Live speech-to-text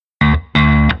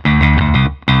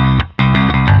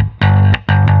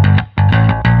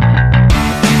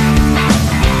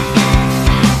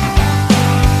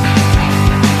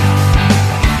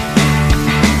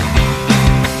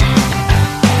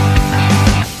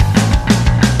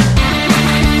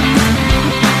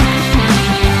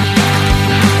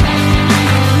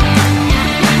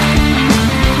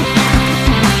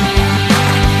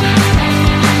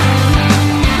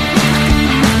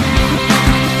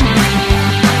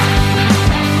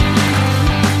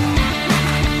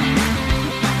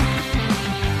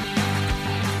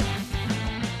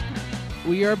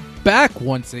are back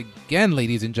once again,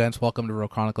 ladies and gents. Welcome to Real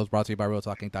Chronicles, brought to you by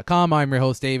RealTalking.com. I'm your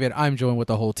host, David. I'm joined with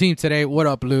the whole team today. What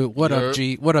up, Lou? What up,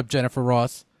 G? What up, Jennifer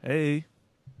Ross? Hey.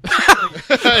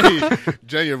 Hey,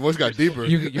 Jen, your voice got deeper.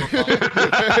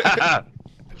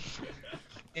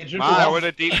 My, what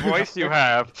a deep voice you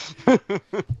have.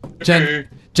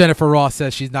 Jennifer Ross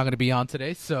says she's not going to be on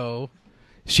today, so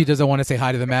she doesn't want to say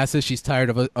hi to the masses. She's tired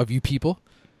of you people.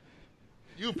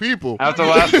 You people. That's the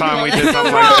last time we did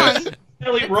something like this.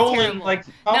 Really rolling like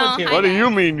commentary. What do you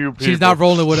mean, you people? She's not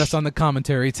rolling with us on the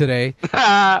commentary today.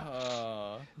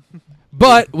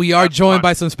 But we are joined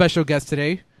by some special guests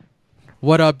today.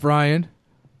 What up, Ryan?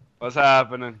 What's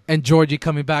happening? And Georgie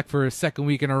coming back for a second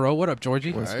week in a row. What up,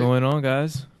 Georgie? What's going on,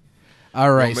 guys?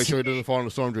 All right. Make sure it doesn't fall in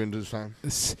the storm drain this time.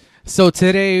 So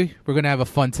today we're going to have a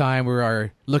fun time. We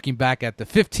are looking back at the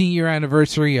 15-year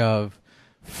anniversary of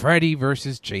Freddy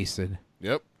versus Jason.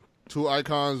 Yep. Two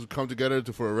icons come together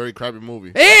for a very crappy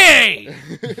movie. Hey!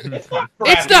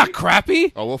 It's not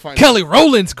crappy. Oh, we'll find Kelly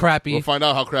Rowland's crappy. We'll find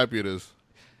out how crappy it is.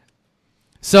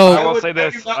 So I will say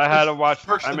this. I had to watch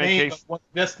First I the Make name a of one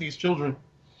of Destiny's Children.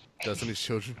 Destiny's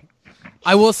Children.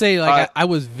 I will say, I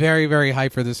was very, very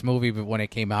hyped for this movie, but when it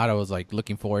came out, I was like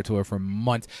looking forward to it for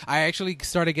months. I actually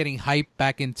started getting hyped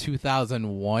back in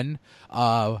 2001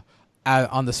 on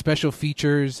the special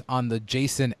features on the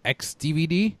Jason X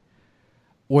DVD,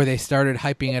 where they started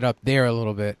hyping it up there a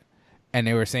little bit, and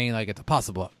they were saying like it's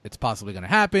possibly going to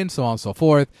happen, so on and so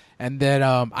forth. And then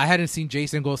I hadn't seen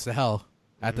Jason Goes to Hell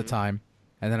at the time,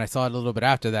 and then I saw it a little bit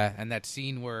after that, and that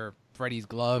scene where Freddy's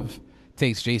glove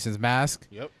takes Jason's mask.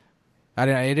 Yep.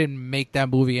 It didn't make that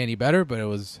movie any better, but it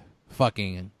was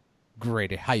fucking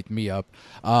great. It hyped me up.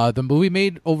 The movie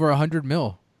made over $100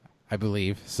 million, I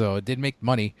believe, so it did make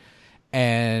money,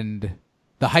 and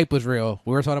the hype was real.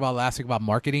 We were talking about last week about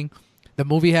marketing. The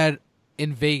movie had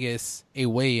in Vegas a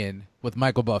weigh-in with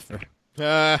Michael Buffer,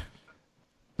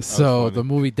 so the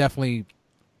movie definitely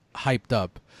hyped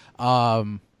up.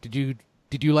 Did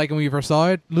you like it when you first saw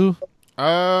it, Lou?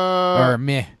 Or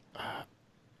meh?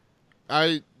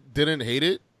 I didn't hate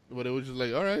it, but it was just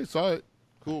like, all right, saw it,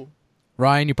 cool.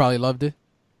 Ryan, you probably loved it.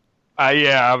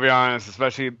 Yeah, I'll be honest.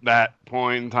 Especially that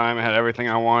point in time, I had everything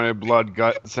I wanted: blood,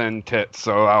 guts, and tits.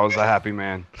 So I was a happy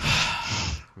man.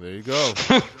 There you go.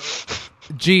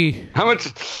 Gee, How much?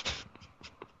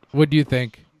 what do you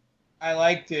think? I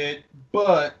liked it,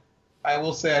 but I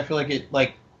will say I feel like it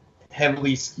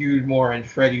heavily skewed more in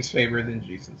Freddy's favor than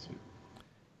Jason's.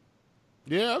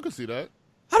 Yeah, I could see that.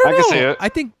 I don't know. can see it. I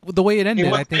think the way it ended,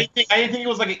 I didn't think it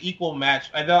was like an equal match.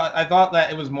 I thought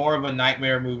that it was more of a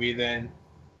nightmare movie than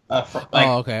a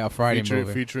Friday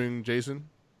movie. Featuring Jason.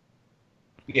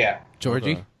 Yeah.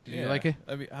 Georgie, Okay. did you like it?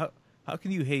 I mean, how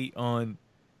can you hate on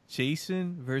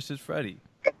Jason versus Freddy?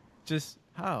 Just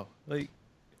how? Like,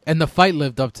 And the fight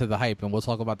lived up to the hype, and we'll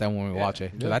talk about that when we watch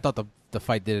it. 'Cause Yeah. I thought the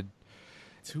fight did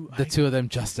two of them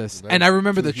justice. Like, And I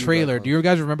remember the two huge trailer. icons. Do you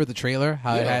guys remember the trailer?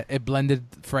 How Yeah. it blended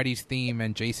Freddy's theme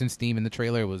and Jason's theme in the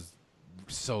trailer? It was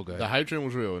so good. The hype train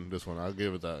was real in this one. I'll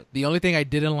give it that. The only thing I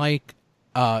didn't like,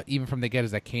 even from the get,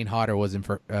 is that Kane Hodder wasn't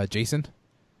for Jason.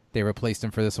 They replaced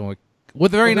him for this one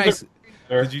with very nice.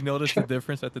 Did you notice the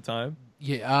difference at the time?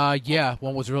 Yeah.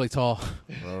 One was really tall.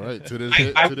 All right. To this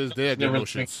day, I get never no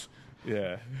think- shits.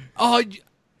 Yeah. Oh,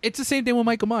 it's the same thing with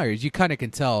Michael Myers. You kind of can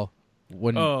tell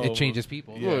when it changes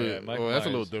people. Yeah. Well, Michael that's a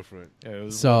little Myers. different. Yeah, it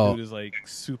was So- one dude is like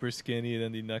super skinny, and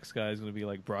then the next guy is gonna be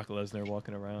like Brock Lesnar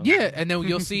walking around. Yeah, and then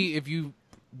you'll see if you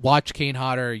watch Kane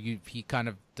Hodder, he kind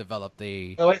of developed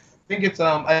a. So I think it's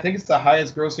the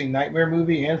highest grossing Nightmare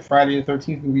movie and Friday the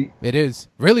 13th movie. It is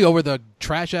really over the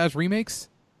trash ass remakes.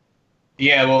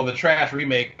 Yeah, well, the trash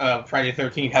remake of Friday the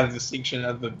 13th has the distinction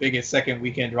of the biggest second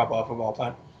weekend drop off of all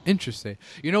time. Interesting.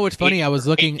 You know what's funny? I was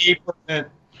looking 88%.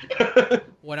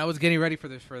 when I was getting ready for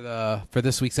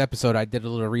this week's episode. I did a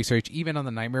little research, even on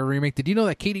the Nightmare remake. Did you know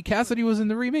that Katie Cassidy was in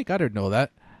the remake? I didn't know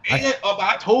that.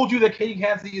 I told you that Katie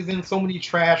Cassidy is in so many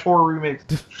trash horror remakes.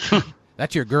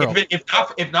 That's your girl.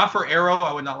 If not for Arrow,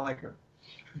 I would not like her.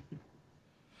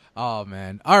 Oh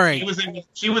man! All right.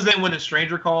 She was in When a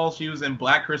Stranger Calls. She was in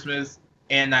Black Christmas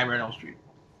and Nightmare on Elm Street.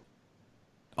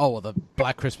 Oh well, the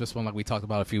Black Christmas one, like we talked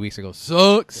about a few weeks ago,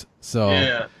 sucks. So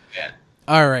Yeah.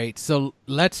 all right, so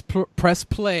let's press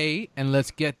play and let's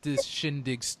get this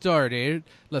shindig started.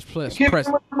 Let's press.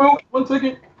 Remote. 1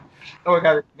 second. Oh, I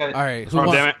got it. All right, who Oh,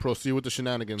 wants- damn it. Proceed with the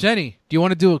shenanigans. Jenny, do you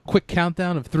want to do a quick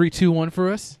countdown of 3, 2, 1 for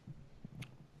us?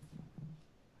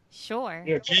 Sure.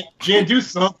 Yeah, Jen, do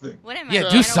something. What am I? Yeah,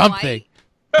 Vanna do something.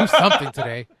 White? Do something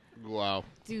today. Wow.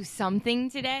 Do something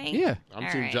today? Yeah. I'm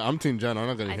All team right. Jen. I'm team Jen. I'm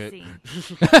not gonna I hit. see.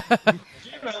 Jen,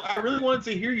 I really wanted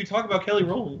to hear you talk about Kelly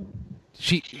Rowland.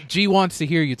 G wants to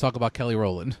hear you talk about Kelly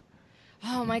Rowland.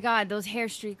 Oh my God, those hair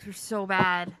streaks were so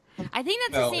bad. I think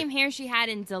that's the Nelly. same hair she had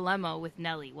in Dilemma with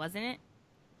Nelly, wasn't it?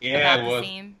 Yeah, About it the was.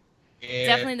 same. Yeah.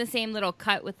 Definitely the same little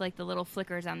cut with like the little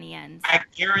flickers on the ends. I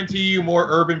guarantee you more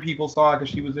urban people saw it because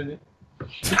she was in it.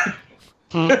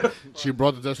 She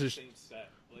brought the message. Same set.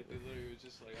 Like they literally was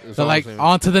just like. So like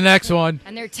on to the next one.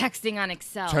 And they're texting on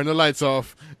Excel. Turn the lights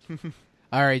off.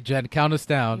 All right, Jen, count us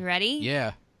down. You ready?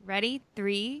 Yeah. Ready?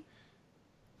 3,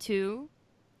 2,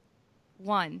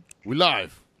 1. We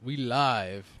live. We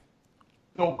live.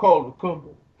 Don't call it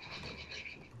comeback.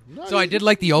 So I did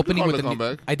like the opening with the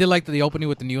comeback. I did like the opening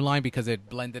with the new line because it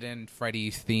blended in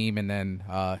Freddy's theme and then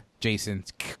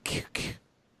Jason's.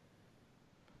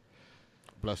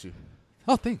 Bless you.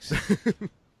 Oh, thanks.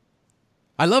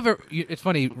 I love it. It's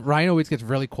funny. Ryan always gets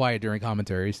really quiet during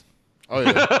commentaries. Oh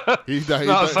yeah.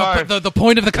 No, sorry. But the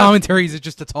point of the commentaries is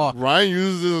just to talk. Ryan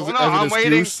uses it Well, no, as an I'm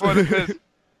waiting excuse. for the.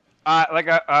 Like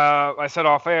I said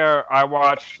off air, I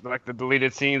watched like the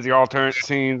deleted scenes, the alternate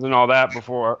scenes, and all that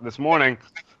before this morning,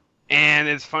 and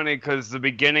it's funny because the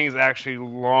beginning is actually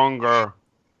longer.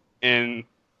 Like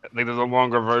there's a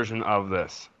longer version of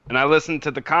this, and I listened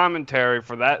to the commentary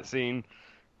for that scene,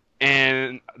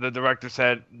 and the director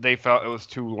said they felt it was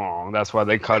too long. That's why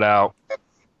they cut out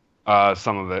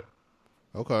some of it.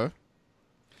 Okay.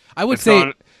 I would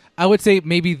say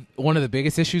maybe one of the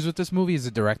biggest issues with this movie is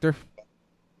the director.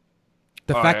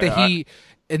 The fact that he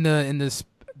in this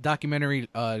documentary,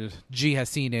 G has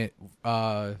seen it.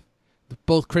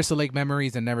 Both Crystal Lake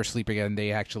Memories and Never Sleep Again.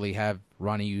 They actually have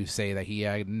Ronnie Yu say that he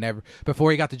had never,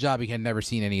 before he got the job, he had never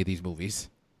seen any of these movies.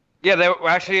 Yeah, they were,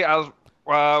 actually, I was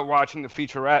watching the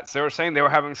featurettes. They were saying they were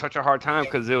having such a hard time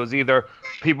because it was either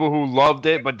people who loved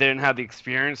it but didn't have the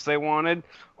experience they wanted,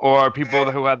 or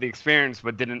people who had the experience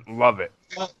but didn't love it.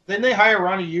 Didn't they hire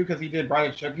Ronnie Yu because he did Bride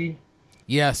of Chucky?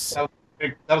 Yes,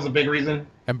 That was a big reason.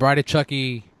 and Bride of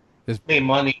Chucky Made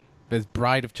money. is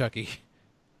Bride of Chucky.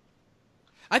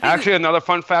 I think Actually, another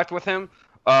fun fact with him,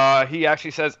 he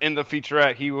actually says in the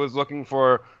featurette he was looking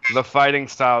for the fighting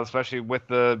style, especially with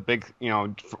the big,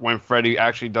 when Freddy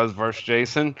actually does verse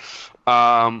Jason,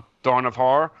 Dawn of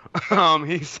Horror.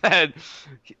 He said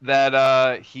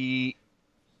that he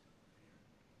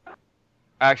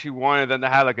actually wanted them to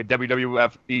have like a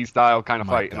WWF style kind of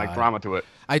My fight and like God. drama to it.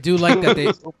 I do like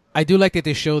that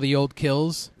they show the old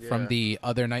kills from Yeah. the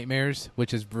other nightmares,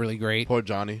 which is really great. Poor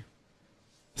Johnny.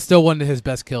 Still, one of his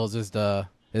best kills is the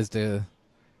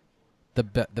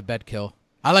bed kill.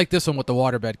 I like this one with the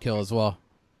waterbed kill as well.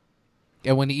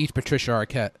 And when he eats Patricia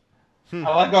Arquette. I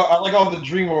like all the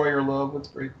Dream Warrior love. That's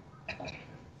great.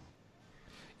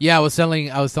 Yeah, I was telling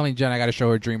Jen I got to show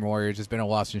her Dream Warriors. It's been a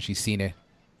while since she's seen it,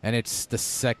 and it's the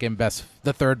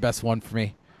third best one for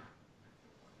me.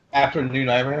 After New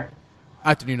Nightmare.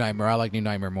 After New Nightmare, I like New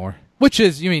Nightmare more. Which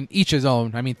is, each his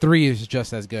own. 3 is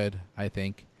just as good, I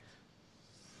think.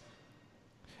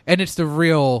 And it's the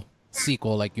real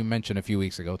sequel, like you mentioned a few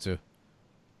weeks ago, too.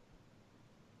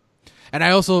 And I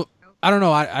don't know,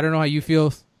 I don't know how you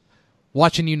feel.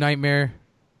 Watching New Nightmare,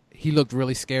 he looked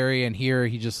really scary, and here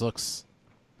he just looks,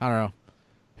 I don't know,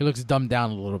 he looks dumbed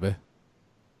down a little bit.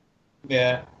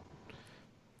 Yeah.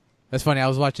 That's funny, I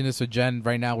was watching this with Jen.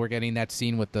 Right now we're getting that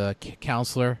scene with the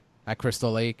counselor at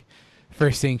Crystal Lake.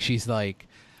 First thing she's like,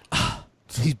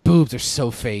 these boobs are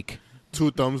so fake.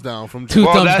 2 thumbs down from Two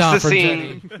Johnny. thumbs that's down the from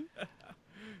scene. Jenny.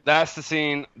 That's the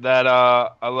scene that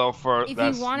a little for If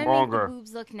that's you want to make longer. the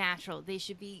boobs look natural, they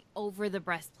should be over the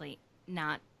breastplate,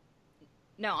 not.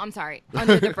 No, I'm sorry,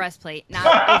 under the breastplate, not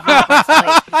over the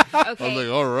breastplate. I Okay, was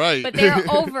like, all right. but they're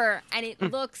over, and it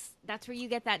looks. That's where you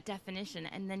get that definition,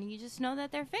 and then you just know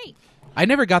that they're fake. I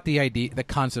never got the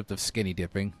concept of skinny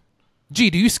dipping. Gee,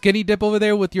 do you skinny dip over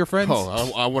there with your friends?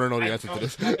 Oh, I want to know the answer to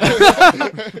this.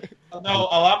 No,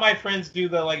 a lot of my friends do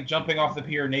the jumping off the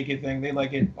pier naked thing. They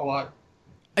like it a lot.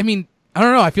 I don't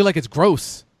know. I feel like it's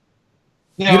gross.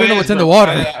 Yeah, You don't it know is what's in the gross.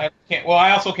 water. I can't. Well,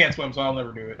 I also can't swim, so I'll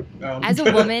never do it. As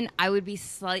a woman, I would be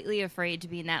slightly afraid to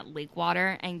be in that lake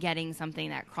water and getting something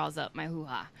that crawls up my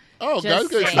hoo-ha. Oh, guys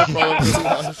Just get saying. stuff all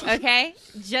over the Okay?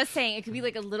 Just saying. It could be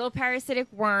like a little parasitic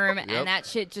worm, Yep. and that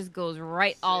shit just goes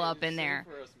right all up in there.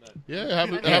 Yeah,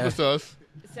 it Okay. happens to us.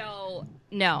 So,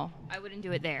 no, I wouldn't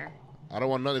do it there. I don't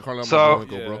want nothing crawling up So- my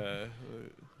ankle, bro. Yeah.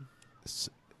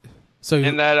 So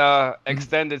In that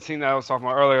extended scene that I was talking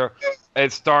about earlier,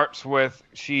 it starts with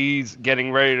she's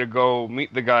getting ready to go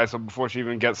meet the guy, so before she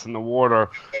even gets in the water,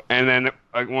 and then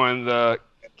one of the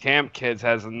camp kids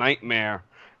has a nightmare,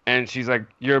 and she's like,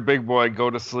 "You're a big boy,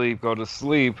 go to sleep, go to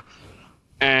sleep,"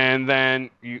 and then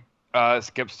you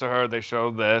skips to her. They show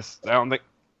this. I don't think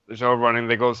show running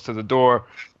that goes to the door,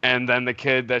 and then the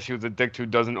kid that she was a dick to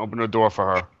doesn't open the door for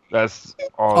her. That's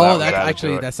all. Oh, that was that's added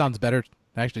actually to it. that sounds better.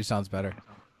 Actually, sounds better.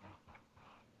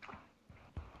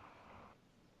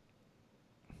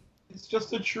 It's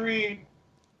just a tree.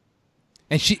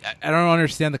 And I don't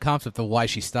understand the concept of why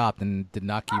she stopped and did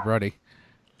not keep running.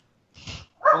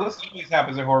 Well, this always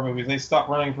happens in horror movies. They stop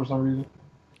running for some reason.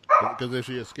 Because if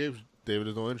she escapes, David,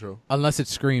 there's no intro. Unless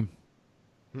it's Scream.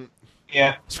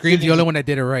 Yeah. Scream's the only one that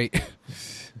did it right.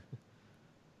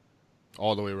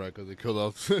 All the way right, because they killed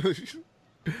off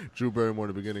Drew Barrymore in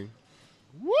the beginning.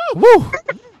 Woo!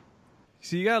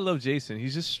 See, you gotta love Jason.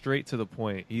 He's just straight to the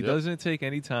point. He Yep. doesn't take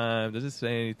any time, doesn't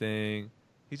say anything.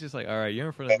 He's just like, all right, you're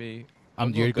in front of me.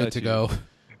 You're good to go.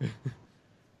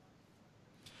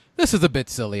 This is a bit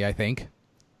silly, I think.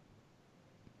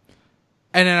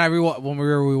 And then when we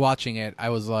were rewatching it, I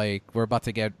was like, we're about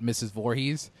to get Mrs.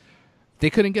 Voorhees. They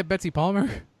couldn't get Betsy Palmer?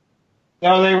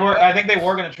 No, they were. I think they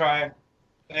were gonna try.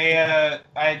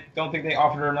 I don't think they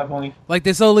offered her enough money. Like,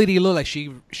 this old lady looked like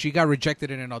she got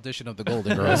rejected in an audition of the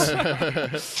Golden Girls.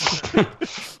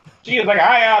 She was like,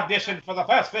 I auditioned for the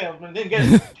first film and didn't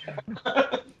get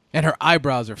it. And her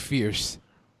eyebrows are fierce.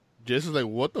 Jason's like,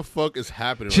 what the fuck is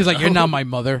happening? She's right like, now? you're not my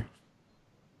mother.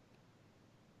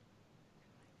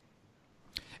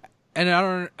 And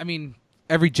I mean,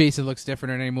 every Jason looks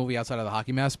different in any movie outside of the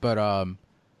hockey mask, but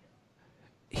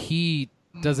he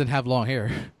doesn't have long hair.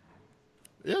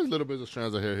 He has a little bit of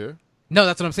strands of hair here. No,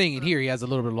 that's what I'm saying. In here, he has a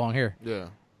little bit of long hair. Yeah.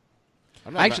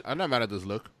 I'm not mad at this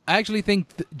look. I actually think,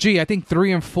 I think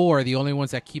 3 and 4 are the only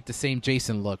ones that keep the same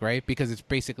Jason look, right? Because it's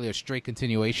basically a straight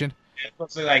continuation. It's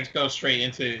supposed to like go straight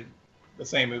into the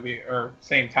same movie or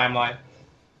same timeline.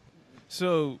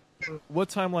 So, what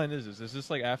timeline is this? Is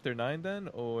this like after 9 then,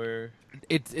 or?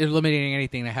 It's eliminating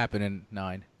anything that happened in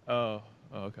 9. Oh,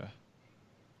 okay.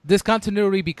 This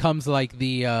continuity becomes like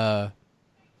the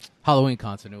Halloween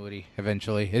continuity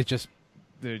eventually. It's just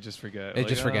They just forget. They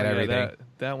just forget everything. Yeah,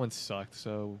 that one sucked,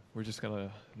 so we're just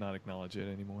gonna not acknowledge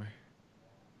it anymore.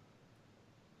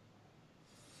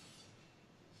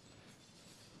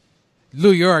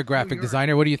 Lou, you're a graphic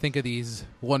designer. What do you think of these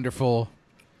wonderful?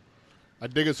 I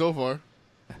dig it so far.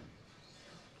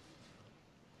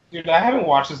 Dude, I haven't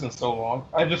watched this in so long.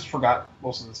 I just forgot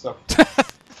most of the stuff.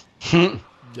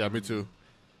 Yeah, me too.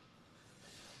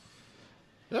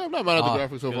 Yeah, I'm not mad at the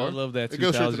graphics so I far. love that It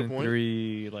goes straight to the point.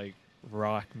 2003 like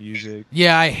rock music.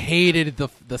 Yeah, I hated the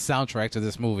soundtrack to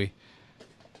this movie.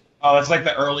 Oh, it's like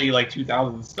the early like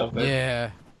 2000s stuff.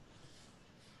 Yeah.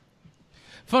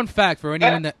 Fun fact for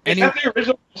anyone that Is that the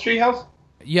original Street House?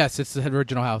 yes, it's the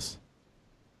original house.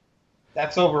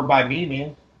 That's over by me,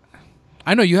 man.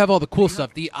 I know you have all the cool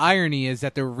stuff. The irony is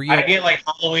that the real I get like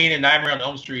Halloween and Nightmare on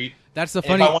Elm Street. that's the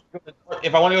And funny.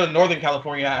 if I want to go to Northern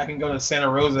California, I can go to Santa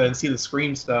Rosa and see the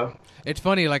Scream stuff. It's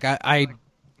funny, like I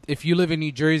if you live in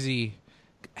New Jersey,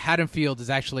 Haddonfield is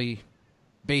actually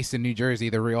based in New Jersey,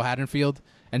 the real Haddonfield,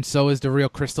 and so is the real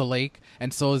Crystal Lake,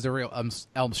 and so is the real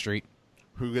Elm Street.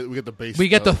 We get the base. We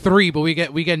get the stuff. 3, but we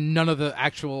get none of the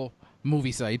actual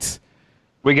movie sites.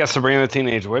 We get Sabrina the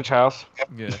Teenage Witch House.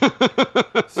 Yeah.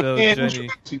 So And- Jenny,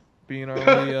 being our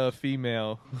only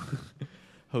female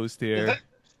host here,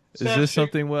 is this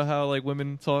something with how like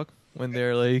women talk when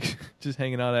they're like just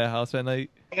hanging out at a house at night?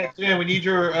 Yeah, we need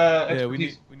your Yeah, we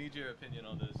expertise. need your opinion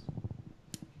on this.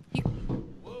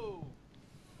 Whoa.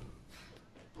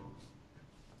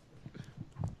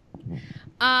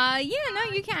 Yeah,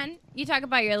 no, you can. You talk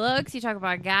about your looks. You talk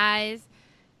about guys.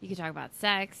 You can talk about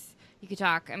sex. You could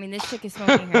talk. I mean, this chick is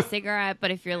smoking her cigarette,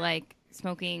 but if you're like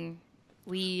smoking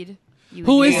weed, you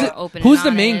Who would is be more it? open Who's and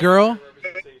the main honest. girl?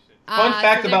 Fun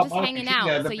fact so about they're just Monica hanging Keena,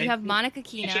 out. the So you main- have Monica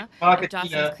Keena Monica of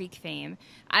Dawson's Keena. Creek fame.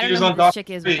 I She don't was know on who this chick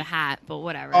Dawson's is with the Creek. hat, but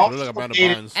whatever. Oh. Look like Amanda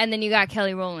dated- Bynes. And then you got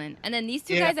Kelly Rowland. And then these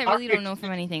two Yeah, guys I really don't know Monica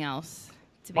from anything else.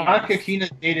 To be Monica honest. Keena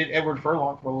dated Edward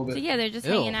Furlong for a little So bit. yeah, they're just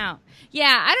Ew. hanging out.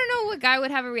 Yeah, I don't know what guy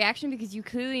would have a reaction because you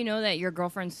clearly know that your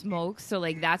girlfriend smokes, so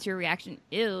like that's your reaction.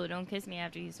 Ew, don't kiss me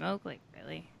after you smoke. Like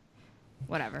really,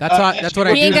 whatever. That's what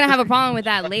I we ain't do. gonna have a problem with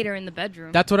that later in the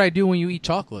bedroom. That's what I do when you eat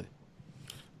chocolate.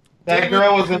 That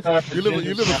girl was in. You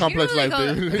live a complex You life,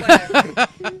 really dude. go-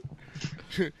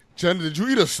 whatever. Jen, did you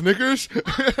eat a Snickers?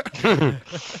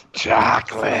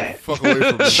 Chocolate. Fuck away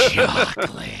from me.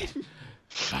 Chocolate.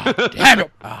 God damn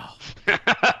it. Oh.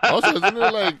 Also, isn't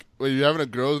it like when you're having a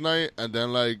girls' night and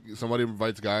then like somebody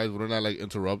invites guys, wouldn't that like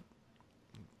interrupt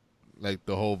like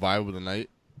the whole vibe of the night?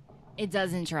 It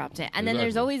does interrupt it, and then there's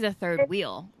Exactly. always a third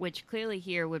wheel, which clearly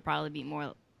here would probably be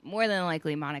more than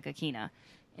likely Monica Keena.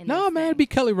 in No, this man, thing. it'd be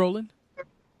Kelly Rowland.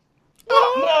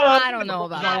 I don't know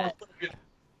about that.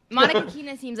 Monica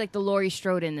Keena seems like the Laurie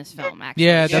Strode in this film. Actually,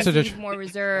 Yeah, that's she what seems more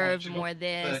reserved, more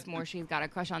this, more she's got a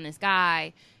crush on this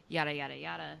guy, yada yada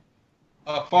yada.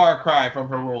 A far cry from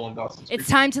her role in Dawson's Creek. It's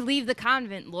time to leave the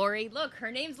convent, Laurie. Look,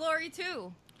 her name's Laurie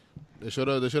too. They should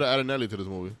have added Nelly to this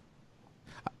movie.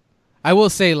 I will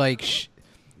say, like,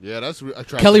 Yeah, that's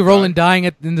Kelly Rowland dying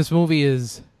in this movie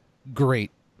is great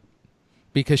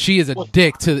because she is a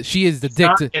dick to. She is the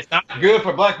dick to. It's not good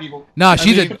for black people. No,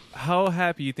 she's How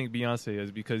happy you think Beyonce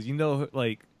is? Because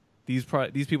like these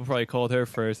people probably called her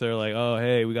first. They're like, "Oh,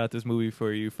 hey, we got this movie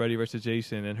for you, Freddy vs.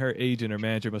 Jason," and her agent or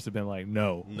manager must have been like,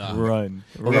 "No, Nah. run."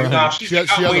 Nah, She has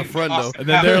a friend though. And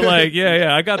then they're like,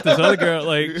 "Yeah, I got this other girl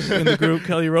like in the group,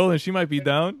 Kelly Rowland. She might be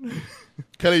down."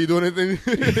 Kelly, you doing anything?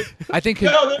 I think.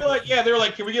 No, they were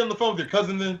like, can we get on the phone with your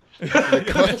cousin then?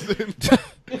 Cousin.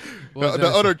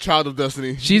 the other child of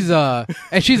Destiny. She's and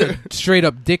she's a straight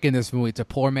up dick in this movie. It's a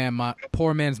poor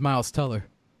man's Miles Teller.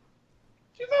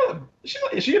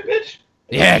 Is she a bitch?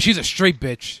 Yeah, she's a straight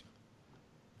bitch.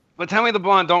 But tell me the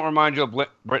blonde don't remind you of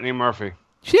Brittany Murphy.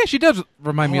 Yeah, she does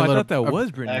remind me a I little. thought that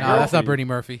was Brittany. No, that's not Brittany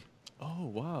Murphy. Oh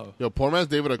wow. Yo, poor man's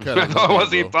David Arquette. I thought it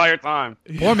was the entire time.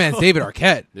 Poor man's David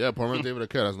Arquette. Yeah, poor man's David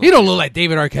Arquette. He don't look like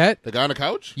David Arquette. the guy on the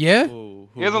couch. Yeah. Whoa,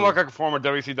 He doesn't look like a former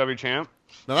WCW champ.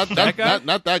 No, not that guy.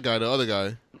 Not that guy. The other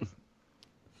guy.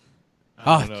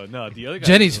 I don't know. No, the other guy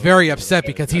Jenny's doesn't very look upset like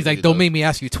because Yeah, he's like, he "Don't does. make me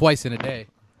ask you twice in a day."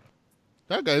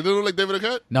 That guy. He doesn't look like David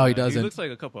Arquette. No, he that. He doesn't. looks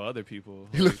like a couple other people.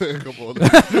 He looks like a couple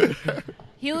other.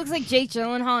 He looks like Jake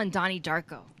Gyllenhaal and Donnie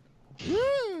Darko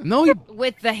No, he,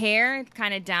 with the hair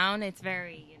kind of down. It's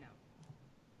very,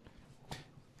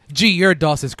 Gee, you're a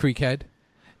Dawson's Creek head.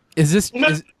 Is this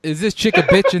chick a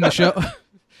bitch in the show?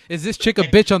 Is this chick a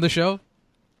bitch on the show?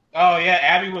 Oh yeah,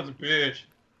 Abby was a bitch.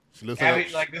 She looks Abby,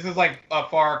 like this is like a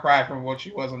far cry from what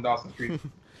she was on Dawson's Creek.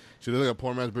 she looks like a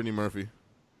poor man's Brittany Murphy.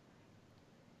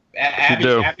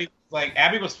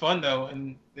 Abby was fun though,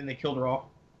 and then they killed her off.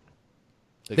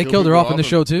 They killed her off in the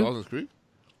show, too? Dawson's Creek?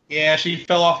 Yeah, she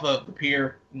fell off the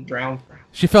pier and drowned.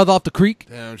 She fell off the creek.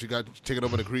 Damn, she got taken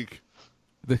over the creek.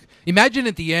 Imagine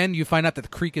at the end you find out that the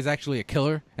creek is actually a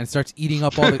killer and starts eating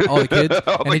up all the kids,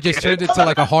 and it just turns into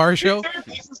like a horror show.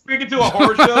 This is speaking to a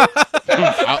horror show.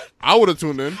 I would have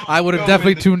tuned in. I would have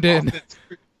definitely tuned in.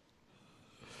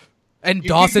 And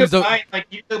Dawson's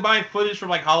you combine footage from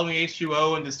like Halloween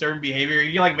H2O and Disturbing Behavior.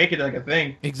 You can like make it like a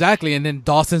thing. exactly, and then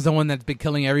Dawson's the one that's been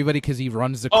killing everybody because he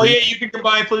runs the Oh creek. yeah, you can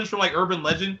combine footage from like Urban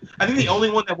Legend. I think the only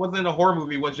one that wasn't in a horror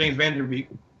movie was James Vanderbeek.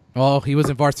 Well, he was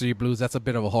in Varsity Blues. That's a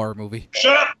bit of a horror movie.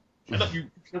 Shut up! Shut up!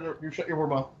 You shut your whore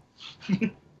mouth.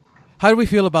 How do we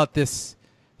feel about this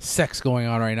sex going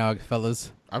on right now,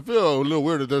 fellas? I feel a little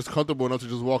weird that they're comfortable enough to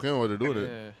just walk in while they're doing it.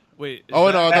 Yeah. Wait. Oh,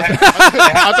 wait, no,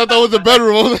 I thought that was the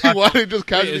bedroom. I was like, why they just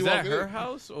casually Is that walk her in?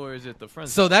 house or is it the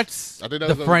friend's? So house? that's I think that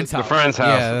the was friend's the house. friend's house.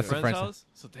 Yeah, that's the the friend's friend's house.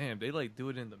 house. So damn, they like do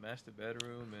it in the master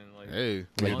bedroom and like. Hey,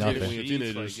 Like laundry nothing. sheets,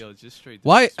 Teenagers. Like, yo, just straight.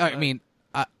 Why? to the I sweat. mean,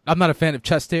 I'm not a fan of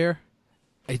chest hair.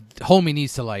 Homie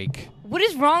needs to like. What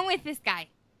is wrong with this guy?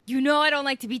 You know I don't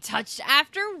like to be touched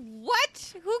after.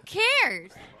 What? Who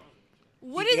cares?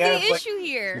 What is Yeah, the it's like- issue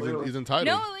here? he's entitled.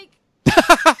 No, like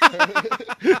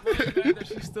Glad that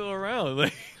she's still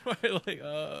around.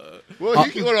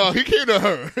 Well, he came to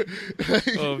her.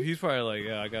 Oh, he's probably like,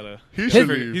 yeah, I gotta. He should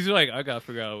figure- leave. He's like, I gotta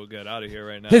figure out how to get out of here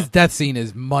right now. His death scene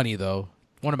is money, though.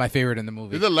 One of my favorite in the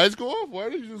movie. Did the lights go off? Why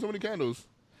did you do so many candles?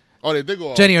 Oh, they did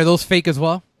go off. Jenny, are those fake as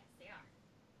well?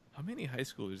 How many high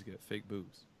schoolers get fake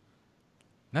boobs?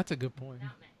 That's a good point.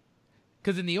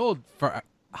 Because in the old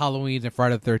Halloween's and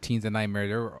Friday the 13th and Nightmare,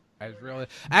 they were as real.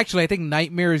 Actually, I think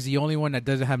Nightmare is the only one that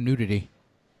doesn't have nudity.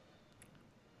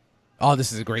 Oh,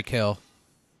 this is a great kill.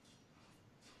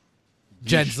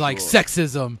 Jen's like,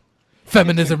 sexism,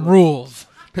 feminism rules.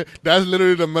 That's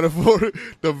literally the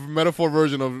metaphor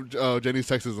version of Jenny's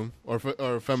sexism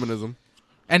or feminism.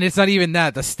 And it's not even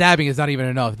that. The stabbing is not even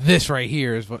enough. This right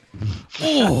here is what.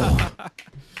 Oh,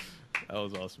 That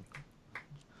was awesome.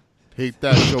 Hate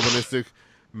that chauvinistic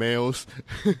males.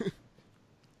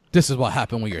 this is what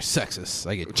happened when you're sexist.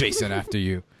 I get Jason after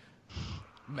you.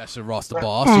 Mess with Ross the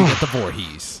boss, you get the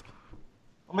Voorhees.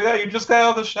 Oh my god, you just got out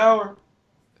of the shower.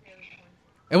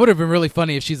 It would have been really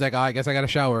funny if she's like, oh, I guess I got to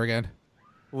shower again.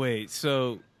 Wait,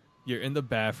 so you're in the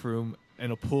bathroom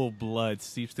and a pool of blood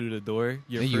seeps through the door.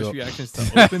 Your And you first op- reaction is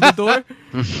to open the door?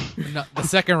 No, the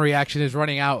second reaction is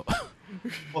running out.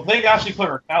 Well, thank God she put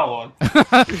her towel on.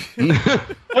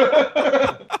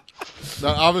 That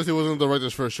obviously wasn't the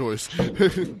writer's first choice.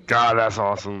 God, that's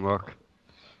awesome. Look.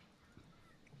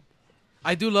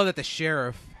 I do love that the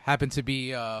sheriff happened to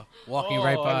be walking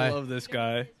right Oh, by. I love this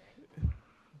guy.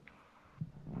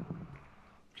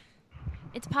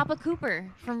 it's Papa Cooper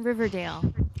from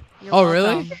Riverdale. You're Oh, welcome.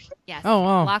 really? Yes. Oh,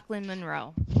 wow. Lachlan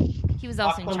Monroe. He was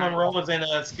also Lachlan in Charmed. Monroe was in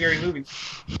a Scary Movie.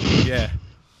 Yeah.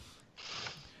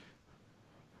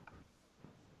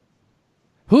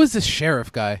 Who is this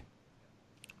sheriff guy?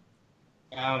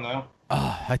 I don't know.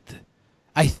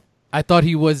 I thought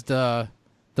he was the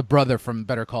brother from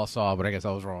Better Call Saul, but I guess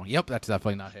I was wrong. Yep, that's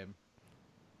definitely not him.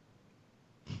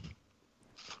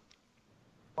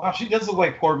 Wow, she does look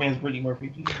like poor man's Brittany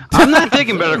Murphy. I'm not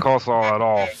thinking Better Call Saul at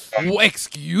all.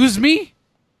 Excuse me?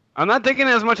 I'm not thinking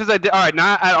as much as I did. All right,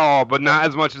 not at all, but not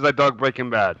as much as I dug Breaking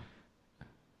Bad.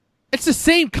 It's the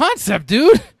same concept,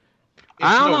 dude.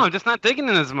 I don't know. I'm just not thinking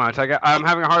it as much. I'm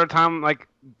having a harder time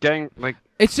getting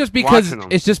It's just because watching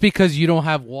 'em. you don't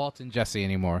have Walt and Jesse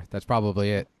anymore. That's probably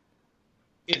it.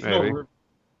 It's Maybe. no.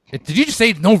 Did you just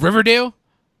say no Riverdale?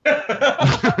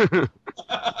 I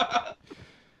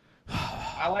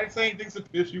like saying things that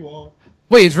piss you off.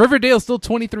 Wait, is Riverdale still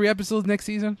 23 episodes next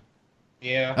season?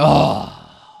 Yeah. Oh,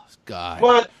 God.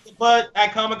 But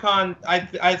at Comic-Con,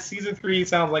 I season 3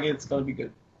 sounds like it's gonna be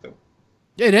good. So.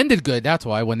 It ended good. That's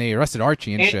why when they arrested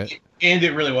Archie and shit. It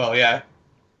ended really well. Yeah.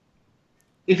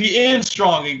 If he ends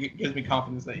strong, it gives me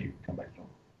confidence that you come back strong.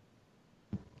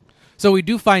 So we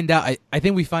do find out. I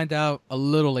think we find out a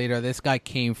little later. This guy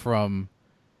came from.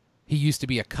 He used to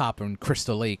be a cop in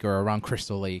Crystal Lake or around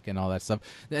Crystal Lake and all that stuff.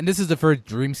 And this is the first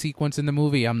dream sequence in the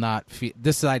movie.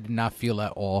 This I did not feel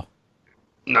at all.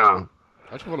 no.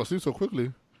 How'd you fall asleep so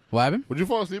quickly? What happened? Would you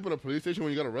fall asleep in a police station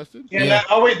when you got arrested? Yeah, Yeah.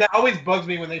 that always bugs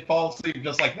me when they fall asleep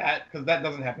just like that, because that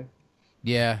doesn't happen.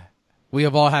 Yeah, we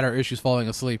have all had our issues falling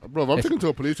asleep. Bro, if I'm taken to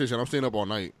a police station, I'm staying up all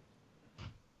night.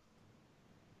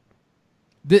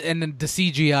 And then the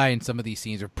CGI in some of these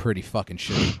scenes are pretty fucking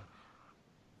shitty.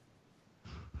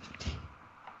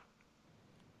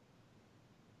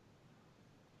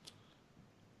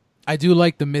 I do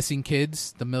like the missing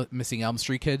kids, the missing Elm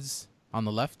Street kids on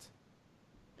the left.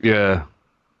 Yeah.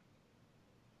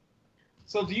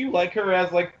 So do you like her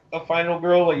as like a final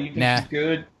girl? Like you think Nah. she's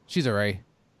good? She's alright.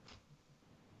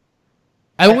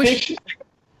 I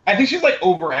think she's like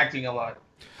overacting a lot.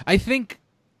 I think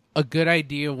a good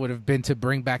idea would have been to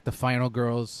bring back the final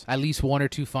girls, at least one or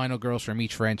two final girls from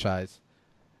each franchise.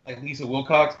 Like Lisa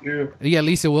Wilcox. Yeah. Yeah,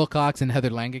 Lisa Wilcox and Heather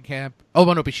Langenkamp. Oh,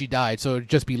 well, no, but she died, so it'd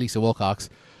just be Lisa Wilcox.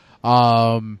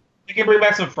 Amy You can bring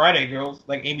back some Friday girls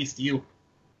like Amy Steele.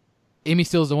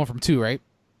 Steele's the one from 2, right?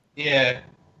 Yeah.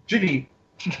 Ginny.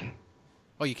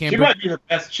 Oh, you can't She bring might be the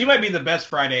best. She might be the best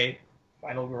Friday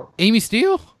final girl. Amy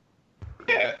Steele?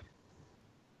 Yeah.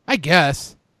 I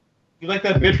guess. You like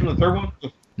that bitch from the third one?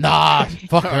 Nah,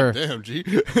 fuck her. God damn, G.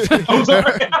 I'm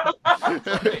sorry.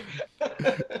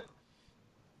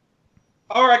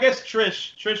 Or I guess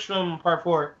Trish. Trish from Part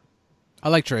 4. I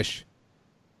like Trish.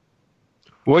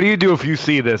 What do you do if you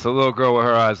see this? A little girl with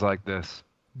her eyes like this.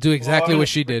 Do exactly Well, what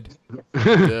she did.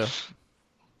 Yeah.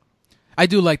 I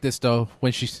do like this, though,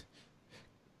 when she's...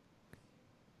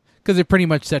 Because it pretty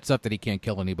much sets up that he can't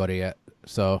kill anybody yet,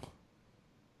 so...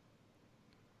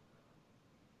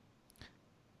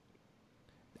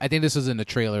 I think this was in the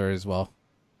trailer as well.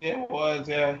 It was,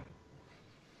 yeah.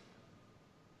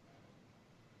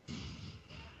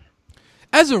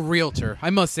 As a realtor, I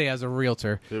must say, as a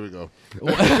realtor, Here we go.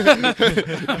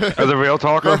 As a real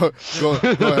talker? Go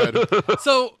ahead.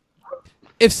 so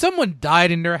if someone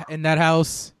died in that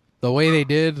house the way they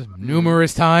did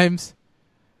numerous times,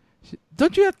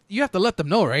 don't you have to let them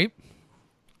know, right?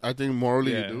 I think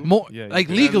morally Yeah. you do. More Yeah, you like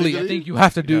can. legally, I Legally? think you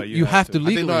have to do. Yeah, you have to I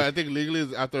think, legally. I think legally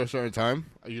is after a certain time.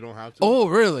 You don't have to. Oh,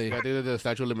 really? Yeah, I think there's a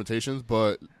statute of limitations,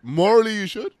 but morally you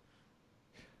should.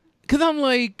 Because I'm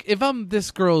like, if I'm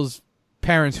this girl's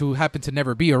parents who happen to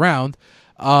never be around,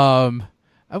 I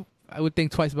would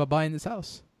think twice about buying this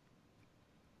house.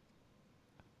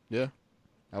 Yeah,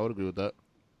 I would agree with that.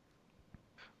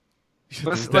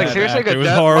 Like, seriously, it was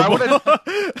why horrible. would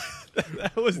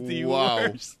That was the Wow.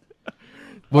 worst.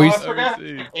 Well, Oh, you I s- forgot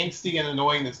see. how angsty and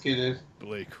annoying this kid is.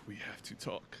 Blake, we have to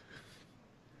talk.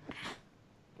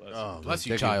 Bless Oh, bless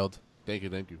you, thank child. Thank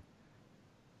you.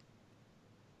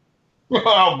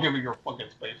 I'll give you your fucking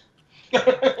space.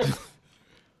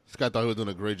 This guy thought he was doing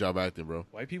a great job acting, bro.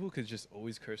 White people could just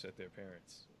always curse at their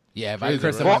parents. Yeah, if I Crazy,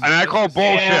 curse right? Well, at and I call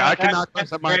bullshit. Yeah, I cannot that's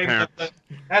curse at my very parents. much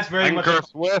that's I very can much.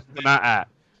 curse with, but not at.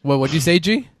 what'd you say,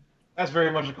 G? That's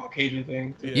very much a Caucasian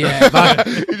thing. Yeah, if I,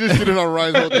 He's just sitting on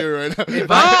Ryan's whole theory right now. if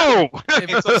I,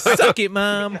 No! Suck it,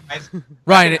 mom.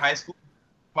 Ryan, In high school,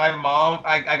 my mom,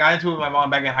 I got into it with my mom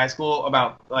back in high school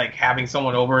about like having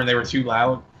someone over and they were too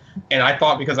loud, and I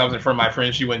thought because I was in front of my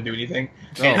friends she wouldn't do anything.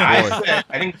 And Oh, I boy. said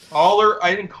I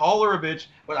didn't call her a bitch,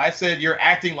 but I said you're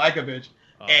acting like a bitch.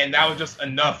 and that was just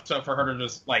enough for her to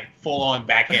just like full on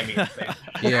backhand me in the face.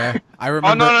 Yeah, I Oh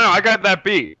remember. no, I got that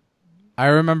beat. I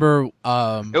remember. It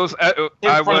was. In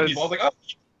I front of was. people. I was like, oh,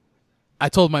 I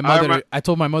told my mother. remem- I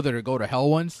told my mother to go to hell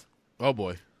once. Oh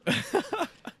boy. and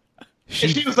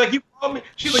she was like, you called me.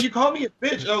 She's like, you called me a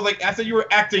bitch. I was like, I said you were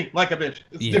acting like a bitch.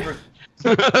 It's Yeah.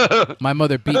 different. My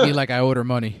mother beat me like I owed her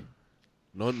money.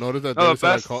 No, notice that Oh, Dave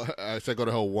said best- I said go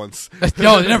to hell once.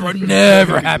 No,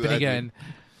 never happen Exactly. again.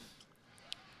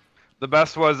 The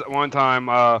best was one time.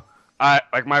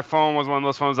 My phone was one of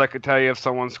those phones that could tell you if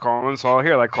someone's calling. So I'll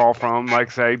hear like call from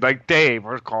say Dave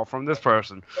or call from this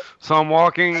person. So I'm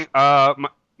walking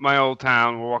my old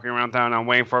town. We're walking around town. I'm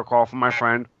waiting for a call from my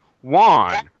friend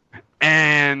Juan,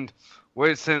 and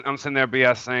I'm sitting there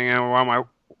BSing, and we're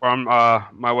on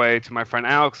my way to my friend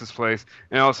Alex's place,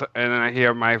 and then I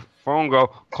hear my phone go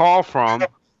call from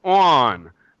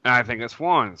Juan, and I think it's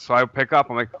Juan. So I pick up.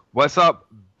 I'm like, "What's up,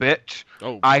 bitch?"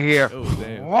 Oh. I hear, Oh,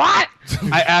 damn. what?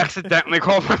 I accidentally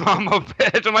called my mom a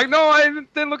bitch. I'm like, no, I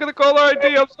didn't look at the caller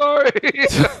ID. I'm sorry.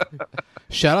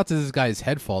 Shout out to this guy's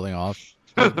head falling off.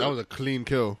 That was a clean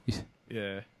kill.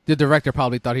 Yeah. The director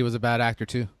probably thought he was a bad actor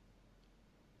too.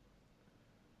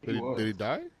 Did he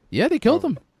die? Yeah, they killed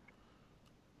him.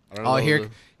 I don't Oh, know.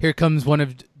 here comes one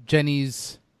of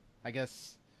Jenny's, I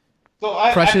guess. So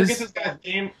I Crushes. forget this guy's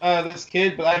name, this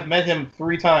kid, but I've met him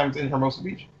 3 times in Hermosa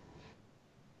Beach.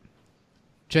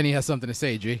 Jenny has something to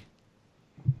say, G.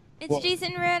 It's Well-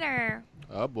 Jason Ritter.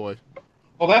 Oh boy.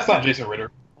 Well, that's not Jason Ritter.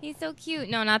 He's so cute.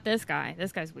 No, not this guy.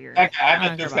 This guy's weird. That guy, I don't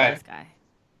meant care this about guy. This guy.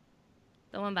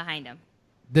 The one behind him.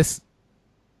 This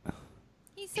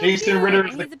He's so Jason cute. Ritter and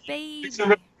is he's the- a baby. Jason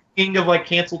Ritter, king of like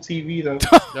canceled TV though.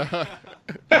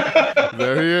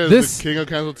 There he is, This- the king of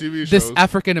canceled TV shows. this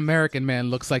African American man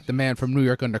looks like the man from New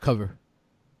York Undercover.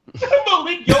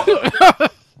 Malik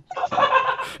Yoba.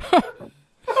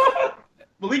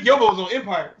 Malik Yoba was on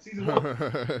Empire season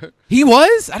 1. He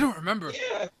was? I don't remember.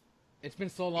 Yeah, It's been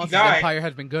so long He since died. Empire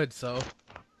has been good. So,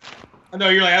 I know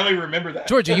you're like I don't even remember that.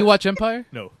 Georgia, you watch Empire?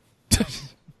 No. He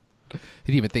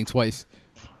didn't even think twice.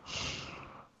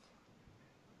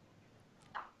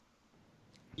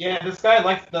 Yeah, this guy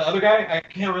likes the other guy. I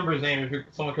can't remember his name. If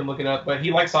someone can look it up, but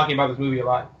he likes talking about this movie a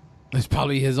lot. It's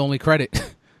probably his only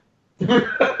credit.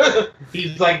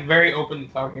 He's like very open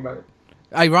to talking about it.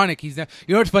 Ironic, he's not.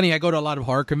 You know what's funny? I go to a lot of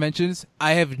horror conventions.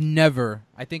 I have never,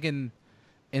 I think in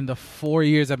the 4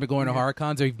 years I've been going to horror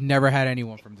cons, I've never had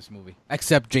anyone from this movie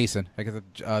except Jason, I guess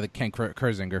the Ken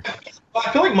Kersinger. Well,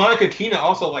 I feel like Monica Keena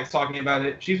also likes talking about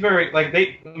it. She's very like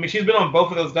she's been on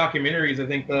both of those documentaries. I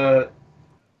think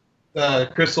the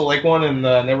Crystal Lake one and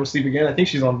the Never Sleep Again. I think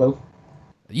she's on both.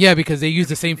 Yeah, because they use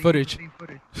the same footage.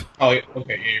 Oh, yeah,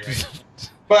 okay, yeah, you're right.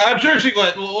 But I'm sure she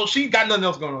like well, she got nothing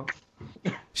else going on.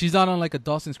 She's not on like a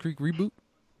Dawson's Creek reboot.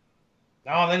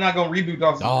 No, they're not gonna reboot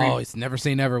Dawson's Oh, Creek. it's never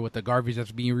say never with the garbage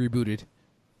that's being rebooted.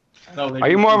 No, they Are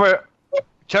you more of a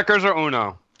checkers or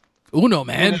Uno? Uno,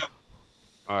 man.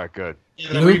 All right, good.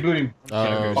 Yeah, they're Luke?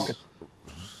 rebooting.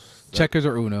 Checkers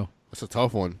or Uno? That's a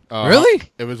tough one. Really?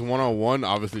 If it's 1-on-1,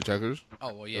 obviously checkers.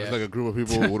 Oh, well, If yeah. it's like a group of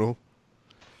people, Uno.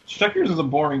 Checkers is a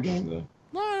boring game though.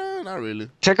 Nah, not really.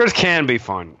 Checkers can be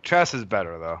fun. Chess is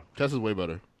better though. Chess is way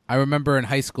better. I remember in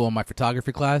high school in my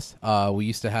photography class, we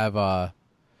used to have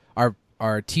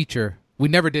our teacher. We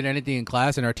never did anything in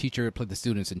class, and our teacher played the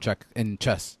students in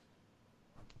chess.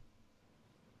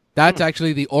 That's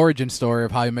actually the origin story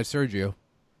of how I met Sergio.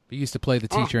 He used to play the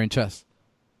teacher in chess.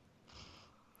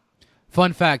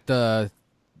 Fun fact: the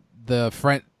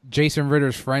friend Jason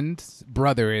Ritter's friend's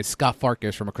brother is Scott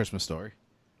Farkas from A Christmas Story.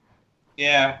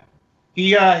 Yeah,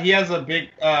 he has a big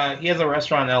he has a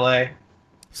restaurant in L.A.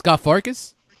 Scott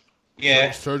Farkas?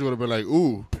 Yeah, Serge would have been like,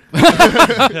 ooh.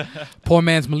 Poor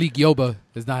man's Malik Yoba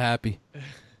is not happy.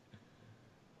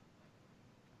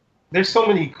 there's so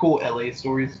many cool L.A.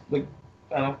 stories like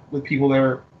with people that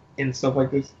are in stuff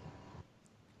like this.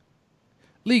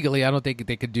 Legally, I don't think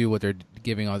they could do what they're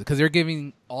giving all because they're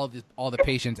giving all the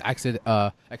patients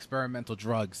experimental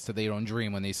drugs so they don't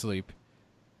dream when they sleep.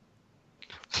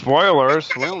 Spoilers.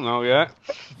 We don't know yet.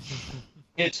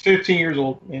 It's 15 years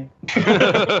old, man.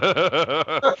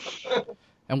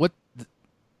 And what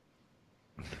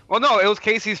Well, no, it was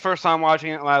Casey's first time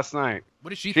watching it last night. what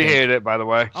did she She think? hated it, by the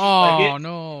way. Oh Like it?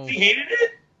 no! He hated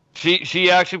it. She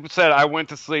actually said, "I went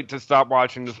to sleep to stop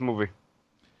watching this movie."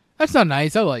 That's not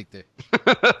nice. I liked it.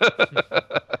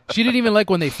 She didn't even like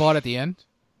when they fought at the end.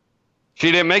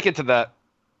 She didn't make it to that.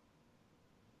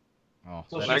 Oh,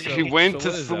 So that- Like So- she went so to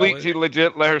what is that? sleep. What- She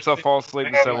legit let herself fall asleep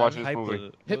instead of watching this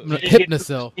movie. Hypno-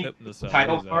 Hypnosil. Hypnosil.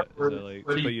 Title What is part that? where- Is that like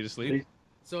where to do put you to sleep?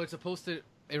 So it's supposed to.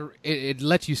 it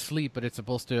lets you sleep, but it's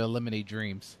supposed to eliminate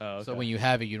dreams. Oh, okay. So when you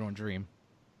have it, you don't dream.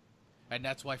 And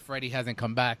that's why Freddy hasn't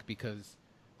come back, because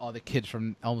all the kids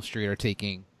from Elm Street are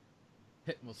taking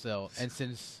Hypnocil, and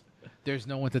since there's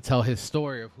no one to tell his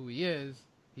story of who he is,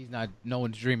 no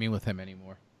one's dreaming with him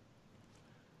anymore.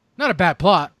 Not a bad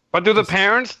plot. But do the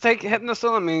parents take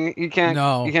Hypnocil? I mean, you can't.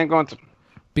 No. You can't go into.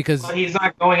 Because But he's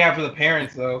not going after the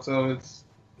parents though, so it's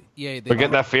But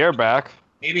get that fear back.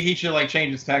 maybe he should like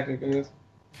change his tactic. I guess.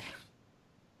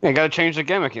 Yeah, you gotta change the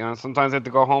gimmick. You know, sometimes they have to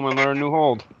go home and learn a new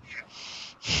hold.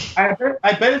 I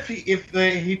bet if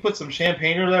he put some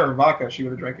champagne in there or vodka, she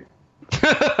would have drank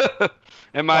it.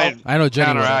 It might I know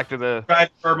Jenny was counteract the Tried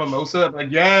for mimosa, I'm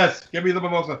like yes, give me the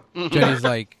mimosa. Jenny's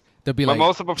like, they'll be like,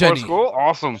 mimosa before Jenny, school.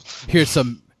 Awesome. here's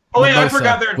some Oh wait, I mimosa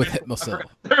forgot they're with I Hypnocil.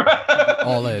 forgot.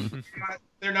 All in.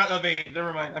 They're not of age.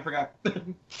 Never mind, I forgot.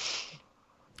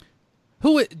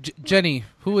 Jenny,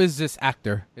 who is this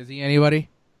actor? Is he anybody?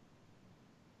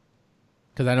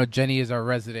 Because I know Jenny is our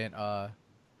resident.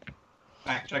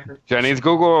 Fact checker. Jenny's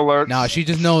Google alerts. No, she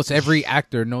just knows every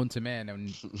actor known to man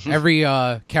and every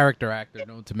character actor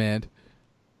known to man.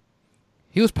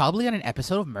 He was probably on an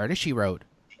episode of Murder, She Wrote.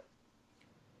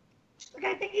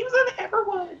 I think he was on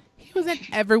Everwood. He was in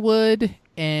Everwood,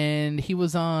 and he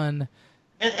was on...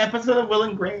 An episode of Will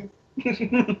and Grace.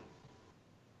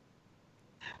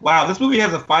 Wow, this movie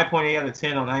has a 5.8 out of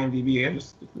 10 on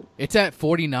IMDb. It's at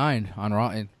 49 on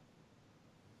Rotten.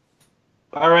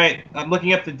 All right, I'm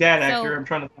looking up the dad So- actor. I'm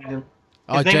trying to find him.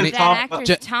 Oh, His name Jenny- is That Tom. actor's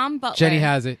Je- Tom Butler. Jenny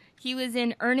has it. He was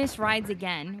in Ernest Rides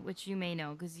Again, which you may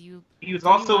know because you. He was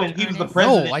also watch in. He was the Ernest?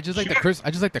 president. No, I just like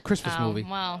the Christmas Oh, movie.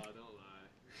 well.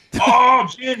 Oh,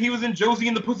 Jen, he was in Josie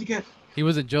and the Pussycat. He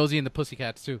was in Josie and the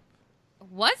Pussycats too.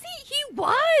 Was he? He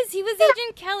was. He was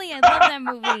Agent Kelly. I love that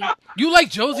movie. You like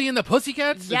Josie and the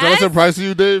Pussycats? Yeah. Is that a Yes. surprise to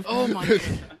you, Dave? Oh my god.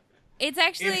 It's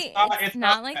actually It's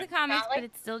not not like the comics, but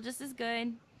it's still just as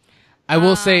good. I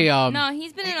will say, no,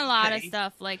 he's been in a lot of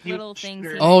stuff, like he- little things.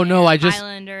 here Oh, and no, there. I just-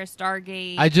 Highlander,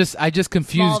 Stargate. I just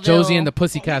confused Josie and the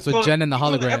Pussycats with Jen and the He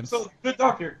was in holograms. episode of Good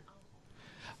Doctor.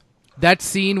 That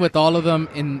scene with all of them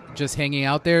in just hanging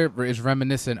out there is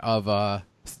reminiscent of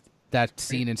that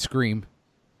scene in Scream.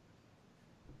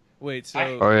 Wait, so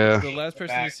Oh, yeah. the last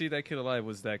person to see that kid alive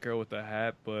was that girl with the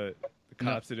hat, but the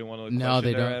No. cops didn't want to No, question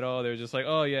they her don't. at all. They were just like,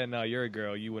 "Oh yeah, no, you're a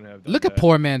girl. You wouldn't have done Look that." at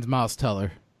poor man's Miles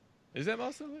Teller. Is that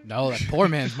Mouse Teller? No, that poor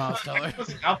man's Miles Teller. He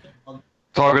was out there.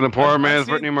 Talking to poor I've man's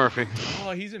seen- Brittany Murphy.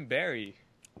 Oh, he's in Barry.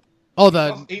 Oh,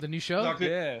 the new show? Doctor.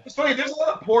 Yeah. It's funny. There's a lot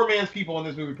of poor man's people in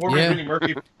this movie. Poor Yeah. man's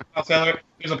Brittany Murphy, Miles Teller.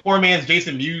 There's a poor man's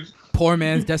Jason Mewes. Poor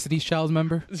man's Destiny's Child's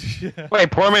member. Yeah.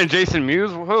 Wait, poor man Jason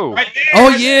Mewes? Who? Right there. Oh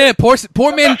yeah,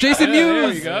 poor man Jason There we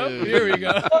Mewes. go. Here we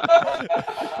go.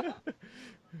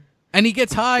 And he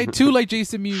gets high too, like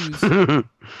Jason Mewes.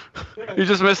 You're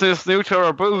just missing a snooch or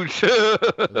a booch.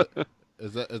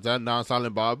 Is that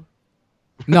non-silent Bob?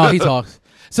 No, he talks.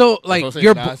 So like supposed to say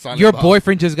your nah, Silent your Bob.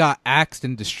 boyfriend just got axed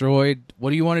and destroyed.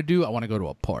 What do you want to do? I want to go to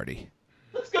a party.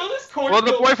 Let's go. This corner. Well,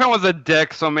 the boyfriend was a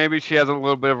dick, so maybe she has a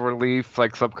little bit of relief,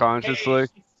 like subconsciously.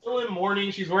 She's still in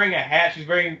mourning. She's wearing a hat. She's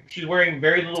wearing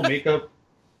very little makeup.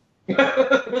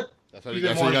 That's how He's you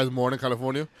in guys mourn in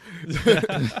California?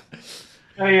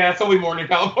 Oh, yeah, so we mourn in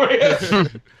California.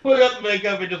 Put up the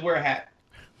makeup and just wear a hat.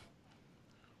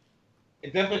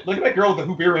 It definitely look at that girl with the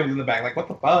hoop earrings in the back. Like what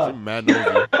the fuck? She's mad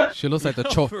nosy. She looks like the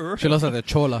for real? She looks like the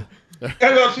chola. I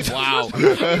know, she's- Wow.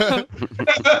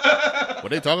 What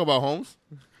they talk about, Holmes?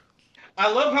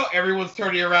 I love how everyone's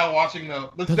turning around watching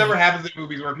though. This never happens in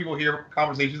movies where people hear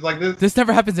conversations like this. This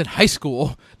never happens in high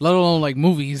school, let alone like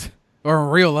movies or in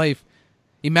real life.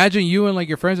 Imagine you and like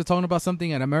your friends are talking about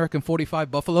something at American 45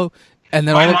 Buffalo, and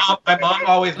then My mom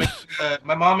always makes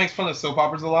my mom makes fun of soap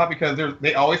operas a lot because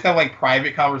they always have like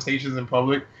private conversations in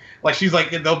public. Like she's like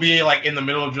they'll be like in the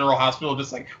middle of General Hospital,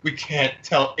 just like we can't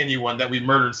tell anyone that we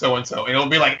murdered so and so, and it'll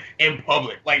be like in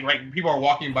public, like people are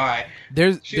walking by.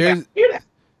 there's She's like, "Hear that?"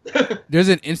 there's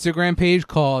an Instagram page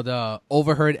called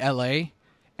Overheard LA,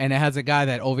 and it has a guy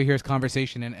that overhears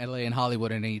conversation in LA and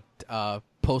Hollywood, and he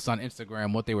posts on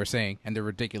Instagram what they were saying and the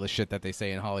ridiculous shit that they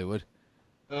say in Hollywood.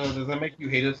 Does that make you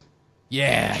hate us?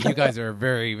 Yeah, you guys are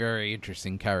very, very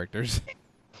interesting characters.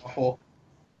 Awful.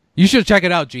 You should check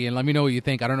it out, G, and let me know what you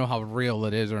think. I don't know how real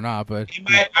it is or not, but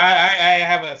I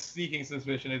have a sneaking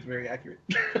suspicion it's very accurate.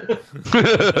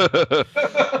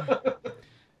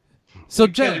 so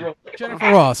Jennifer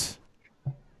Ross,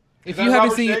 Is that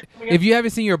Robert Shea coming in? if you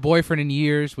haven't seen your boyfriend in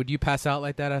years, would you pass out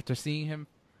like that after seeing him?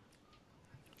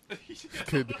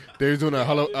 Dave's doing a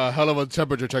hell of a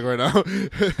temperature check right now.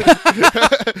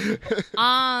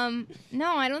 No,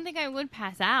 I don't think I would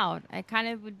pass out. I kind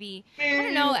of would be. I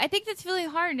don't know. I think that's really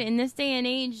hard in this day and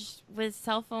age with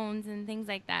cell phones and things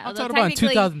like that. I'm talking about in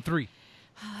 2003.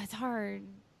 It's hard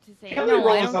to say. Kelly No, I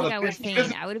Rowland's don't not think a I would bitch.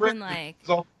 faint. I would have been like.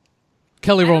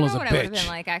 Kelly I don't Rowland's know a what I would have been bitch.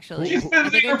 like, actually. She's I think I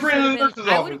visiting her just friend in the would've nurse's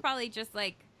been- I would office. have probably just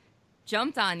like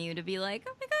jumped on you to be like,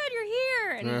 "Oh my god, you're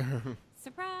here!" and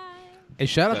surprise. Hey,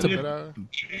 shout out to Even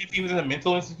if he was in a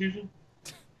mental institution.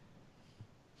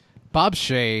 Bob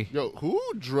Shea. Yo, who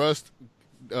dressed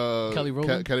Kelly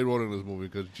Rowland? Kelly Rowland in this movie?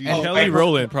 Because And Kelly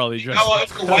Rowland probably dressed. No,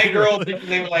 it's the white girl thinking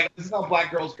they were like, "This is how black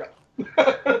girls dress."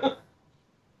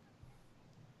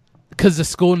 Because the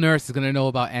school nurse is gonna know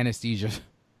about anesthesia.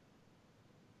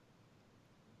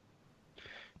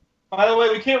 By the way,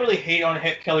 we can't really hate on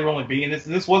Kelly Rowland being in this.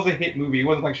 This was a hit movie. It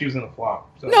wasn't like she was in a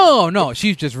flop. So. No,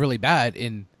 she's just really bad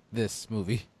in this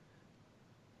movie.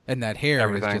 And that hair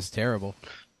Everything. is just terrible.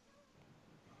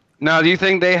 Now, do you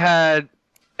think that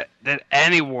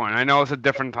anyone, I know it's a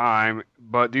different time,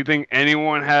 but do you think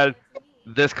anyone had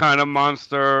this kind of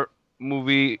monster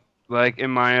movie like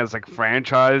in mind as like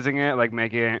franchising it, like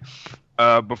making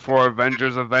it before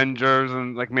Avengers,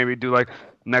 and like maybe do like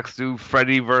next to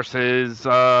Freddy versus They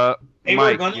were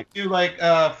Mike? gonna do like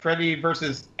Freddy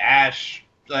versus Ash.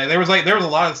 Like, there was a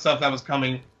lot of stuff that was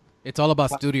coming. It's all about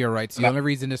studio rights. The only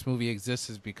reason this movie exists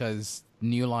is because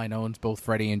New Line owns both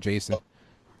Freddy and Jason.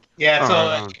 Yeah,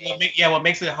 so Oh. what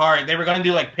makes it hard? They were gonna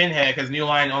do like Pinhead because New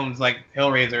Line owns like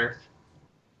Hellraiser.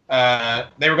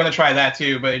 They were gonna try that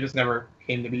too, but it just never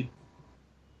came to be.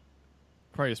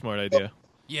 Probably a smart idea.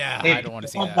 Yeah, They, I don't want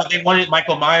to see that. They wanted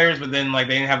Michael Myers, but then like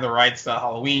they didn't have the rights to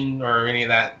Halloween or any of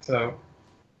that. So,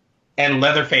 and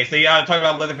Leatherface. They talk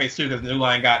about Leatherface too because New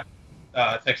Line got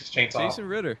Texas Chainsaw. Jason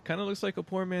Ritter kind of looks like a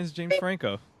poor man's James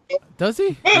Franco. Does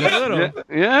he? A little.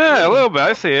 Yeah, a little bit.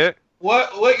 I see it.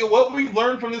 What we've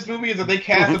learned from this movie is that they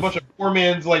cast a bunch of poor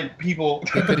man's like people.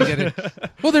 They couldn't get it.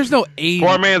 Well, there's no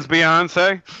Poor man's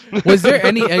Beyonce. Was there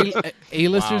any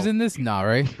A-listers in this? Nah,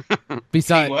 right?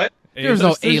 Besides, What? there's no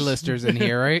A-listers? A-listers in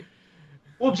here, right?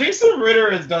 Well, Jason Ritter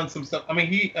has done some stuff. I mean,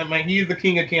 he's the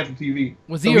king of cancel TV.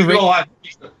 Was So he he's a doing a lot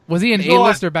of stuff. Was he an He's doing a lot-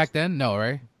 A-lister back then? No,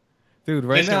 right? Dude,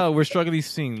 right Jason- now we're struggling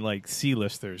seeing like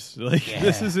C-listers. Like Yeah.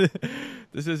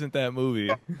 this isn't that movie.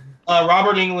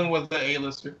 Robert Englund was the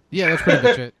A-lister. Yeah, that's pretty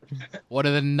much it. One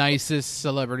of the nicest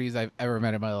celebrities I've ever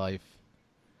met in my life.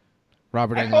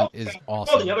 Robert Englund is I follow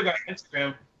awesome. the other guy on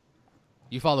Instagram.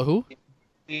 You follow who?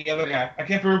 The other guy. I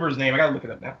can't remember his name. I gotta look it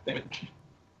up now. Damn it.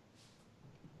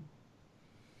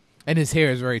 And his hair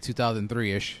is very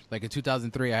 2003-ish. Like in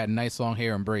 2003, I had nice long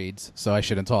hair and braids, so I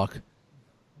shouldn't talk.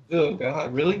 Oh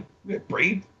God, really? You have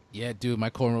braids? Yeah, dude, my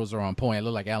cornrows are on point. I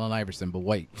look like Allen Iverson, but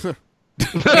white.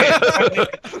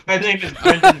 My name is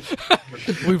Brendan.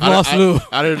 We've lost Lou.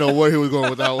 I didn't know where he was going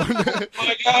with that one. Oh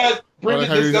my God, Brendan.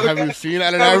 have This other you guy- seen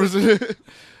Allen Iverson?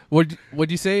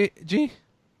 What'd you say, G?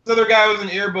 This other guy was an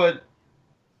Airbud.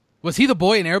 Was he the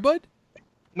boy in Airbud?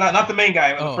 Not the main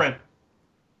guy, but Oh. the friend.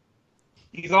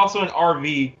 He's also an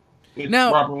RV. With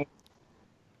Now- Robert.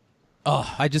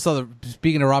 Oh, I just saw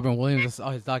speaking of Robin Williams, I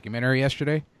saw his documentary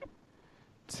yesterday.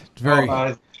 It's very,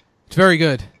 it's very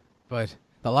good, but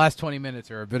the last 20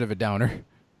 minutes are a bit of a downer.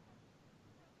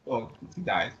 Well, he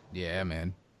dies. Yeah,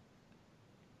 man.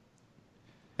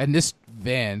 And this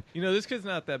van, You know, this kid's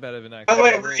not that bad of an actor. By the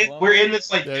way, we're in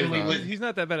this like Yeah, he's dimly not. lit. He's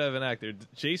not that bad of an actor.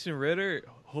 Jason Ritter,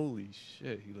 holy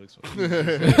shit, he looks.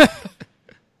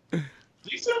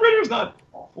 Jason Ritter's not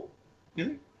awful. Is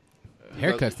he?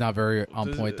 haircut's not very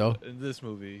on point though. In this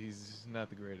movie, he's not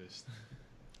the greatest.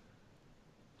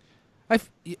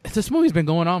 This movie's been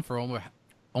going on for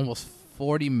almost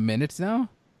 40 minutes now.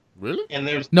 Really? And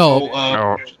there's No.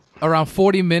 No. Around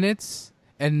 40 minutes,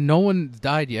 and no one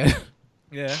died yet.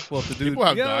 Yeah, well, the dude. People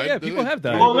have yeah, died. Yeah, people have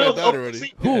died. Well, People no, have died already.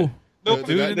 see, Who? no, The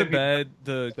dude in the the- bed,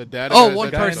 the The dad. Oh, has one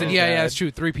that guy person. in Yeah, the yeah, bed. it's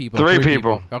true. Three people. Three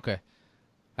people. Okay.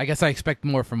 I guess I expect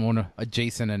more from a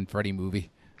Jason and Freddy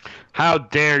movie. How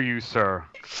dare you, sir?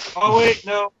 Oh wait,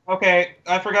 no. Okay,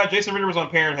 I forgot. Jason Ritter was on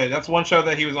Parenthood. That's one show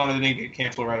that he was on and didn't get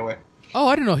canceled right away. Oh,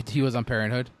 I didn't know he was on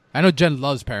Parenthood. I know Jen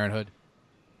loves Parenthood.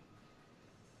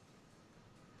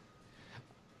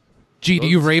 G, do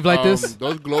you rave like this?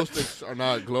 Those glow sticks are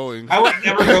not glowing. I would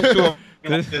never go to a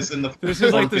like this in the. This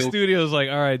is like the field. studio's like,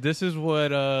 all right, this is what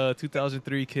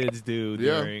 2003 kids do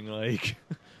Yeah. during like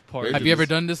parties. Have you ever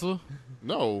done this, Lou?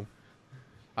 No.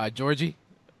 Georgie?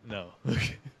 No.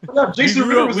 No, Jason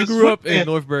Ritter was we a grew up sweat in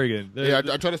North Bergen. Yeah,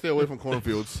 I try to stay away from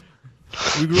cornfields.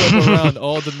 We grew up around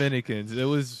all Dominicans. It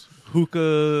was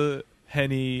hookah,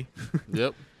 henny.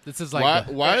 Yep. This is like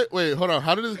Why? Wait, hold on.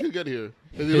 How did this kid get here?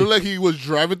 It looked like he was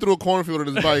driving through a cornfield on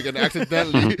his bike and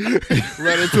accidentally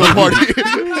ran into a party.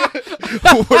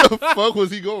 Where the fuck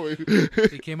was he going?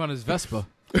 He came on his Vespa.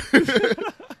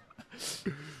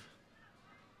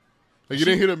 Like you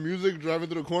didn't hear the music driving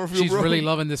through the cornfield, She's bro? really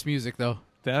loving this music, though.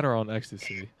 That or on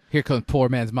ecstasy. Here comes poor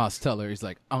man's Miles Teller. He's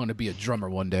like, I'm going to be a drummer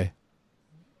one day.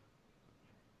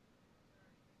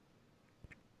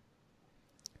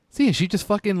 See, and she just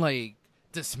fucking, like,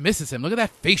 dismisses him. Look at that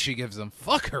face she gives him.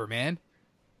 Fuck her, man.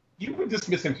 You would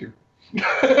dismiss him too.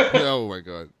 Oh my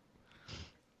god.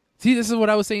 See, this is what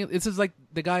I was saying. This is like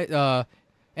the guy,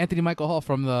 Anthony Michael Hall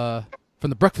from the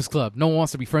Breakfast Club. No one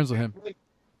wants to be friends with him.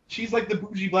 She's like the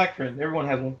bougie black friend. Everyone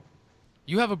has one.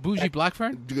 You have a bougie black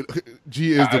friend?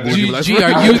 G is the bougie black G,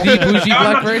 friend. are you the bougie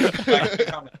black friend?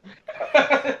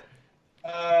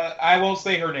 I won't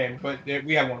say her name, but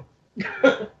we have one.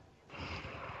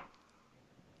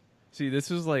 See, this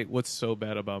is like what's so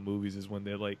bad about movies is when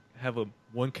they like have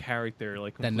one character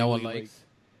like That no one completely, likes.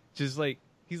 just like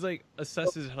he's like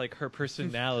assesses like her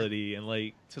personality and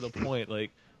like to the point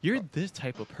like you're this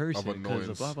type of person because annoyance.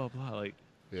 of blah blah blah. Like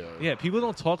Yeah. yeah, people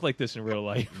don't talk like this in real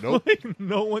life. Nope. Like,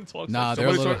 no one talks. Nah, like they're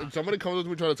a Somebody, little- somebody comes up to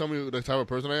me trying to tell me the type of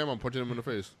person I am, I'm punching him in the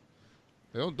face.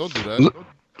 Hey, don't do that.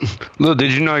 Lou,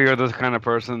 did you know you're the kind of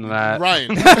person that?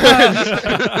 Ryan.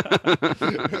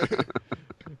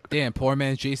 Damn, poor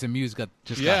man's Jason Mewes got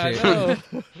Yeah, I hit.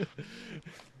 know.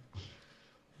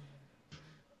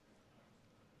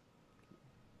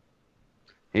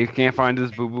 He can't find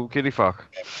his boo boo kitty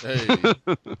fuck. Hey.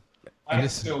 I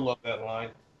This- still love that line.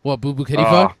 What, Boo Boo Kitty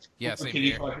Oh. Fuck? Yeah, same Kitty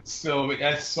here. fuck is so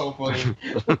that's so funny.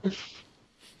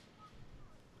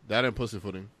 That and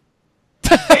pussyfooting.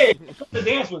 Hey, come to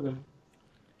dance with him.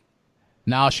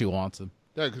 Now she wants him.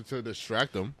 Yeah, to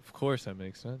distract them. Of course, that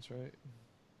makes sense, right?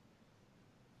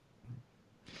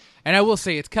 And I will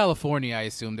say, it's California, I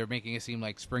assume. They're making it seem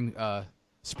like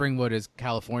Springwood is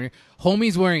California.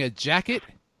 Homie's wearing a jacket,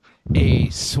 a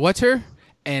sweater,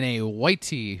 and a white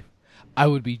tee. I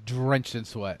would be drenched in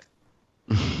sweat.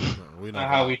 No, we know Not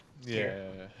how we. Yeah.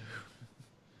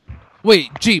 Wait,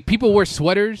 gee, people wear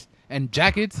sweaters and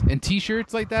jackets and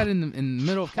T-shirts like that in the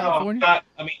middle of California?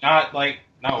 Not like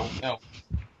no.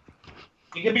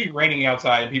 It could be raining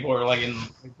outside and people are like in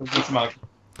this amount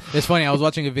of. It's funny. I was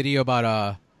watching a video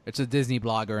about it's a Disney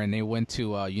blogger, and they went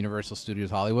to Universal Studios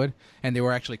Hollywood, and they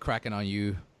were actually cracking on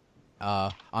you,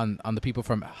 on the people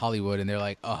from Hollywood, and they're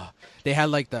like, they had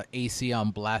like the AC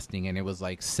on blasting, and it was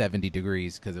like 70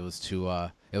 degrees because it was too.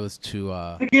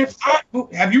 It's hot.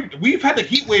 Have you? We've had the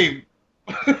heat wave.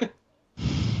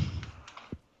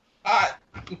 I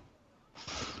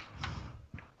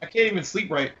can't even sleep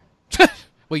right.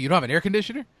 Wait, you don't have an air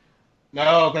conditioner?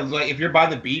 No, because like if you're by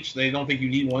the beach, they don't think you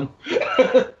need one.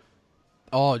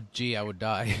 Oh, gee, I would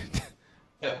die.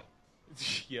 Yeah.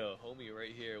 Yo, homie,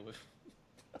 right here with.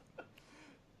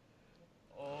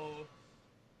 Oh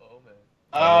man.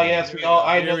 Oh yes, we all.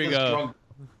 I Here know we this go. drunk.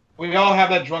 We all have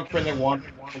that drunk friend that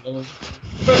wanted to.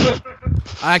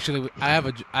 I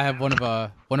have one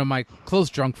of my close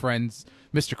drunk friends,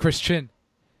 Mr. Chris Chin.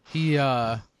 He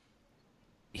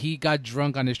got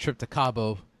drunk on his trip to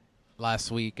Cabo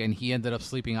last week, and he ended up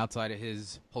sleeping outside of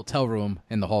his hotel room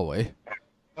in the hallway.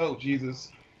 Oh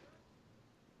Jesus!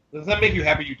 Does that make you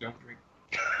happy you don't drink?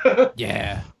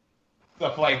 Yeah.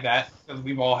 Stuff like that, because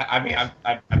we've all. I mean, I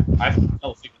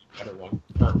fell asleep in a gutter once.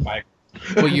 Or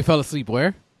Well, you fell asleep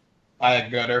where? by a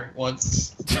gutter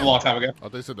once a long time ago. I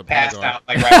thought they said the Passed Pentagon. out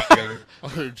like right by the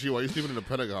Oh, gee, why are you sleeping in the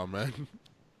Pentagon, man?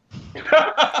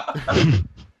 gutter.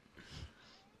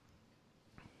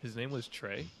 His name was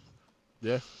Trey.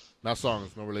 Yeah. Not songs,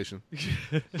 no relation.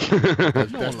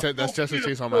 That's Chester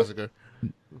Chainsaw Massacre.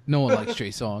 No one likes Trey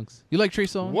Songz. You like Trey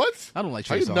Songz? What? I don't like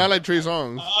How Trey you Songz. not like Trey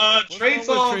Songz? Trey What's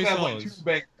wrong with Songz Trey has like Songz? 2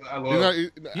 bangers I love.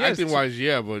 Yes, Acting wise,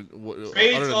 yeah, but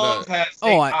Trey other than Songz that,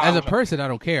 has. As a person, I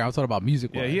don't care. I'm talking about music.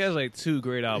 Yeah, he has like 2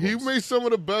 great albums. he made some of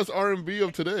the best R&B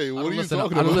of today. What are you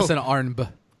talking I about? don't listen to R&B.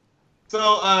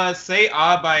 So, Say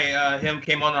Ah by him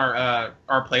came on our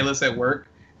playlist at work,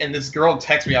 and this girl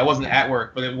texted me. I wasn't at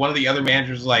work, but one of the other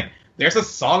managers was like, "There's a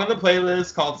song on the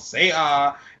playlist called Say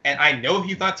Ah, and I know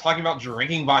he's not talking about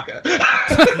drinking vodka.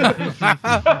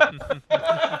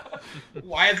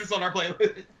 Why is this on our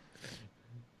playlist?"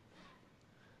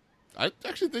 I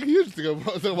actually think he is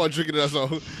talking about drinking that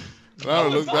song. I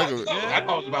don't look back at it. I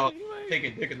thought it was about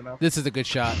taking dick in the mouth. This is a good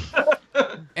shot.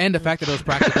 And the fact that it was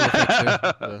practical effects too.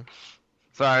 Yeah.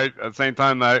 Sorry, at the same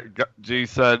time that G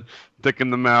said dick in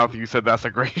the mouth, you said that's a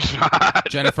great shot.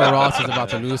 Jennifer Ross is about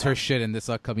to lose her shit in this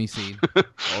upcoming scene. Oh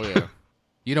yeah.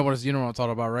 You know what I'm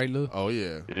talking about, right, Lou? Oh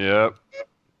yeah. Yep.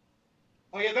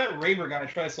 Oh yeah, that raver guy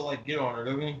tries to like get on her,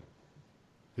 doesn't he?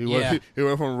 He Yeah. went, he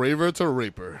went from raver to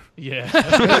raper.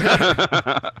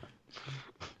 Yeah.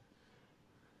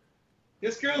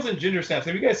 This girl's in Ginger Snaps.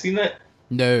 Have you guys seen that?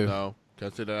 No. No,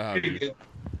 can't say that I have. Pretty good.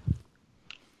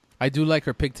 I do like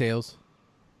her pigtails.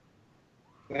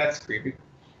 That's creepy.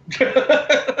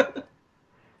 I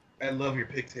love your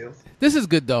pigtails. This is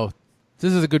good though.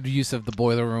 This is a good use of the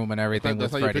boiler room and everything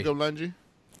That's with how you Freddy. pick up Langy?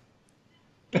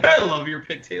 I love your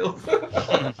pigtails.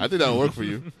 I think that'll work for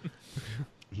you.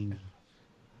 He's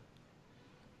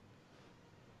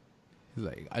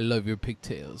like, I love your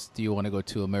pigtails. Do you want to go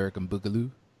to American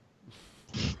Boogaloo?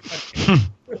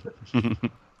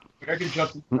 American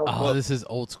Justice. Oh, this is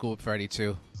old school Freddy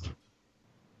too.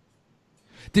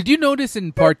 Did you notice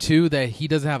in part 2 that he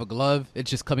doesn't have a glove? It's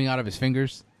just coming out of his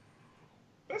fingers.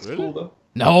 That's Really? cool though.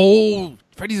 No,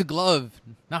 Freddy's a glove,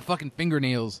 not fucking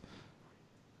fingernails.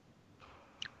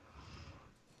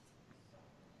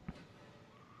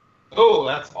 Oh,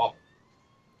 that's awful.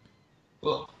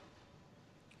 Ugh.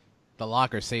 The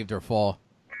locker saved her fall.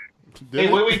 Did Hey,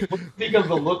 it? wait. What do you think of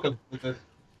the look of this?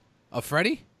 A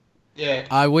Freddy? Yeah.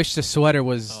 I wish the sweater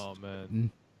was. Oh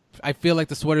man. I feel like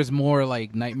the sweater's more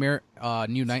like Nightmare,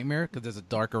 New Nightmare, because there's a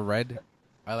darker red.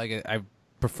 I like it. I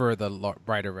prefer the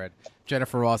brighter red.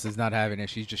 Jennifer Ross is not having it.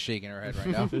 She's just shaking her head right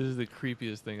now. This is the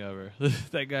creepiest thing ever.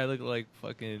 That guy looked like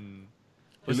fucking.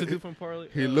 What's the dude from Parley?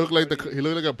 He looked like he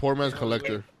looked like a poor man's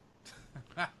collector.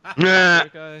 Nah,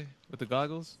 That guy with the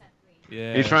goggles.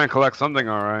 Yeah. he's trying to collect something,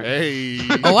 all right. Hey.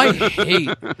 Oh,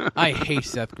 I hate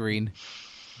Seth Green.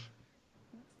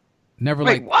 Never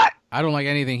Wait, like. what? I don't like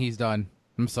anything he's done.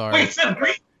 I'm sorry. Wait, Seth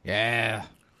Green. Yeah,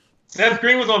 Seth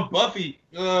Green was on Buffy.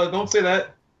 Don't say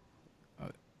that.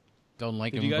 don't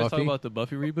like Did him. you guys Buffy. talk about the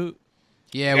Buffy reboot?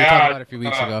 Yeah, we Yeah, talked about it a few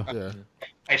weeks ago. Yeah.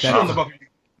 I shit on the Buffy.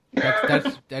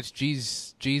 That's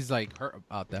G's like hurt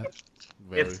about that.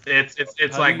 Very.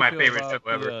 It's How like do you my feel favorite about show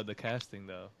ever. the casting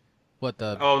though. What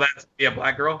the? Oh, that's a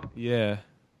black girl. Yeah.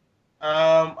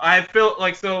 I feel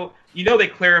like they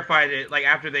clarified it like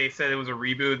after they said it was a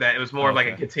reboot that it was more of like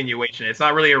a Okay. continuation. It's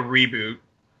not really a reboot.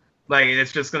 Like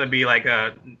it's just gonna be like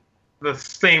the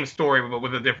same story but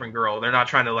with a different girl. They're not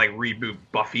trying to like reboot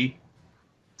Buffy.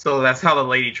 So that's how the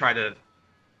lady tried to.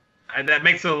 And that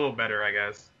makes it a little better, I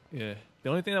guess. Yeah. The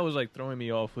only thing that was like throwing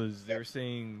me off was they were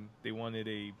saying they wanted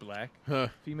a black Huh.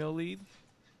 female lead,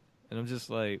 and I'm just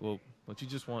like, well, don't you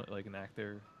just want like an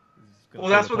actor? who's gonna Well,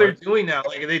 play that's the what they're part? doing now.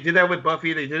 Like they did that with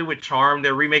Buffy. They did it with Charm.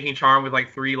 They're remaking Charm with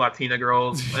like 3 Latina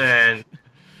girls, and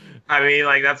I mean,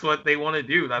 like that's what they want to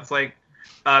do. That's like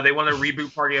they want to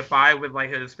reboot Party of 5 with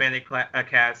like a Hispanic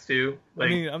cast too. I Like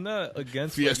mean, I'm not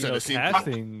against Fiesta like, the scene.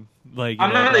 casting like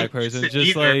I'm not black like person. it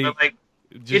Just either, like but like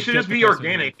it should get just the be person-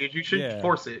 organic. You should Yeah.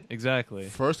 force it. Exactly.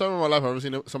 First time in my life I've ever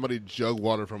seen somebody jug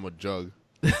water from a jug.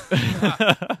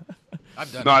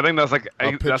 I've done. No, I think that's like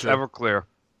A that's picture. Everclear.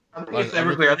 I think it's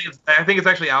Everclear. I think it's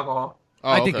actually alcohol. Oh,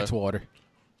 I think okay. it's water.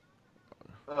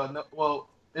 No, well,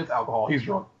 it's alcohol. He's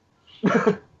drunk. Is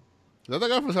that the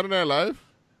guy from Saturday Night Live?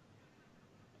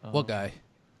 What guy?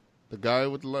 The guy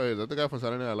with the light. Is that the guy from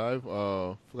Saturday Night Live?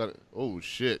 Forgot it. Oh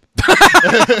shit.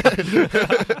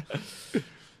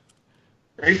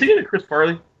 Are you thinking of Chris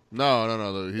Farley? No.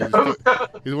 He's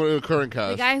one of the current The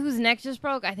cast. guy whose neck just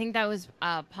broke, I think that was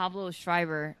Pablo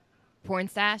Schreiber, porn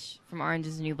stash from Orange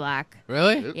is the New Black.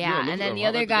 Really? It- Yeah, look and at then him. the I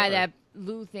other like guy that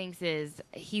Lou thinks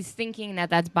he's thinking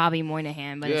that's Bobby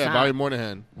Moynihan, but it's Yeah, not. Bobby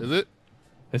Moynihan. Is it?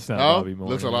 It's not No, Bobby Moore.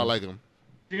 looks a lot like him.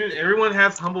 Dude, everyone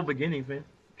has humble beginnings, man.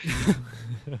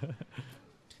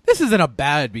 This isn't a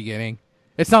bad beginning.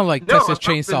 It's not like No, Texas it's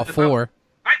not- Chainsaw it's 4.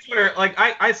 I swear, like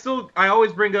I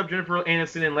always bring up Jennifer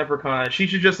Aniston in Leprechaun. She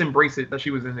should just embrace it that she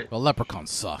was in it. Well, Leprechaun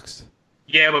sucks.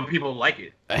 Yeah, but people like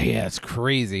it. Yeah, it's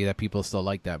crazy that people still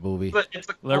like that movie. But it's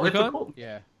a Leprechaun? It's a cult.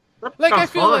 Yeah. Leprechaun's Like, I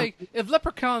feel fun. like if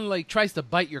Leprechaun, like, tries to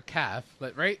bite your calf,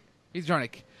 like, right? He's trying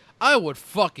to... I would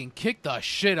fucking kick the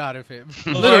shit out of him.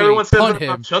 Well, Literally everyone says punt that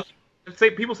about him. Chucky.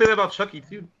 People say that about Chucky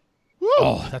too.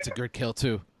 Oh, that's a good kill,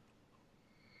 too.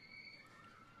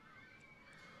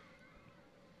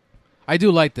 I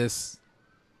do like this.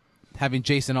 Having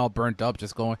Jason all burnt up,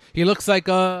 just going... He looks like,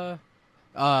 Savini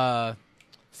Run,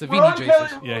 Jason. Kelly!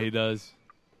 Yeah, he does.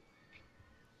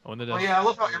 I wonder Oh yeah, I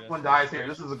love how everyone dies here.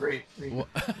 This is a great thing.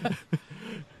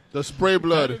 The spray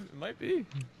blood. It might be.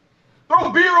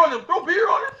 Throw beer on him. Throw beer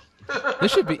on him.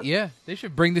 This should be... Yeah, they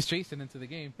should bring this Jason into the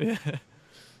game. After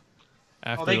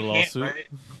Oh, they the can't, lawsuit. right?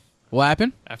 What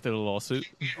happened? After the lawsuit.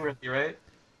 Really, right?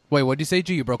 Wait, what did you say,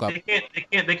 G? You broke up.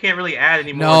 They can't really add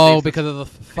any more. No, things. because of the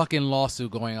fucking lawsuit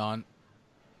going on.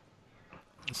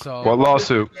 So What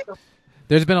lawsuit?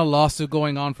 There's been a lawsuit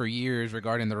going on for years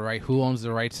regarding who owns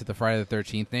the rights to the Friday the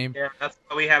 13th name. Yeah, that's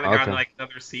why we haven't gotten Okay. like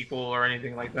another sequel or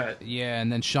anything like that. Yeah,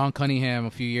 and then Sean Cunningham a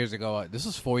few years ago. This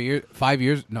was 5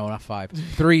 years. No, not 5.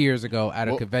 3 years ago at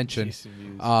a Well, convention.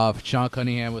 Jason Mewes. Sean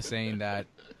Cunningham was saying that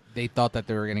they thought that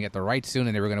they were going to get the rights soon,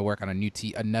 and they were going to work on a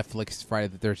Netflix Friday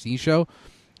the 13th show.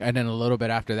 And then a little bit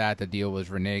after that, the deal was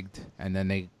reneged, and then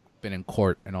they've been in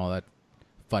court and all that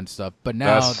fun stuff. But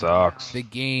now That sucks. the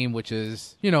game, which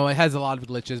is, it has a lot of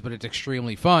glitches, but it's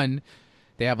extremely fun.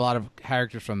 They have a lot of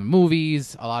characters from the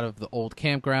movies, a lot of the old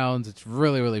campgrounds. It's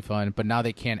really, really fun. But now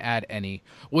they can't add any,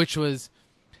 which was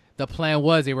the plan.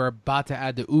 Was they were about to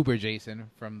add the Uber Jason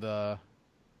from the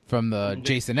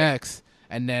Jason X,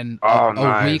 and then a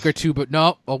nice. week or two,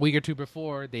 a week or two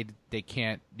before they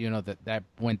can't, that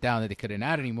went down, that they couldn't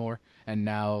add anymore, and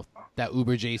now that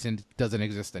Uber Jason doesn't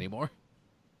exist anymore.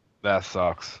 That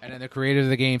sucks. And then the creators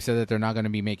of the game said that they're not going to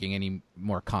be making any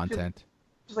more content.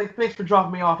 Just like, thanks for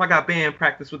dropping me off. I got band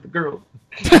practice with the girls.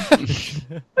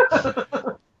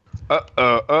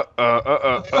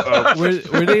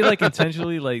 Were they like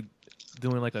intentionally like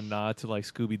doing like a nod to like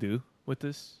Scooby Doo with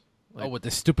this? Like, With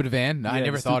the stupid van? No, I yeah,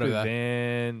 never the thought of stupid that.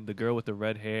 Van, the girl with the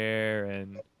red hair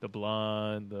and the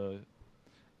blonde, the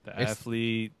It's-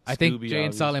 athlete. I think Scooby, Jay and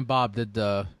obviously. Silent Bob did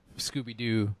the Scooby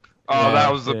Doo. Oh, Yeah,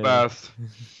 that was the yeah. best.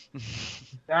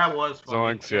 That was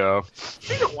funny. Zoinks, yo.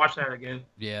 We can watch that again.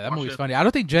 Yeah, that Watch movie's it. funny. I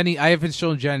don't think I haven't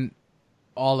shown Jen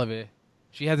all of it.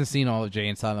 She hasn't seen all of Jay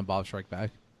and Silent Bob Strike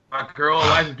Back. My girl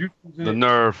Eliza Duke was in The it.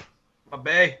 nerve. My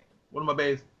bae. One of my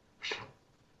baes.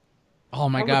 Oh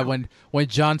my God, when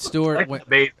Jon Stewart, My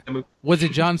baes in the movie. was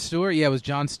it Jon Stewart? Yeah, it was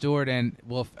Jon Stewart and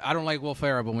I don't like Will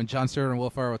Ferrell, but when Jon Stewart and Will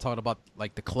Ferrell were talking about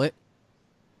like the clit,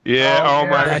 Yeah, Oh, oh,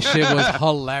 my that god. shit was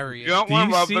hilarious. You don't Do want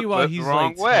you to rub see the why clit he's the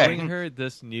wrong like way. telling her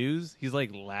this news? He's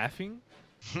like laughing.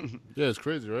 Yeah, it's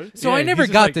crazy, right? So Yeah, I never he's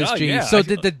just got like, this, oh, Gene. yeah, So I-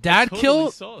 did the I dad totally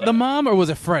kill saw the that. mom, or was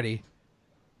it Freddy?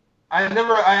 I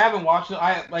haven't watched it.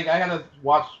 I gotta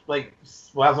watch, like, as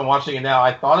I'm watching it now,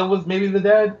 I thought it was maybe the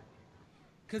dad.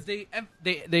 Because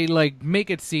they like make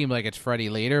it seem like it's Freddy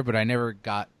later, but I never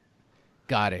got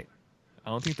it. I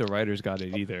don't think the writers got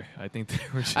it either. I think they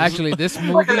were just Actually, this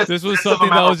movie. this was something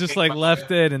that was just like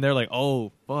left in, and they're like,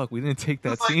 "Oh fuck, we didn't take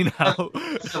that It's like- scene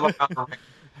out."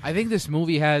 I think this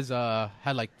movie has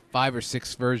had like 5 or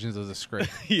 6 versions of the script.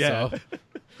 Yeah. So,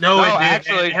 No, No, it didn't.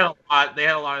 actually- they had a lot. They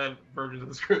had a lot of versions of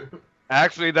the script.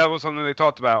 Actually, that was something they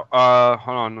talked about.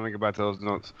 Hold on, let me get back to those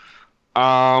notes.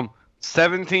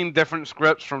 17 different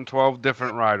scripts from 12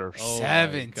 different writers. Oh my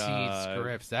 17 God.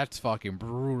 scripts. That's fucking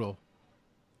brutal.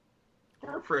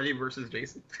 Or Freddy versus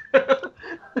Jason.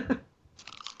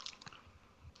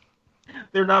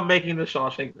 They're not making the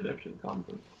Shawshank Redemption comic.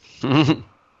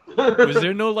 Was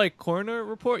there no like coroner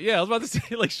report? Yeah, I was about to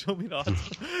say like, show me the odds.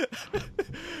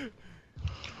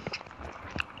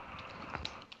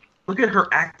 Look at her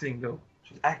acting, though.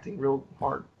 She's acting real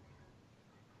hard.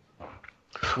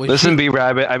 Was Listen, she, B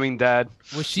Rabbit. I mean, Dad.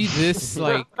 was she this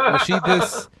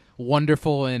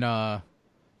wonderful in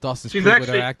Dawson's She's Creek with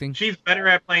actually her acting? she's better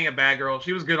at playing a bad girl.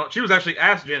 She was good on. She was actually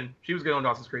Ask Jen. She was good on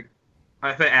Dawson's Creek.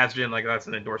 I say Ask Jen like that's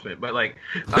an endorsement, but like,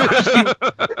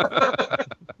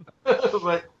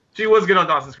 but she was good on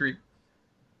Dawson's Creek.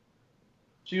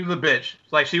 She was a bitch.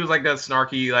 Like she was like that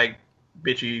snarky, like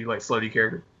bitchy, like slutty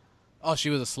character. Oh, she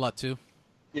was a slut too.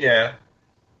 Yeah.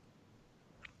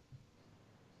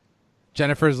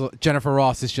 Jennifer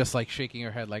Ross is just like shaking her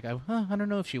head like, I don't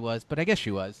know if she was, but I guess she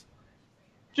was.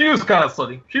 She was kind of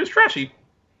slutty. She was trashy.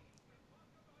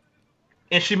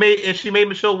 And she made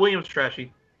Michelle Williams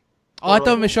trashy. Oh, I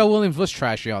thought Michelle Williams was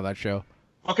trashy on that show.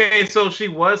 Okay, so she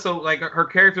was like her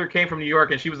character came from New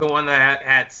York, and she was the one that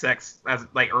had sex as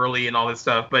like early and all this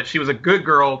stuff. But she was a good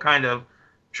girl, kind of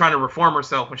trying to reform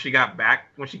herself when she got back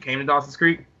when she came to Dawson's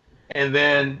Creek, and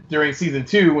then during season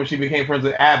 2 when she became friends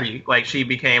with Abby, like she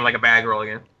became like a bad girl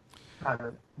again.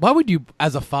 Why would you,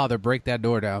 as a father, break that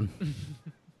door down?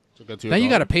 So get to Now your you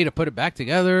got to daughter. pay to put it back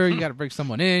together. You got to bring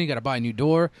someone in. You got to buy a new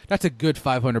door. That's a good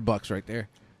 $500 right there.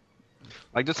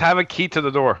 Like, just have a key to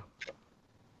the door.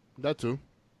 That too.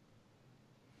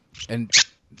 And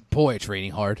boy, it's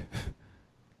raining hard.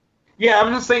 Yeah,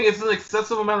 I'm just saying it's an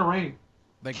excessive amount of rain.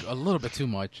 Like a little bit too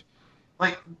much.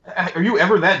 Like, are you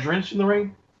ever that drenched in the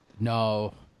rain?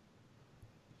 No.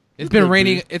 It's It been could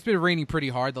raining. be. It's been raining pretty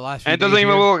hard the last few And it doesn't days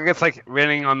even here. look like it's like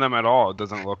raining on them at all. It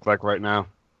doesn't look like right now.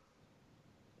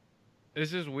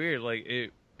 It's just weird. Like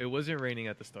it wasn't raining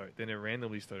at the start. Then it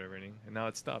randomly started raining, and now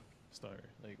it stopped. Started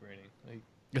like raining. Like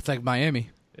It's like Miami.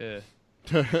 yeah.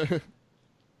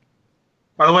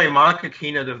 By the way, Monica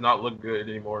Keena does not look good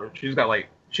anymore. She's got like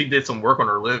she did some work on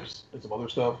her lips and some other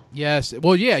stuff. Yes.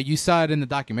 Well, yeah, you saw it in the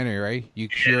documentary, right?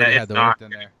 She already had the work done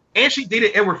there. And she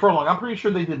dated Edward Furlong. I'm pretty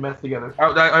sure they did meth together.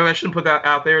 I shouldn't put that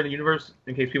out there in the universe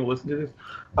in case people listen to this.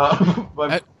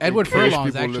 But Edward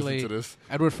Furlong's people listen to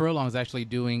this. actually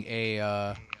doing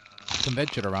a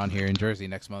convention around here in Jersey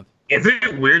next month. is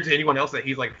it weird to anyone else that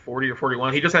he's like 40 or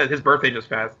 41? He just had his birthday just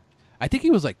passed. I think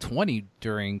he was like 20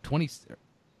 during 20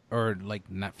 or like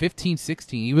not 15,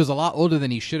 16. He was a lot older than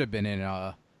he should have been in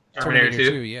Terminator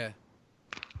 2. Yeah.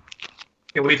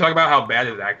 Can we talk about how bad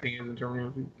his acting is in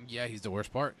Terminator 2? Yeah, he's the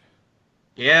worst part.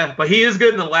 Yeah, but he is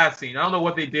good in the last scene. I don't know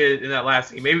what they did in that last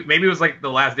scene. Maybe it was like the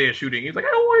last day of shooting. He's like, I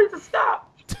don't want it to stop.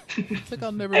 It's like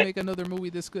I'll never make another movie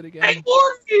this good again. I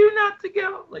warned you not to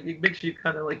go. Like it makes you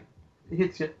kind of like it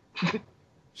hits you.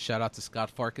 Shout out to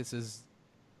Scott Farkus's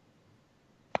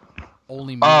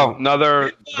only movie. Oh,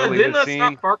 another Didn't deleted scene.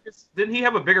 Scott Farkus? Didn't he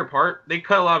have a bigger part? They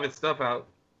cut a lot of his stuff out.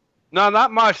 No,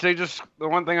 not much. They just the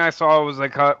one thing I saw was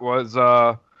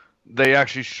they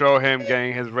actually show him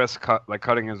getting his wrist cut, like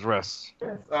cutting his wrists.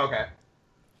 Okay.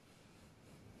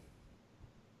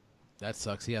 That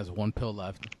sucks. He has one pill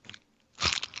left.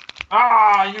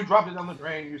 Ah, you dropped it down the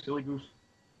drain, you silly goose.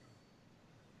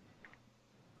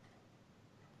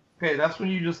 Okay, that's when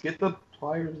you just get the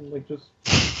pliers and like just.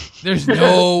 There's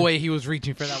no way he was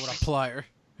reaching for that with a plier.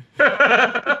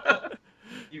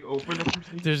 You open up your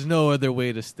sleeve. There's no other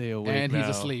way to stay awake. And he's now.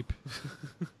 asleep.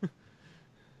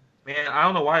 Man, I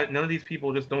don't know why none of these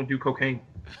people just don't do cocaine.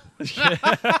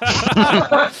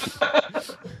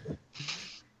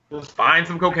 Just find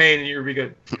some cocaine and you'll be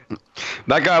good.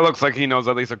 That guy looks like he knows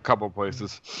at least a couple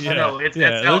places. I know, it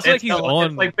looks like he's on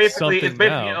it's like basically something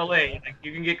LA. now. Like,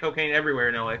 you can get cocaine everywhere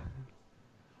in LA.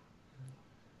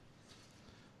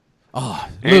 Oh,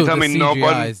 And you Lou, tell the me CGI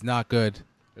nobody- is not good.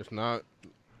 It's not.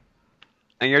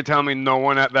 And you're telling me no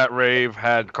one at that rave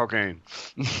had cocaine?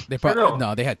 They know.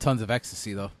 no, they had tons of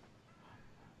ecstasy though.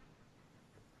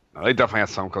 No, they definitely had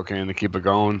some cocaine to keep it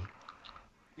going.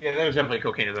 Yeah, there was definitely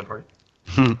cocaine at that party.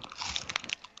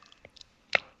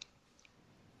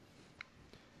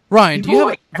 Ryan,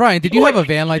 did you have a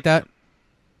van like that?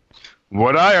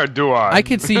 Would I or do I? I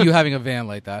can see you having a van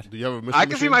like that. Do you have a mission? I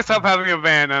can see myself having a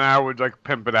van, and I would like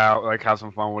pimp it out, like have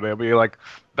some fun with it. It'd be like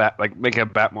make a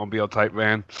Batmobile type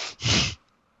van.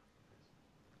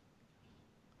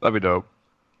 That'd be dope.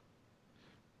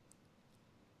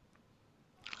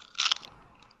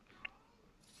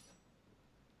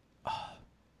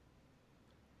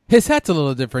 His hat's a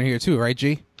little different here too, right,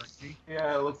 G?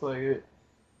 Yeah, it looks like it.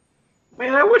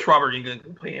 Man, I wish Robert Englund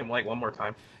could play him like one more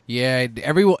time. Yeah,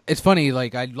 everyone. It's funny.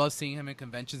 Like I love seeing him in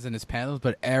conventions and his panels,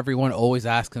 but everyone always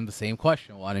asks him the same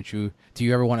question: why don't you? Do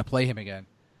you ever want to play him again?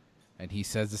 And he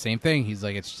says the same thing. He's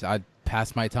like, I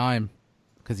passed my time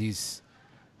because he's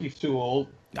too old.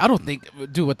 I don't think,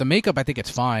 dude, with the makeup, I think it's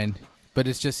fine, but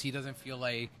it's just he doesn't feel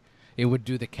like it would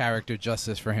do the character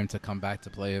justice for him to come back to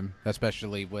play him,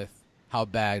 especially with how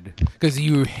bad. Because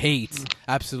you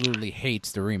absolutely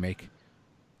hates the remake.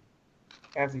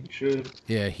 As he should.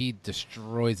 Yeah, he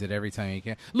destroys it every time he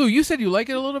can. Lou, you said you like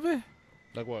it a little bit?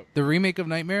 Like what? The remake of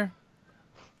Nightmare?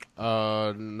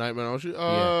 Nightmare on Elm Street?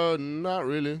 Yeah. Not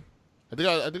really. I think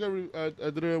I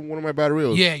did it in one of my bad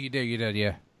reels. Yeah, you did,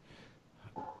 yeah.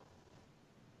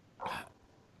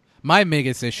 My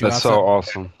biggest issue. That's so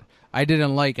awesome. I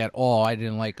didn't like at all. I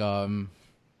didn't like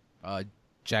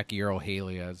Jackie Earle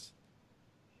Haley as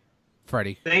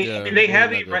Freddy. They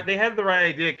had the right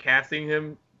idea casting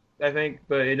him, I think,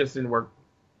 but it just didn't work.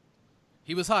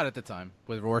 He was hot at the time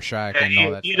with Rorschach and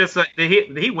all that.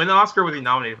 Did he win the Oscar? Or was he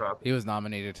nominated for? He was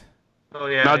nominated. Oh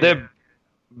yeah. Now, did it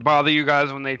bother you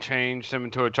guys when they changed him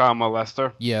into a child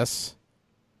molester? Yes.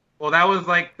 Well, that was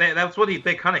like that's what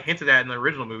they kind of hinted at in the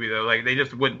original movie, though. Like they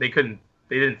just wouldn't, they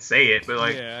didn't say it, but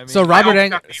like. Yeah, I mean, So I Robert always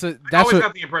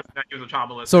got the impression that he was a child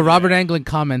molester. So Robert Englund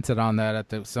commented on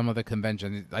that at some of the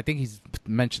convention. I think he's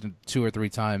mentioned it 2 or 3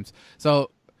 times. So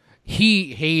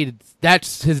he hated.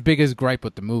 That's his biggest gripe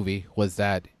with the movie was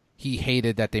that he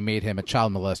hated that they made him a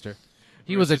child molester.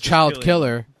 He was a child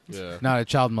killer, Yeah. not a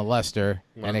child molester.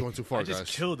 I'm And going too far, I just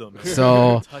guys. killed him.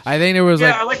 so I think there was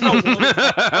Yeah, like. I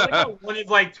like how one is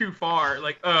like too far.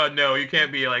 Like, no, you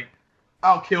can't be like,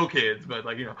 I'll kill kids, but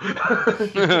like, you know.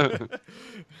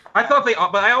 I thought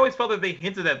but I always felt that they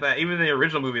hinted at that, even in the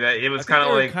original movie, that it was kind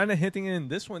of like. kind of hinting in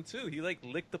this one too. He like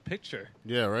licked the picture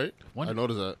Yeah, right? When- I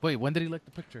noticed that. Wait, when did he lick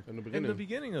the picture? In the in beginning. the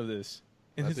beginning of this.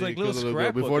 In I his think like he little killed a little bit.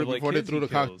 scrapbook Before of, like, they kids threw he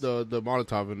kills. the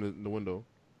Molotov in the window.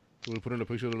 When we put in a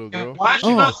picture of the little girl. Why is she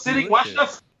Oh. not sitting? Why is she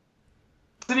not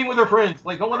sitting with her friends?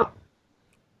 Like, don't let her.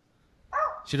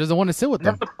 She doesn't want to sit with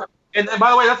them. And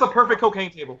by the way, that's a perfect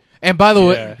cocaine table. And by the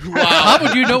way, Yeah. how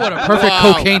would you know what a perfect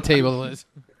Wow. cocaine table is?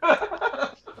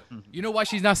 You know why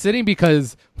she's not sitting?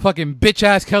 Because fucking bitch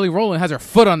ass Kelly Rowland has her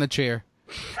foot on the chair.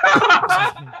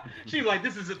 She's like,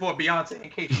 this is it for Beyonce in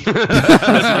case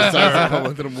Besides come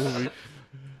into the movie.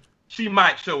 she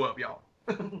might show up, y'all.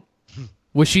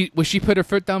 Was she put her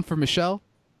foot down for Michelle?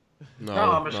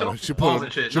 No, Michelle she balls put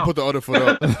and shit. she No. put the other foot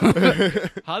up.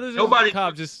 How does Nobody- this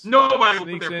cop just Nobody will put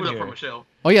sneaks their in foot up for here? Michelle.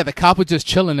 Oh yeah, the cop was just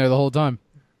chilling there the whole time.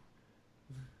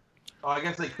 Oh, I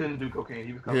guess they couldn't do cocaine.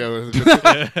 He was coming. Yeah, it was a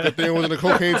good thing it wasn't a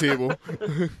cocaine table.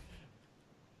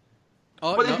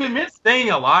 Oh, But if it meant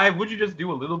staying alive, would you just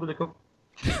do a little bit of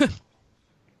cocaine?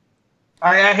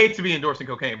 I hate to be endorsing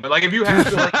cocaine, but like if you have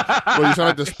to, like, Well, you sound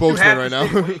like the you spokesman have right to now.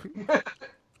 stay awake.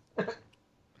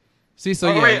 See, so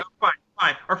Oh, yeah, wait,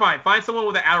 fine. Find someone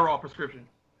with an Adderall prescription,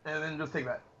 and then just take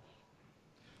that.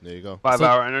 There you go.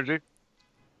 5-hour energy.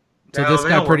 so Yeah, this they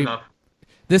guy don't work pretty. enough.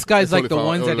 This guy's It's like only the five-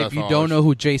 ones only that like if you 5 don't hours. know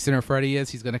who Jason or Freddy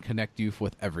is, he's gonna connect you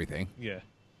with everything. Yeah.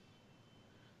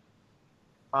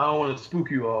 I don't want to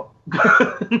spook you all.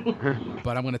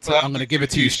 But I'm gonna give it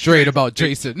to you straight about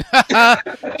Jason.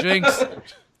 Jinx.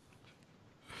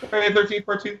 Friday the 13th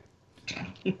part 2.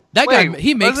 That guy, Wait,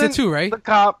 he makes it wasn't too, right? The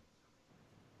cop.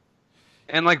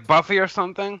 And like Buffy or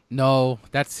something. No,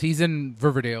 he's in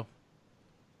Riverdale.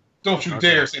 Don't you Okay.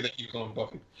 dare say that he's on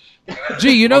Buffy.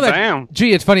 Gee, you know Well, that? damn.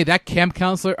 Gee, it's funny that camp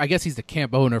counselor. I guess he's the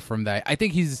camp owner from that. I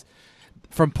think he's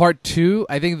from part 2.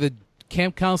 I think the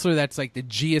camp counselor that's like the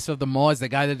G's of them all is the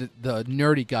guy the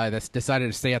nerdy guy that's decided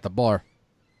to stay at the bar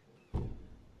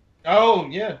Oh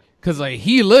yeah. because like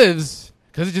he lives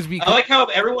because it just be. I like how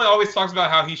everyone always talks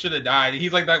about how he should have died.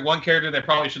 He's like that one character that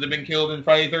probably should have been killed in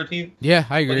Friday the 13th. Yeah,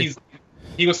 I But agree.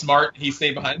 he was smart. He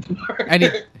stayed behind the bar.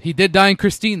 And he did die in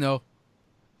Christine though.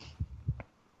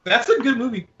 That's a good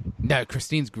movie. No,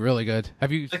 Christine's really good.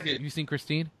 Have you Like it. have you seen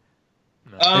Christine?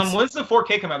 It's- When's the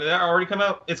 4K come out? Did that already come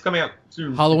out? It's coming out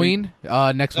soon. Halloween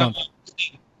next No, month.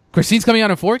 Christine's coming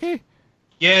out in 4K.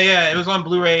 Yeah. It was on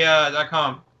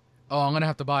Blu-ray.com. Oh, I'm gonna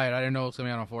have to buy it. I didn't know it was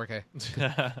coming out on 4K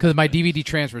because my DVD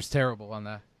transfer is terrible on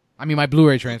that. I mean, my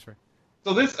Blu-ray transfer.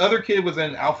 So this other kid was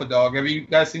in Alpha Dog. Have you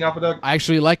guys seen Alpha Dog? I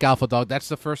actually like Alpha Dog. That's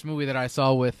the first movie that I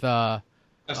saw with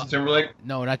Justin Timberlake.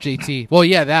 no, not JT. Well,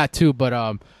 yeah, that too.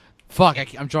 But fuck,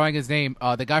 I'm drawing his name.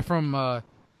 The guy from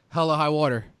Hella High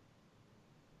Water.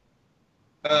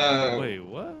 Wait,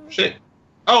 what? Shit.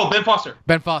 Oh, Ben Foster.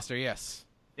 Ben Foster. Yes.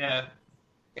 Yeah.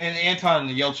 And Anton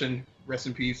Yelchin, rest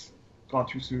in peace. Gone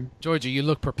too soon. Georgia, you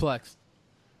look perplexed.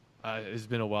 It's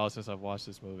been a while since I've watched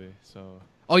this movie, so.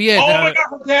 Oh yeah. Oh that-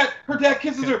 my god, her dad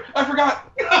kisses her. I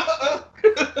forgot.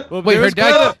 Well, Wait, there her was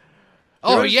dad. kinda-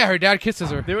 Oh there was- yeah, her dad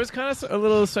kisses her. There was kind of a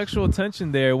little sexual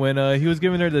tension there when he was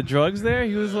giving her the drugs. There,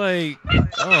 he was like,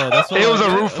 "Oh, that's what It I was a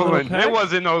get? Rufalin. little pack?" It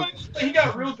wasn't no. He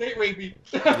got real date rapey.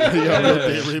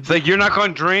 It's like you're not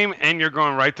going to dream and you're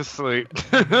going right to sleep.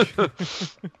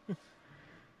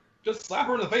 Just slap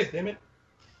her in the face, damn it.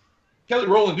 Kelly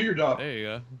Rowland, do your job. There you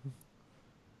go.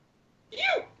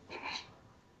 You.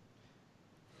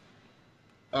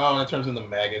 Oh, that turns into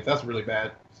maggots. That's really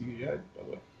bad. CGI, by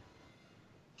the way.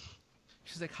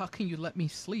 She's like, "How can you let me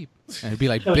sleep?" And I'd be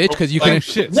like, "Bitch, because you Like, can."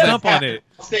 Shit, let stomp on happen. it.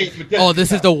 Stage with Oh,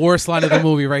 this is the worst line of the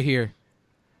movie right here,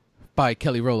 by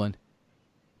Kelly Rowland.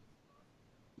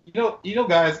 You know,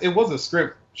 guys, it was a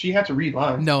script. She had to read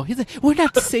lines. No, he's like, "We're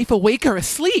not safe awake or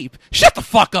asleep." Shut the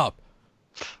fuck up.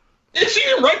 And she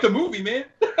didn't write the movie, man.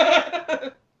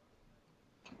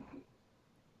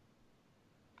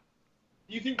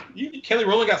 You think Kelly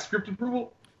Rowland got script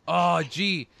approval? Oh,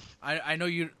 gee, I know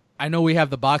you. I know we have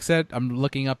the box set. I'm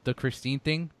looking up the Christine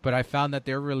thing, but I found that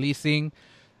they're releasing.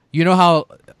 You know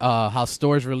how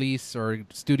stores release or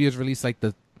studios release like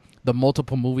the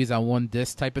multiple movies on one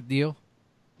disc type of deal.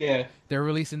 Yeah. They're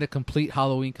releasing the complete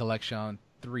Halloween collection on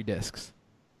 3 discs.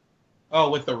 Oh,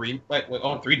 with the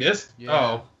on 3 discs? Yeah.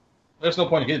 Oh. There's no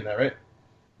point in getting that, right?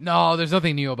 No, there's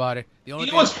nothing new about it. The only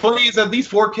You know what's funny is that these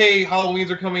 4K Halloweens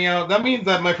are coming out. That means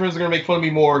that my friends are going to make fun of me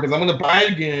more because I'm going to buy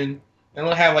it again and I'm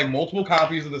going to have like multiple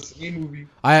copies of the same movie.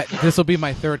 this will be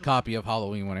my 3rd copy of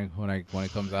Halloween when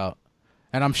it comes out,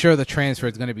 and I'm sure the transfer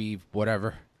is going to be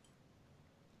whatever.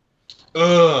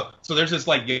 Ugh. So there's this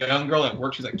like young girl at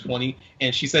work. She's like 20,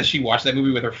 and she says she watched that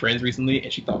movie with her friends recently,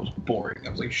 and she thought it was boring. I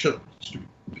was like, shut up, stupid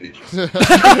bitch.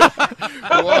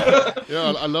 Wow.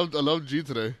 Yeah, I love G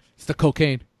today. It's the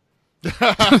cocaine. Didn't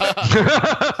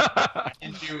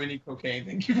do any cocaine.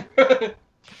 Thank you.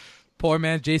 Poor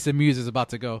man Jason Mewes is about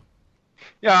to go.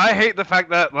 Yeah, I hate the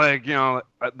fact that, like, you know,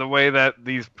 the way that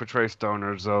these portray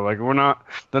stoners, though. Like,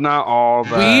 they're not all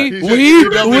that. We- He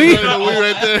definitely said the we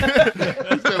right there.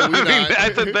 He said we not. I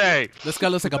that today. This guy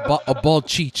looks like a bald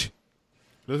cheech.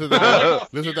 Listen to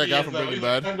that guy from Breaking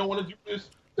Bad. I don't want to do this.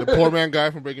 The poor man guy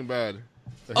from Breaking Bad.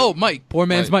 Oh, Mike. Poor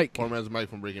man's Mike. Poor man's Mike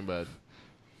from Breaking Bad.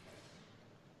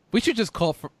 We should just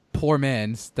call for Poor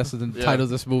Man's. That's what the title of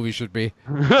this movie should be.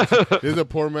 This is a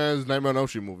poor man's Nightmare on Elm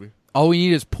Street movie. All we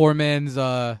need is Poor Man's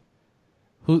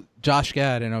Josh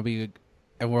Gad, and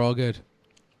we're all good.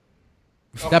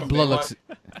 That blood looks.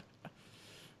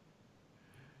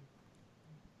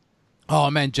 Oh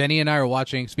man, Jenny and I are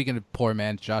watching. Speaking of Poor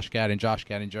Man, Josh Gad and Josh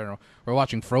Gad in general, we're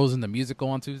watching Frozen the musical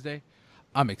on Tuesday.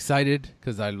 I'm excited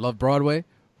because I love Broadway,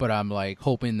 but I'm like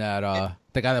hoping that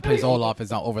the guy that plays Olaf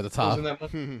is not over the top.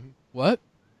 What?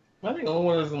 I think the only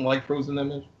one that doesn't like Frozen that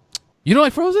much. You don't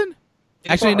like Frozen?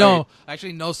 It's Actually, all no. right. I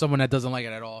actually know someone that doesn't like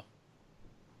it at all.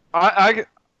 I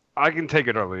can take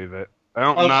it or leave it. I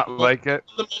don't not like it.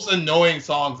 One of the most annoying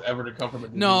songs ever to come from a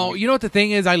Disney No, movie. you know what the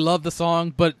thing is? I love the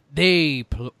song, but they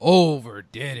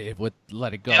overdid it with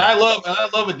 "Let It Go." And I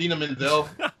love Idina Menzel.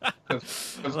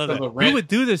 Who would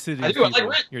do this to these I do. I people?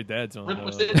 like Rit. Your dad's on. Rit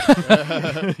was Your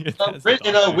it. dad's Rit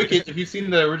on. and Wicked. If you've seen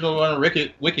the original one,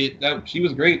 Wicked, she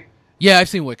was great. Yeah, I've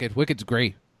seen Wicked. Wicked's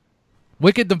great.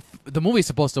 Wicked, the movie's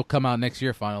supposed to come out next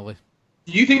year finally.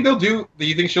 Do you think do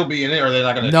you think she'll be in it, or are they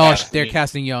not going to? No, they're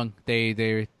casting young.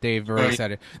 They've already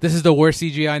said it. This is the worst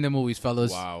CGI in the movies,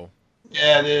 fellas. Wow.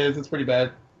 Yeah, it is. It's pretty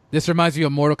bad. This reminds me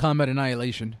of Mortal Kombat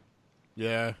Annihilation.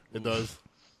 Yeah, it does.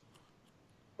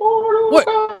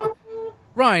 What?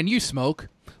 Ryan, you smoke.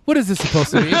 What is this supposed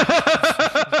to be?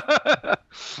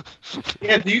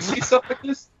 Yeah, do you see stuff like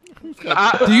this?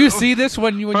 Do you see this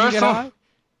when you get First off- high?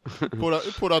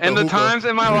 Put out And the hookah. times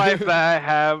in my life that I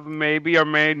have maybe or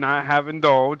may not have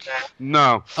indulged,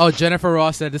 no. Oh, Jennifer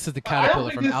Ross said this is the I don't caterpillar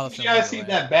think from this Alice in CGI seemed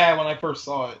Wonderland. that bad when I first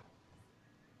saw it.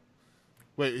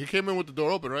 Wait, he came in with the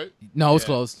door open, right? No, it's Yeah.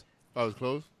 closed. Oh, it's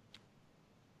closed.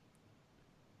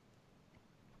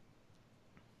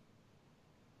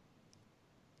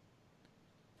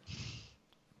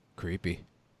 Creepy.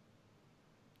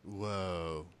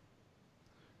 Whoa.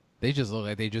 They just look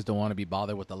like they just don't want to be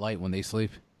bothered with the light when they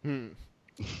sleep.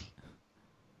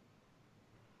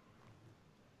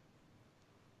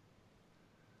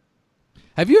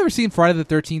 Have you ever seen Friday the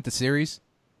 13th, the series?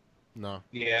 No.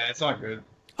 Yeah, it's not good.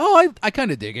 Oh, I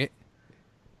kind of dig it.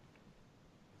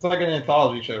 It's like an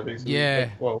anthology show, basically. Yeah.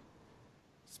 Like, whoa.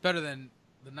 It's better than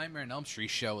the Nightmare on Elm Street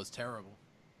show was terrible.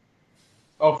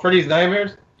 Oh, Freddy's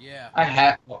Nightmares. Yeah. I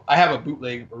have a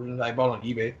bootleg version that I bought on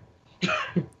eBay.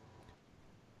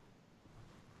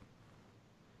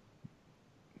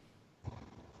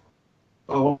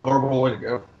 Oh, horrible way to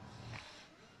go.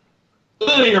 Put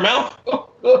it in your mouth.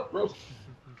 Oh, gross.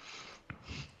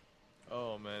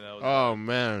 Oh man, that was. Oh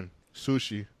man,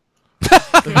 sushi.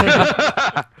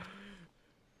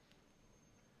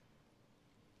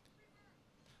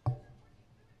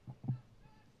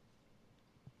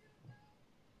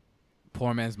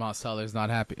 Poor man's Marcella is not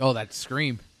happy. Oh, that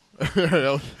scream.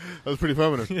 that was pretty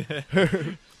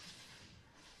feminine.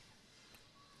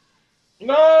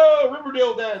 No,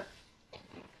 Riverdale Dad.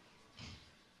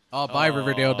 Oh, bye,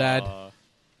 Riverdale Dad.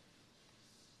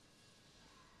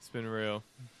 It's been real.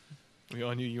 We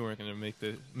all knew you weren't gonna make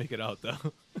it out though.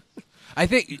 I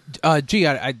think,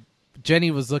 Jenny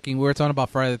was looking. We were talking about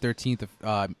Friday the 13th.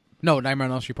 Nightmare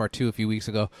on Elm Street Part 2 a few weeks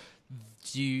ago.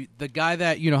 The guy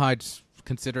that, you know how I'd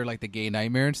consider like the gay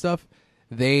nightmare and stuff,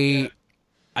 I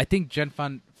think Jen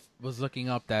Fun was looking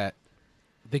up that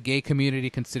the gay community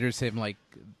considers him like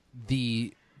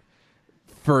the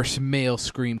first male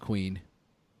scream queen.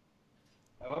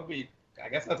 That would be. I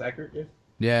guess that's accurate. Yeah.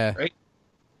 Yeah. Right?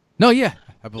 No, yeah,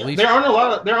 I believe. There aren't a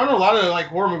lot of like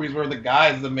horror movies where the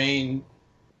guy's the main.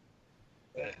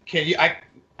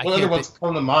 What other ones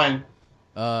come to mind?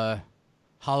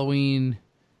 Halloween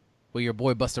with your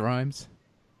boy Busta Rhymes.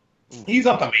 He's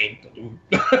not the main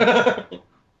dude.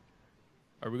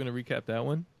 Are we gonna recap that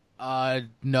one?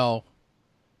 No.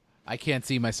 I can't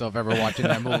see myself ever watching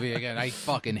that movie again. I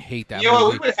fucking hate that You know,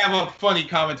 movie. we would have a funny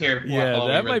commentary. Yeah,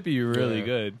 that might be really Yeah.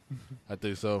 good. I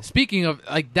think so. Speaking of,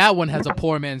 like, that one has a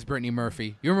poor man's Brittany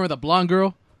Murphy. You remember the blonde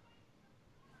girl?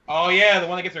 Oh yeah, the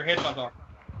one that gets her head chopped off.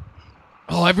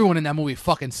 Oh, everyone in that movie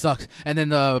fucking sucks. And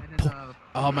then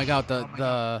oh my god,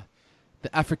 the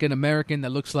African American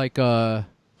that looks like Sean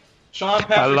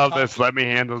Patrick. I love Thomas. this. Let me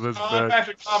handle this. Sean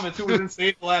Patrick Thomas, who was in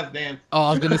Save the Last Dance. Oh,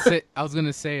 I was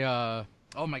gonna say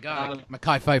oh my god,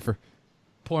 Mekhi Phifer.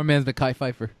 Poor man's Mekhi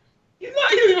Phifer. He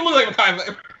doesn't even look like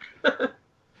Mackay.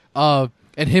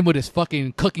 And him with his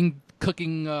fucking cooking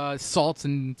salt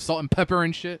and pepper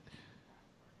and shit.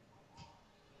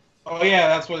 Oh yeah,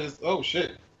 that's what it's. Oh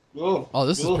shit. Whoa. Oh,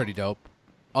 this is Whoa. pretty dope.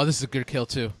 Oh, this is a good kill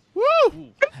too. Woo!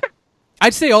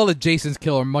 I'd say all of Jason's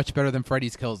kills are much better than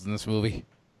Freddy's kills in this movie.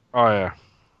 Oh yeah.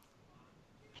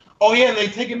 Oh yeah, and they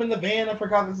take him in the van. I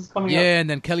forgot this is coming up. Yeah, and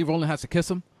then Kelly Rowland has to kiss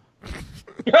him.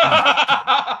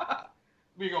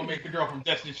 We're gonna make the girl from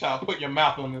Destiny Child put your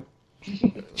mouth on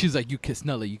it. She's like, you kiss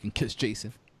Nelly, you can kiss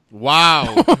Jason.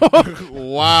 Wow.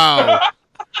 Wow.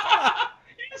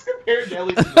 You just compared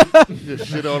Nelly to me. You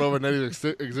shit all over Nelly's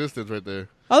existence right there.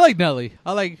 I like Nelly.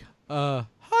 I like hot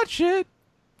shit.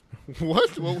 What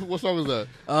song is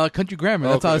that? Country Grammar.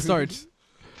 That's how it Okay. starts.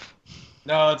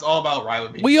 No, it's all about Ride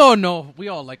With Me. We all know. We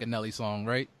all like a Nelly song,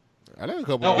 right? I know a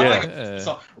couple. No, of I Yeah. like it.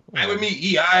 So, Ride With Me,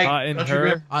 EI, Hot in Country Her.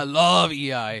 Grammar. I love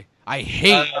EI. I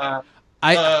hate.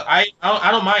 I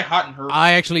don't mind Hot and Her.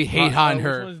 I actually hate Hot and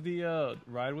Which Her. was the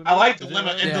Ride With I Me? like Is it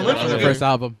Dilemma, Ride and With Me? Dilemma From was the good. first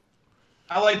album.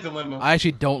 I like Dilemma. I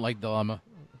actually don't like Dilemma.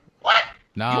 What?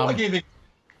 You Nah, don't like anything?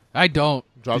 I don't.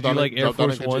 Drop Did you down like and- Air drop down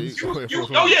Force and Ones? get your-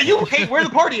 Oh yeah, you hate Where the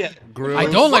Party At. Grill. I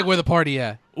don't like Where the Party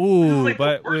At. Ooh, Like the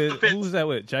but worst with offense. who's that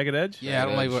with? Jagged Edge? Yeah, I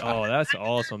don't like. Oh, that's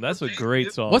awesome. That's a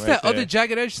great song. What's right that other there.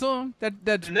 Jagged Edge song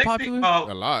that's The next popular? thing,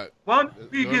 A lot. once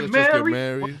we Girls get that just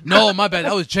married. No, my bad.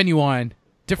 That was Genuine.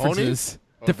 Differences.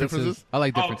 Oh, Differences. Differences? I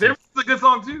like Oh, differences. this is a good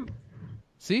song too.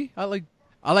 See, I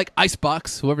like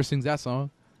Icebox. Whoever sings that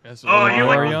song. That's Oh, you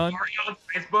like Orion? Orion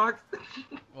Icebox?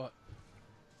 What?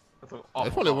 That's an That's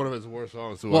awful probably song. one of his worst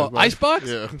songs. Too. Well, Icebox?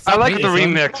 Yeah. I like the Son.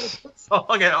 remix.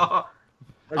 Okay,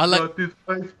 I like- got this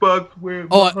Icebox where my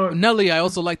Oh, heart- Nelly. I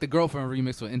also like the Girlfriend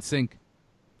remix with NSYNC.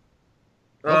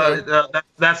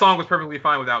 that song was perfectly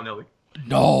fine without Nelly.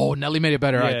 No, Nelly made it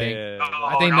better. I Yeah, think. yeah, yeah.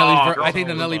 I think Oh, Nelly's. no, I think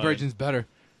the no, Nelly no. version's better.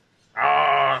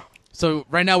 Ah, So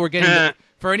right now we're getting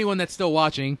for anyone that's still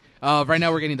watching. Right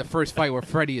now we're getting the first fight where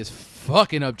Freddy is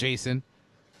fucking up Jason.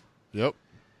 Yep.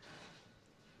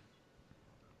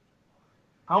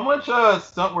 how much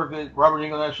stunt work did Robert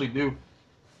Englund actually do?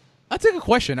 That's a good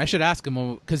question. I should ask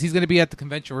him because he's going to be at the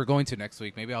convention we're going to next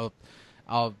week. Maybe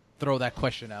I'll throw that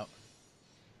question out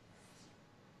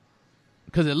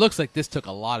because it looks like this took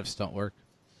a lot of stunt work.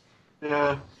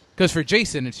 Yeah, Because for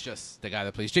Jason, it's just the guy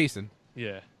that plays Jason.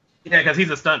 Yeah. yeah, because he's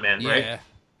a stuntman, Yeah. right?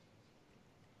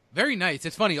 Very nice.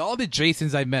 It's funny. All the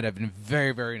Jasons I've met have been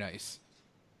very, very nice.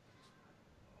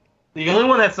 The only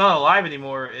one that's not alive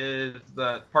anymore is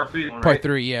the Part 3 one, Part right?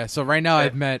 3, yeah. So right now Okay.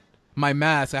 I've met my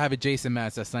mask. I have a Jason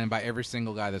mask that's signed by every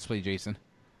single guy that's played Jason.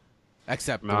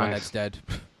 Except the one Nice. that's dead.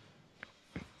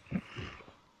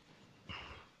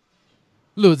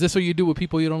 Lou, is this what you do with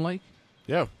people you don't like?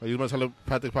 Yeah. I use my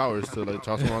telepathic powers to like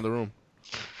toss them around the room.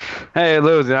 Hey,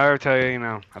 Lou, did I ever tell you,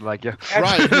 I like you?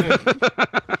 Right.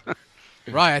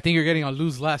 Right, I think you're getting on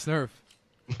Lou's last nerve.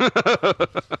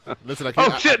 Listen, I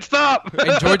can't. Oh shit! Stop!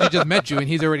 And Georgie just met you and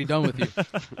he's already done with you.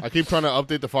 I keep trying to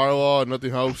update the firewall and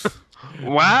nothing helps.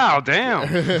 Wow, damn.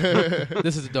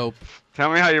 This is dope.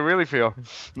 Tell me how you really feel.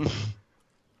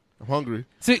 I'm hungry.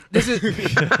 See, this is.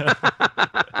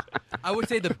 I would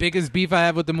say the biggest beef I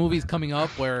have with the movies coming up,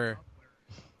 where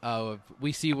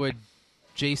we see what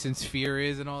Jason's fear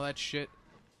is and all that shit.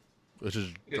 Which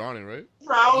is drowning, right?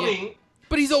 Drowning.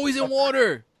 But he's always in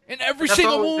water in every That's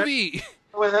single always- movie.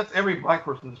 Well, that's every black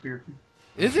person's fear too.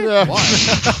 Is it? Yeah.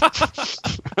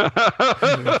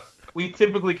 Why? We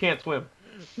typically can't swim.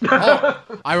 Oh,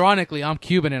 ironically, I'm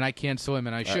Cuban and I can't swim,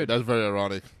 and I should. That's very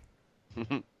ironic.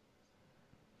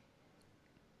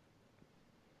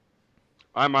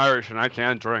 I'm Irish and I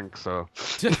can't drink, so.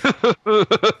 See,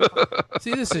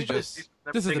 this is just.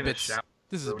 This is a Taking a bit. shower,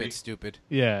 This is a Brody. bit stupid.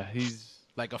 Yeah, he's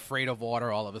Like afraid of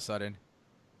water all of a sudden.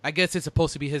 I guess it's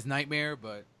supposed to be his nightmare,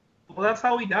 but Well, that's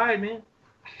how he died, man.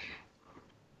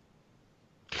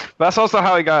 That's also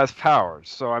how he got his powers.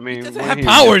 So I mean, he doesn't when have he-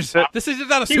 powers. This is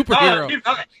not a superhero. He's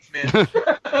not X-Men.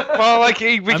 Well, like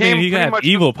he became. I mean, he pretty can have much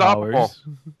evil unstoppable. powers.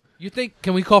 You think?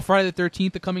 Can we call Friday the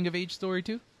 13th a coming of age story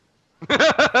too? Yeah.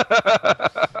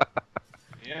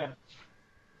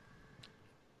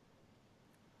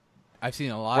 I've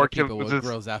seen a lot Or of people was with this-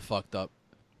 girls that fucked up.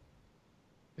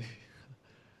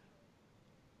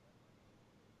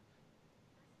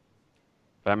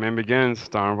 Batman Begins.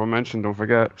 The honorable mention. Don't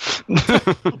forget.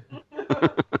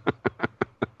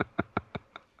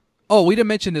 Oh, we didn't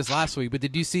mention this last week, but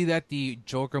did you see that the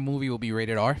Joker movie will be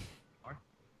rated R?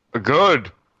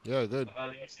 Good. Yeah, good.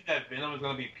 You see that Venom is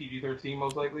going to be PG-13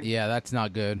 most likely? Yeah, that's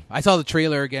not good. I saw the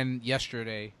trailer again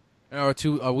yesterday, or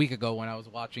a week ago when I was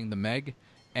watching The Meg,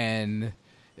 and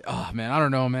oh man, I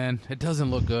don't know, man. It doesn't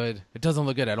look good. It doesn't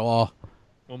look good at all.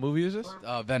 What movie is this?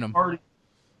 Venom. Already.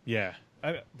 Yeah,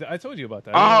 I told you about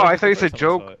that. Oh, I liked thought you the said first time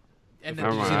I joke. saw it. And then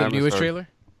Never did you mind, see I the haven't newest started. trailer?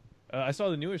 I saw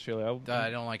the newest trailer. I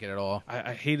don't like it at all.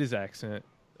 I hate his accent.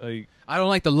 Like, I don't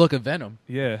like the look of Venom.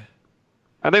 yeah,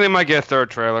 I think they might get a third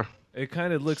trailer. It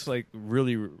kind of looks like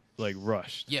really like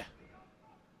rushed. Yeah.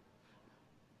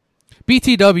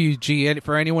 BTWG, and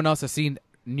for anyone else that's seen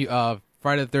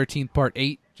Friday the 13th Part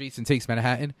 8, Jason Takes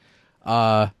Manhattan,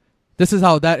 this is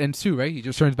how that ends too, right? He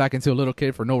just turns back into a little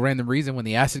kid for no random reason when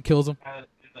the acid kills him.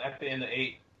 At the end of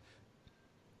 8.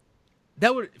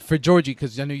 That would, for Georgie,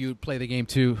 because I knew you would play the game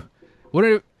too.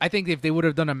 I think if they would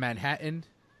have done a Manhattan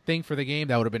thing for the game,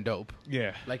 that would have been dope.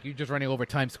 Yeah. Like you just running over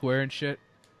Times Square and shit.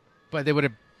 But they would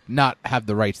have not have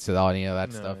the rights to any of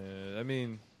that stuff. I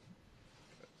mean,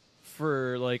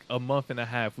 for like a month and a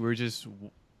half, we were just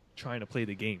trying to play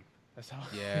the game. That's how.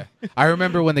 Yeah. I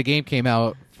remember when the game came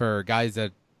out, for guys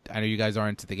that I know you guys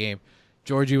aren't into the game,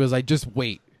 Georgie was like, just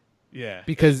wait. Yeah.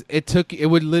 Because it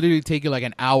would literally take you like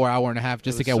an hour and a half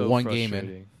just to get one game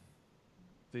in.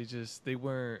 They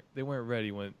weren't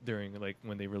ready when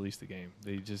they released the game.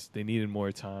 They needed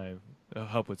more time,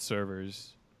 help with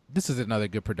servers. This is another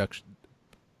good production.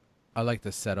 I like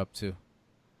the setup too.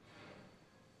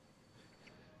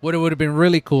 What it would have been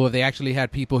really cool if they actually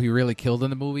had people he really killed in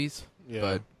the movies. Yeah.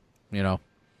 But, you know,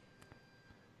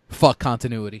 fuck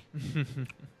continuity.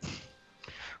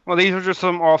 Well, these are just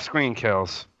some off-screen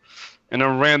kills. And a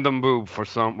random boob for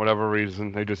whatever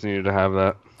reason. They just needed to have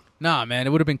that. Nah, man, it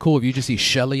would have been cool if you just see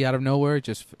Shelly out of nowhere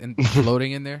just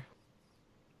floating in there.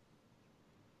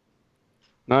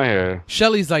 I hear you.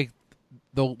 Shelly's like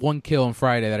the one kill on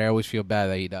Friday that I always feel bad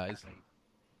that he dies.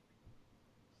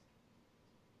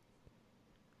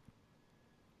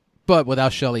 But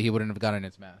without Shelly, he wouldn't have gotten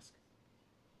his mask.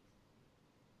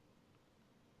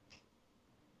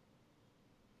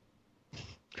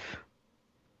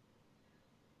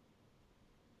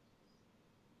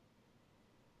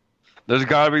 There's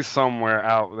got to be somewhere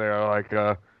out there like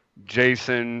a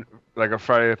Jason, like a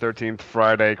Friday the 13th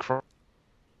Friday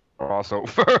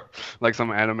crossover, like some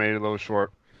animated little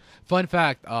short. Fun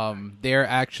fact, there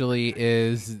actually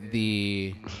is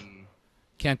the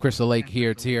Camp Crystal Lake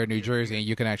here in New Jersey, and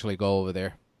you can actually go over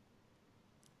there.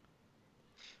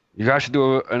 You guys should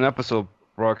do an episode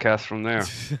broadcast from there.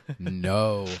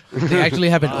 No. They actually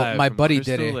have an... my buddy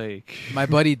did Crystal it. Lake. My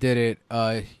buddy did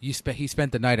it. He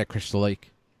spent the night at Crystal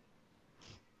Lake.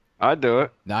 I'd do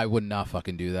it. No, I would not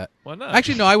fucking do that. Why not?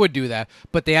 Actually, no, I would do that.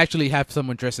 But they actually have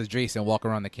someone dressed as Jason walk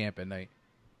around the camp at night.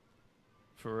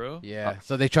 For real? Yeah,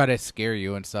 so they try to scare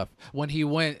you and stuff. When he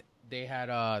went, they had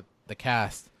the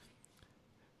cast.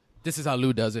 This is how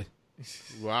Lou does it.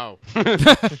 Wow.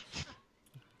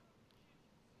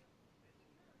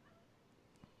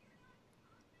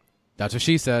 That's what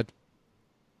she said.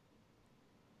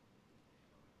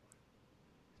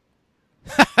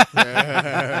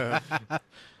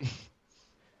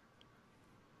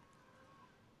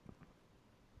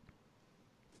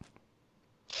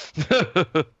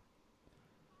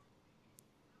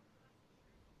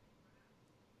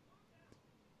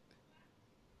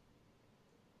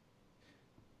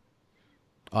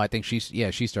 Oh, I think she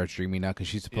starts streaming now because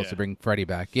she's supposed to bring Freddy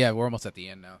back. Yeah, we're almost at the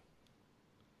end now.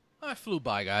 Oh, I flew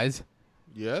by, guys.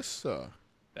 Yes, sir.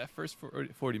 That first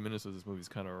 40 minutes of this movie is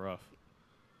kind of rough.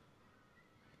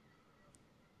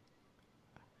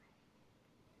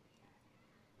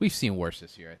 We've seen worse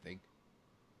this year, I think.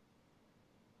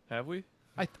 Have we?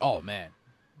 Oh man.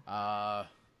 Well,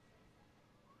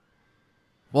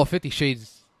 50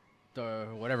 Shades,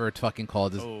 whatever it's fucking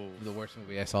called, is the worst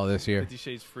movie I saw this year. 50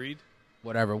 Shades Freed?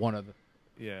 Whatever, one of them.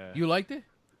 Yeah. You liked it?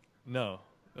 No.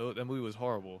 That movie was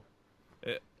horrible.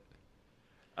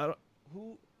 I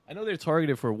know they're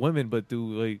targeted for women, but do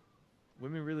like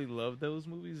women really love those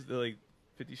movies? The like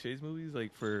 50 Shades movies,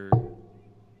 like for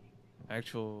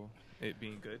actual it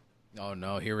being good? Oh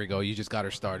no, here we go. You just got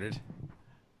her started.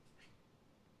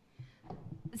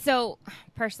 So,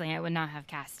 personally, I would not have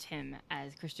cast him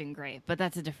as Christian Grey, but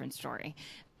that's a different story.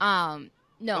 No,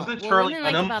 Wasn't what Charlie women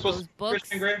like Hunnam about supposed those to be books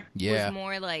Christian Grey? Yeah. was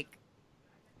more like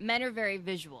men are very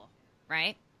visual,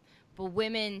 right? But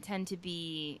women tend to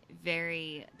be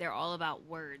they're all about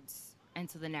words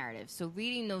and so the narrative. So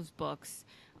reading those books,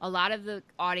 a lot of the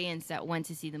audience that went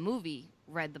to see the movie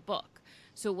read the book.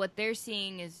 So what they're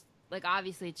seeing is, like,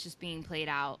 obviously it's just being played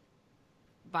out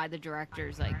by the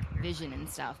director's like vision and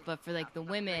stuff, but for like the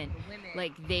women,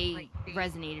 like they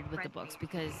resonated with the books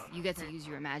because you get to use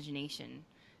your imagination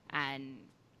and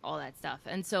all that stuff.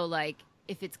 And so like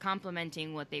if it's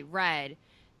complementing what they read,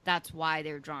 that's why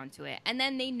they're drawn to it. And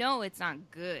then they know it's not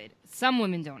good. Some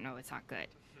women don't know it's not good.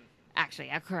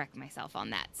 Actually, I correct myself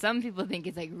on that. Some people think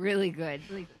it's like really good.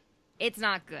 It's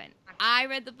not good. I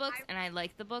read the books and I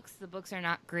like the books. The books are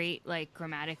not great, like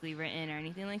grammatically written or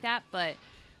anything like that, but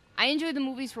I enjoyed the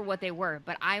movies for what they were,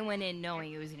 but I went in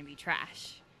knowing it was going to be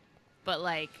trash. But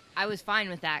like, I was fine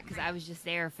with that because I was just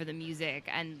there for the music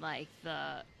and like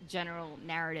the general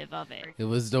narrative of it. It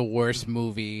was the worst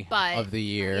movie But of the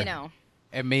year. you know,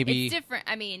 And maybe it's different.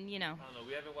 I mean, you know, I don't know.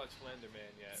 We haven't watched Slenderman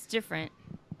yet. it's different.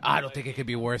 I don't think it could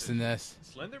be worse than this.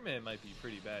 Slenderman might be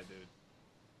pretty bad, dude.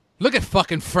 Look at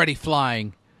fucking Freddy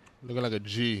flying. Looking like a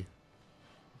G.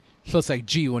 Looks like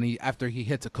G when after he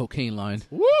hits a cocaine line.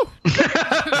 Woo!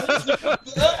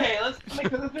 Hey, let's make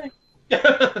this a thing.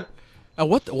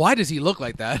 Why does he look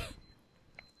like that?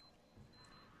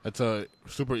 That's a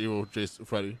super evil Jason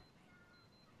Freddy.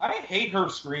 I hate her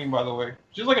scream, by the way.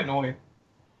 She's like annoying.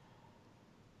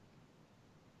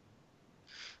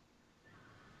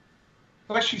 I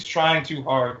feel like she's trying too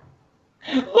hard.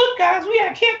 Look, guys, we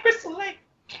at Camp Crystal Lake.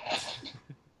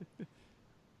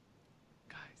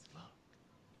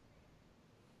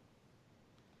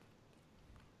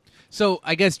 So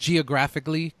I guess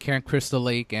geographically, Camp Crystal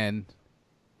Lake and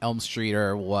Elm Street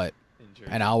are what?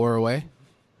 An hour away?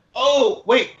 Oh,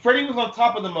 wait. Freddy was on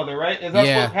top of the mother, right? Is that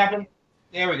Yeah. what happened?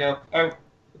 There we go. Oh,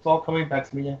 it's all coming back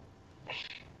to me now.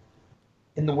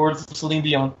 In the words of Celine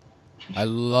Dion. I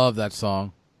love that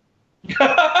song.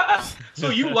 So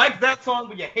you like that song,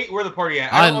 but you hate Where the Party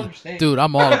At. I don't understand. Dude,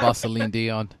 I'm all about Celine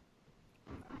Dion.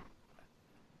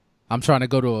 I'm trying to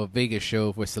go to a Vegas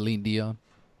show with Celine Dion.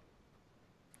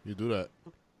 You do that.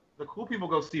 The cool people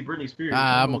go see Britney Spears.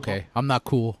 I'm okay. I'm not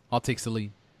cool. I'll take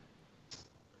Celine.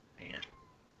 Man.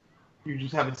 You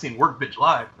just haven't seen Work Bitch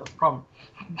live. That's the problem.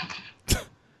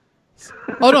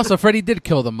 Oh no, so Freddy did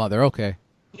kill the mother. Okay.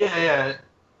 Yeah.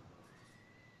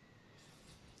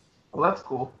 Well, that's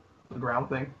cool. The ground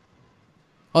thing.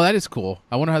 Oh, that is cool.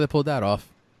 I wonder how they pulled that off.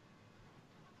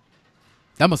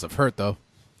 That must have hurt though.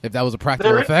 If that was a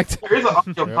practical effect. There is an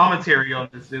audio commentary on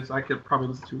this I could probably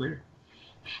listen to later.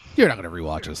 You're not gonna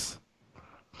rewatch us.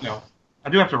 No. I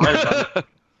do have to write about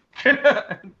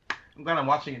it. I'm glad I'm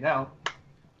watching it now.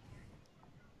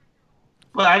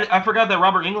 But I forgot that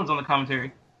Robert Englund's on the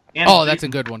commentary. And Oh, that's a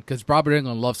good one because Robert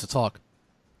Englund loves to talk,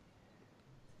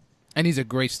 and he's a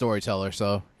great storyteller.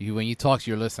 So when he talks,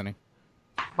 you're listening.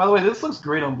 By the way, this looks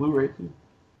great on Blu-ray too.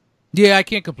 Yeah, I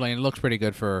can't complain. It looks pretty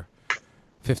good for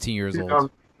 15 years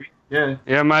old. Yeah.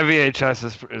 Yeah, my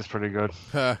VHS is pretty good.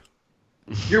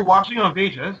 You're watching on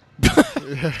VHS?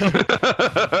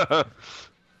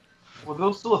 Were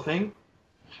those still a thing?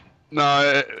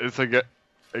 No, it's a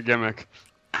gimmick.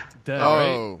 Dead, right?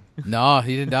 Oh. No,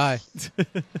 he didn't die.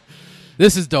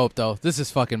 This is dope though. This is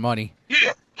fucking money.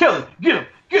 Yeah, kill it, get him,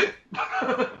 get him.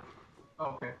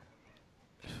 Okay.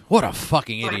 What a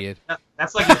fucking idiot.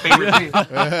 That's like your favorite thing.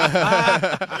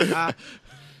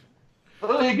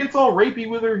 Oh, it gets all rapey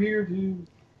with her here, too.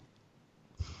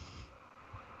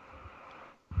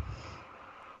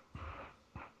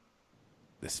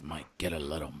 This might get a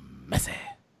little messy.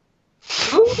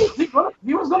 Ooh,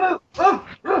 he was gonna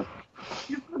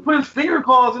put his finger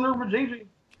claws in her vajayjay.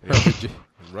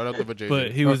 Right up the vajayjay.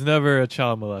 But he was never a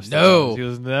child molester. No. He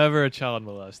was never a child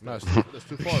molester. No, that's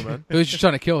too far, man. He was just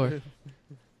trying to kill her.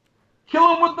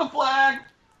 Kill him with the flag.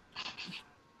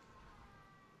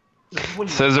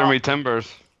 Scissor me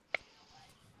timbers.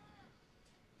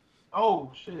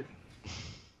 Oh shit!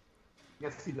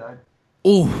 Yes, he died.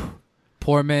 Ooh,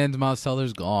 poor man's Miles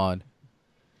Teller's gone.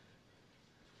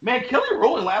 Man, Kelly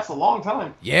Rowland lasts a long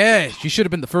time. Yeah, she should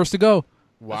have been the first to go.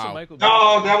 Wow.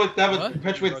 No, that would What?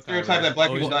 perpetuate the stereotype that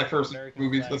black people die first in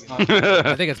movies. That's not.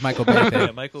 I think it's Michael Bay.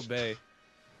 Yeah, Michael Bay.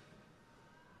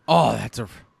 Oh, that's a...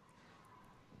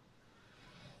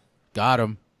 Got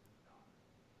him.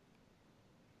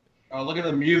 Oh, look at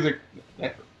the music.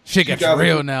 Shit gets 2000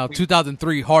 real now.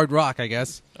 2003 hard rock, I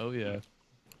guess. Oh yeah.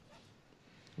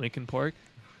 Lincoln Park.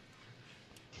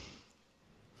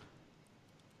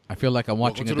 I feel like I'm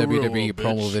watching a Welcome to the real WWE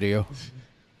world, promo bitch. video.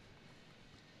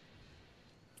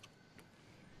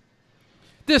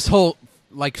 This whole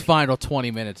final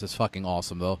 20 minutes is fucking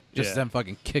awesome though. Just Yeah. them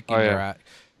fucking kicking Oh, yeah. their ass.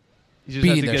 You just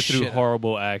Beating have to the get through shit out.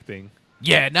 horrible acting.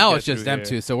 Yeah, now Get it's just through them here.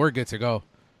 two, so we're good to go.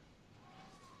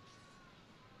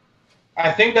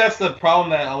 I think that's the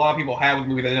problem that a lot of people had with the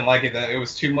movie. They didn't like it. That it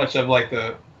was too much of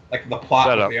the plot.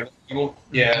 Setup. With the other people.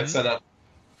 Yeah, Mhm. it's set up.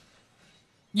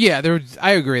 Yeah,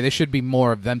 I agree. There should be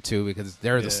more of them two because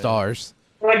they're the Yeah. stars.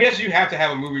 But I guess you have to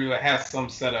have a movie that has some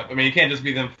setup. I mean, it can't just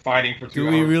be them fighting for 2 Do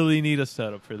hours. we really need a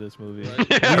setup for this movie?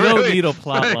 Yeah, we don't really. need a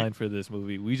plot line for this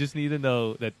movie. We just need to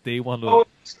know that they want Oh,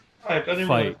 to I didn't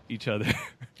fight realize- each other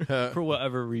for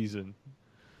whatever reason.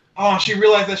 Oh, she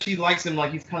realized that she likes him.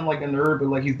 Like he's kind of like a nerd, but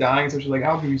like he's dying. So she's like,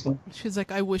 "I'll give you some." She's like,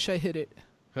 I wish I hit it.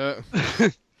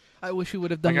 I wish we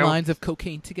would have done Like, lines of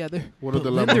cocaine together What a But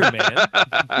dilemma. Linda,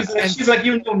 man. She's like,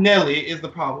 you know, Nelly is the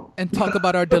problem. and talk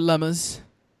about our dilemmas.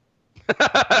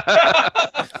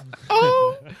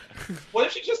 Oh. What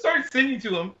if she just started singing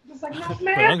to him? Just like, no, But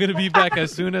man. I'm gonna be back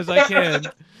as soon as I can.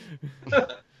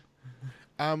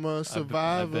 I'm a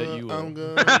survivor. you will. I'm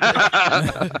good.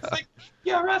 It's like,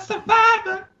 you're a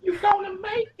survivor. You're gonna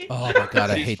make it. Oh my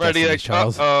god, I hate Freddie, Destiny like,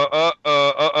 Child.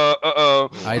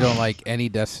 I don't like any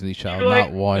Destiny Child, You're like,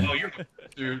 not one. No, you're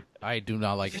dude. I do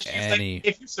not like She's any. like,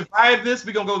 if you survive this,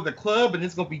 we're gonna go to the club and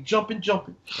it's gonna be jumping. Can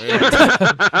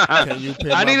you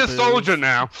pay I my need a bills? soldier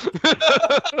now.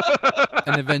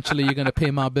 And eventually you're gonna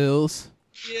pay my bills.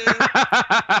 Yeah.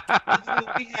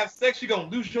 We have sex, you're gonna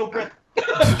lose your breath.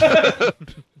 I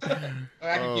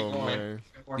can keep Oh going. man.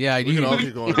 Yeah, We can all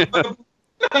you, keep going.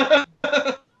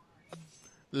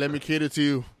 Let me cater to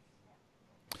you.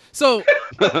 so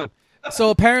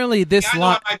apparently this I know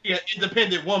line, I might be an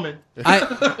independent woman.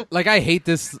 I hate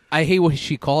this. I hate what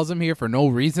she calls him here for no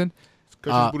reason.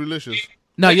 Because he's bootylicious.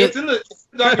 No, Like, you, it's in the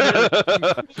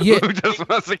documentary, yeah, Who just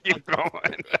wants to keep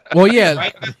going? well, yeah.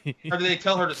 right? Or did they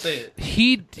tell her to say it?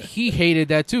 He hated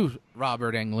that too.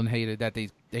 Robert Englund hated that he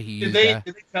Did used they that.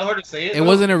 tell her to say it? It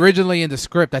wasn't originally in the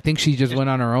script. I think she just went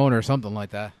on her own or something like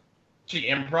that. She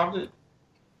improv it.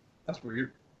 That's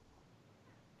weird.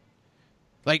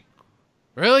 Like,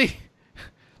 really?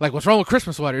 Like, what's wrong with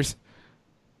Christmas sweaters?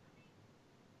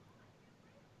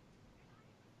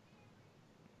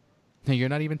 You're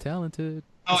not even talented.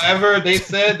 However, they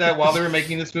said that while they were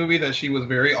making this movie, that she was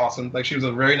very awesome. Like, she was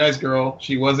a very nice girl.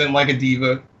 She wasn't like a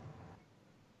diva.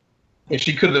 And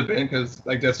she could have been, because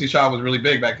like Destiny Child was really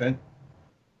big back then.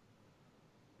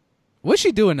 What's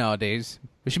she doing nowadays?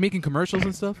 Is she making commercials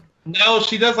and stuff? No,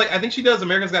 she does like I think she does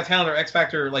America's Got Talent or X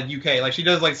Factor like UK. Like she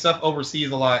does like stuff overseas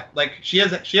a lot. Like she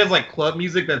has like club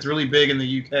music that's really big in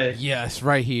the UK. Yes,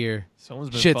 right here. Someone's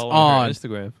been Shit's following on. her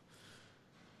Instagram.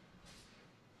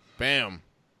 Bam.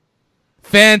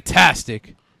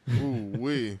 Fantastic. Ooh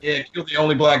wee. Yeah, she was the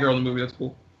only black girl in the movie. That's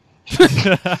cool.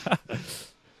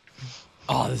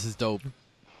 Oh, this is dope.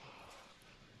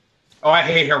 Oh, I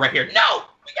hate her right here. No,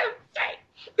 we gotta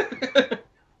stay.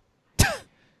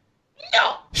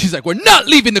 No, She's like, we're not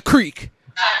leaving the creek.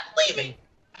 not leaving.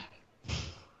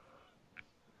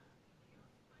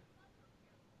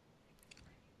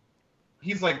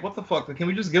 He's like, what the fuck? Can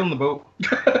we just get on the boat?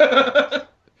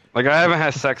 Like, I haven't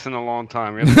had sex in a long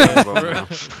time. You have to go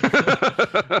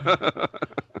now.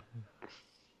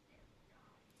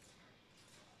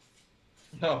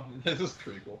 No, this is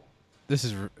pretty cool. This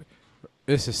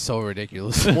is so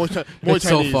ridiculous. More It's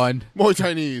so Chinese. fun. More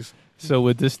Chinese. So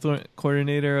would this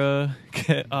coordinator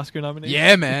get Oscar nomination?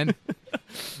 Yeah, man.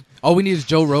 All we need is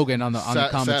Joe Rogan on the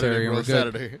commentary, Saturday, and bro, we're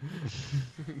good. Saturday.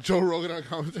 Joe Rogan on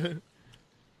commentary.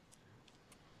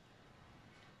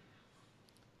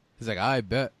 He's like, I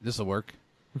bet this will work.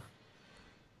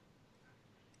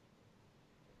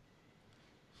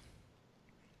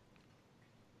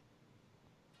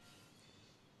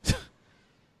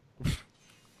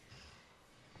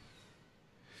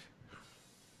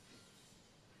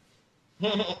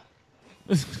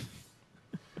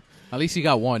 At least he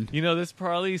got one. You know, this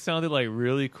probably sounded like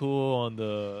really cool on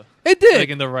the It did. like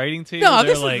in the writing table. No, they're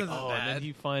this like, isn't oh, and bad. then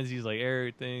he finds these like error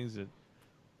things,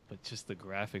 but just the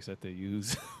graphics that they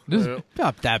use, This Yeah. is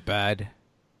not that bad.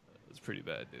 it's pretty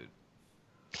bad, dude.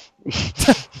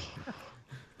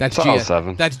 That's It's G. all At,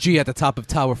 seven. that's G at the top of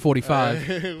Tower 45.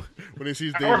 When he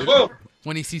sees Tower David. 12.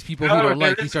 When he sees people he don't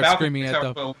like, he starts screaming at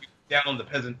them. Down on the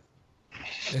peasant.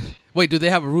 Wait, do they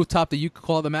have a rooftop that you could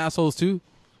call them assholes too?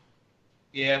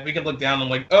 Yeah, we can look down and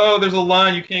like, oh, there's a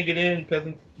line you can't get in,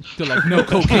 peasant. They're like, no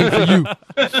cocaine for you.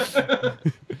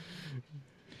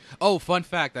 Oh, fun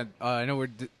fact. I know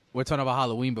we're talking about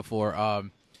Halloween before.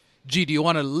 G, do you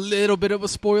want a little bit of a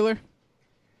spoiler?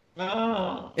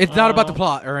 It's not about the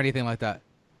plot or anything like that.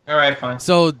 All right, fine.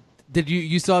 So, did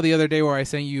you saw the other day where I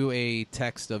sent you a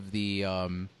text of the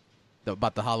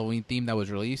about the Halloween theme that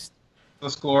was released? The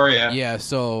score, yeah. Yeah.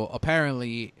 So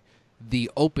apparently,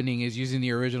 the opening is using the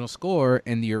original score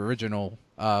in the original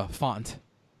font.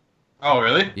 Oh,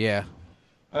 really? Yeah.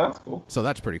 Oh, that's cool. So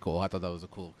that's pretty cool. I thought that was a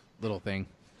cool little thing.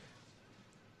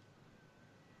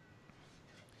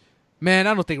 Man,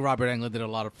 I don't think Robert Englund did a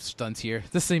lot of stunts here.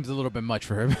 This seems a little bit much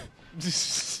for him.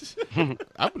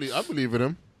 I believe in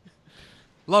him.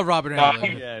 Love Robert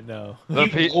Englund. Yeah, no.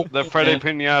 The Freddie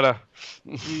Pinata.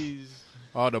 Jeez.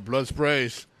 Oh, the blood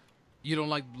sprays. You don't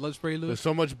like blood spray, Lou? There's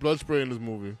so much blood spray in this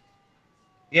movie.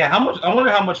 Yeah, how much? I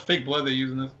wonder how much fake blood they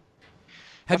use in this.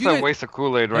 Have That's you a guys, waste of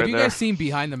Kool-Aid right have you there. guys seen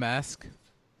Behind the Mask?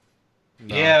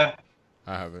 No, Yeah,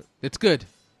 I haven't. It's good.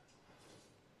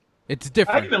 It's I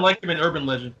different. even liked him in Urban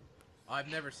Legend. I've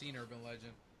never seen Urban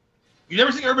Legend. You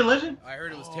never seen Urban Legend? I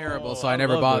heard it was terrible, so I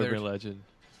never love bothered. Urban Legend.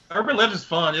 Urban Legend's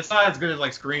fun. It's not as good as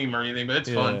like Scream or anything, but it's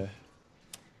fun.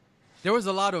 There was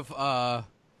a lot of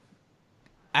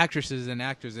actresses and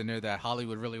actors in there that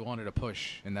Hollywood really wanted to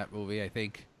push in that movie, I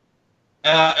think.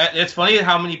 It's funny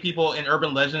how many people in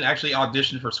Urban Legend actually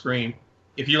auditioned for Scream.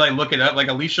 If you like look it up, like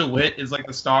Alicia Witt is like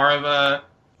the star of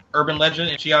Urban Legend,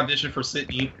 and she auditioned for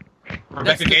Sydney.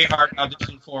 Rebecca Gayheart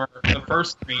auditioned for the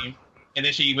first Scream, and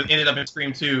then she ended up in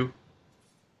Scream 2.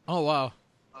 Oh, wow.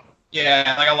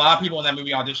 Yeah, like a lot of people in that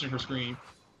movie auditioned for Scream.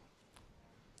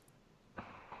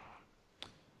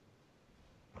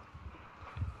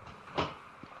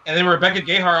 And then Rebecca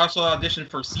Gayheart also auditioned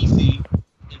for Cece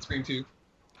in Scream 2.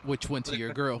 Which went to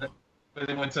your girl. But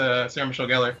then went to Sarah Michelle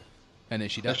Gellar. And then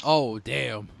she does. Oh,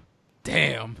 damn.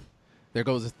 Damn. There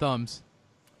goes his thumbs.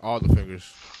 All the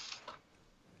fingers.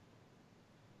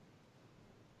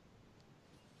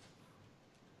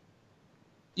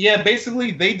 Yeah,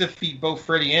 basically they defeat both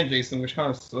Freddy and Jason, which kind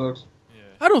of sucks.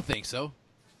 I don't think so.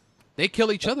 They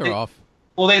kill each other off.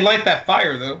 Well, they light that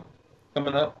fire though.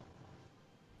 Coming up.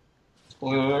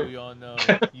 Spoiler. We all know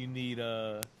you need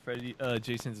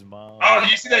Jason's mom. Oh, did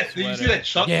you see that? Did you see that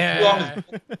chunk? Yeah.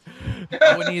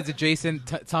 When he needs a Jason,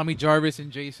 Tommy Jarvis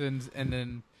and Jason's, and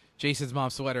then Jason's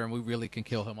mom's sweater, and we really can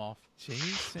kill him off.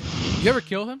 Jason. You ever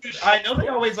kill him? I know they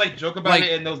always like joke about it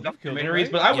in those documentaries,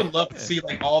 right? but I would love to see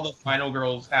like all the Final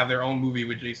Girls have their own movie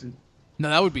with Jason. No,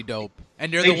 that would be dope.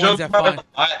 And they're They the ones joke that about it find,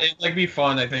 a lot. It'd like be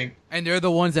fun, I think. and they're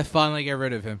the ones that finally get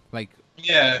rid of him. Like,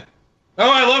 Yeah. Oh,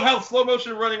 I love how slow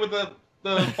motion running with the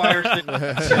fire stick.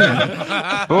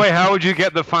 But wait, how would you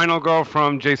get the final girl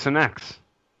from Jason X?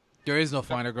 there is no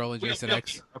final girl in Jason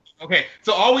X. Okay,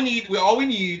 so all we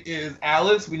need is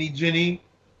Alice. We need Jenny.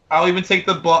 I'll even take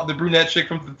the brunette chick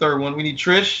from the third one. We need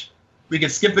Trish. We can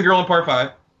skip the girl in part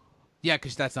 5. Yeah,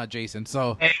 because that's not Jason.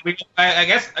 So And I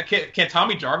guess can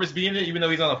Tommy Jarvis be in it, even though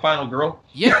he's not a final girl?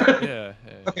 yeah, Yeah.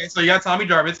 Okay, so you got Tommy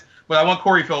Jarvis, but I want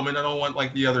Corey Feldman. I don't want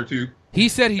like the other two. he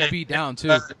said he'd be down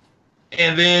too.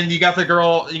 And then you got the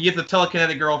girl. You get the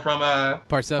telekinetic girl from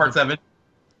Part 7. Part 7.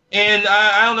 And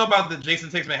I don't know about the Jason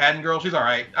Takes Manhattan girl. She's all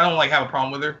right. I don't like have a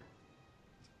problem with her.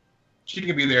 She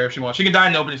can be there if she wants. She can die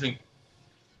in the opening scene.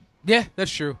 Yeah,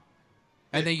 that's true.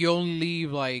 And then you only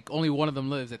leave only one of them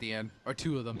lives at the end, or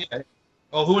 2 of them. Yeah.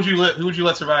 Oh, who would you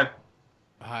let survive?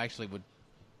 I actually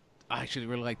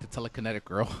really like the telekinetic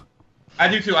girl. I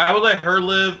do too. I would let her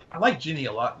live. I like Ginny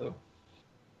a lot though.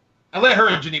 I let her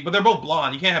and Ginny, but they're both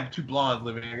blonde. You can't have 2 blondes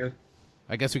living. I guess.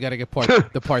 I guess we got to get part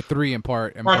 3 and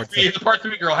part 3. The part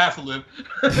 3 girl has to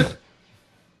live.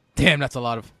 Damn, that's a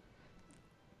lot of.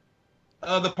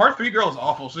 The part 3 girl is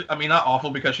awful. Not awful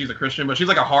because she's a Christian, but she's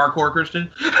like a hardcore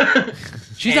Christian.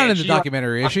 She's not in the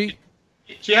documentary, is she?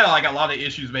 She had like a lot of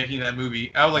issues making that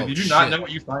movie. I was like, Oh, did you not shit. know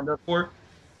what you signed up for?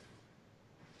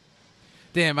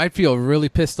 Damn, I'd feel really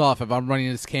pissed off if I'm running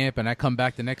this camp and I come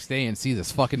back the next day and see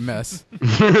this fucking mess.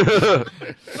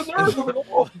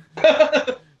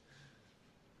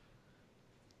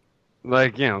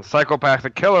 Like,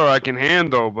 psychopathic killer I can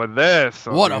handle, but this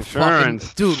What a insurance.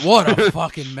 fucking dude! What a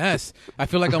fucking mess! I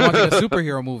feel like I'm watching a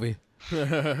superhero movie.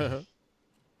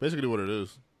 Basically what it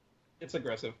is. It's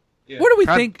aggressive. Yeah. What do we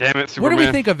God think? damn it, Where do Superman.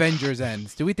 we think Avengers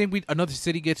ends? Do we think another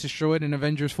city gets destroyed in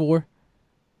Avengers 4?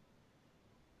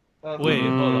 Wait, hold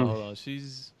on.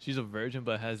 She's a virgin,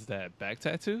 but has that back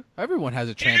tattoo. Everyone has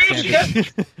a Yeah,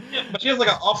 transplant. but she has like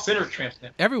an off-center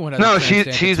transplant. Everyone has. No, a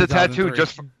transplant she's in a tattoo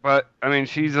 2003.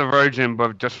 she's a virgin,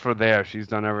 but just for there. She's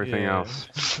done everything Yeah. else.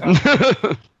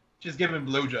 She's giving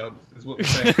blowjobs, is what we're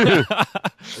saying.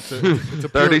 It's a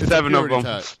 37 of purity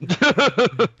them.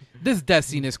 tat. This death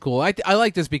scene is cool. I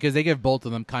like this because they give both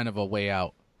of them kind of a way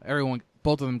out.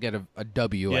 Both of them get a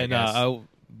W. Yeah, I guess.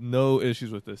 no issues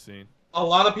with this scene. A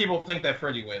lot of people think that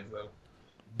Freddy wins, though.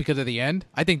 Because of the end.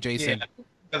 I think Jason. Yeah.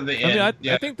 Because of the I mean, end.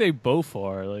 I think they both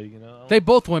are They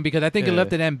both win because I think it Yeah.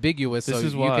 left it ambiguous. This so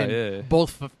is you why, can, yeah.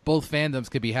 both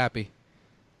fandoms could be happy.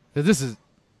 'Cause this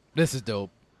is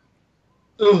dope.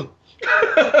 Ugh.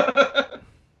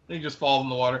 He just falls in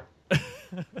the water.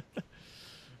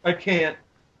 I can't.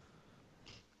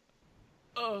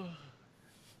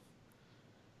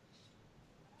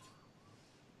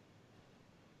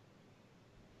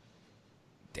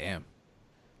 Damn.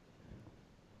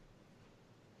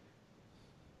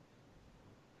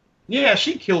 Yeah,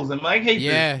 she kills him. I hate this.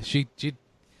 Yeah, she.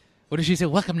 What did she say?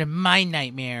 Welcome to my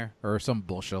nightmare, or some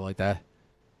bullshit like that.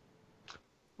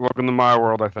 Welcome to my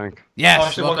world, I think. Yes, Oh,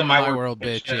 she welcome to welcome my world,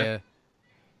 bitch. yeah. Yeah.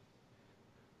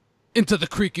 Into the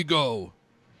creek you go.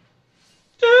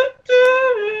 I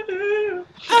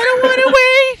I don't want to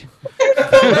wait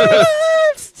for my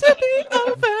lives to be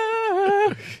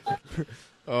over.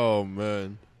 Oh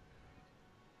man.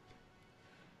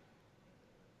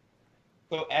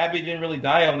 Kelly didn't really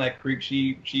die on that creek.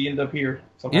 She ended up here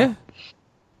somehow. Yeah.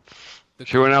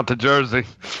 She went out to Jersey.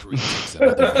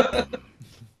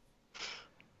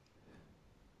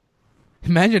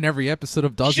 Imagine every episode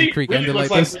of Dawson's She Creek really ended looks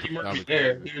like this. Freddie Mercury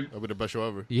there, dude. That'll be the best show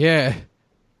ever. Yeah.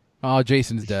 Oh,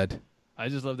 Jason's dead. I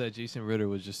just love that Jason Ritter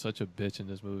was just such a bitch in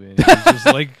this movie. And he was just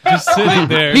like just sitting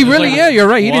there. He just, really, like, yeah, you're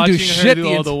right. He didn't do watching her shit. do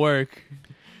all the work.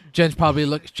 Jen's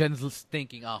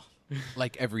thinking, oh,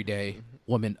 like every day,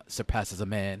 woman surpasses a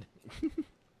man.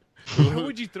 Why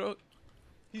would you throw?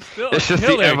 He's still It's a just the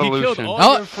killer. He evolution. killed all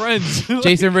Oh. your friends.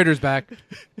 Jason Ritter's back.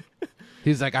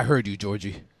 He's like, I heard you,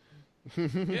 Georgie. Yeah,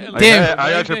 Like, like, Damn. hey, I got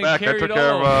your everything back. I carried took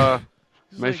care on. of.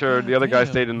 Just Make like, sure God the other guy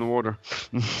damn. stayed in the water.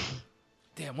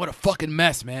 Damn, what a fucking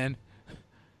mess, man.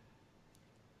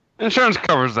 Insurance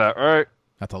covers that, right?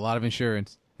 That's a lot of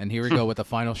insurance. And here we go with the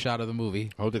final shot of the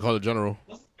movie. I hope they call it General.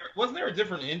 Wasn't there a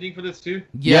different ending for this too?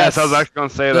 Yes, I was actually gonna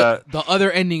say that. The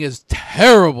other ending is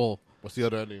terrible. What's the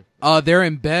other ending? They're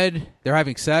in bed, they're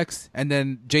having sex, and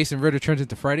then Jason Ritter turns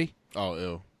into Freddy. Oh,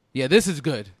 ew. Yeah, this is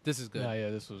good. This is good. Yeah,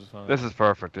 this was fun. This is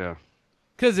perfect. Yeah.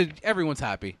 Because everyone's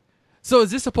happy. So is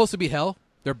this supposed to be hell?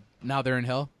 They're in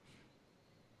hell?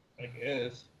 I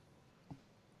guess.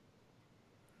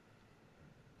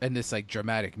 And this like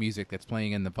dramatic music that's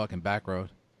playing in the fucking background.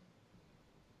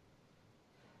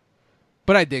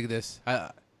 But I dig this.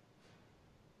 And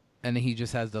then he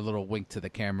just has the little wink to the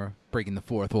camera, breaking the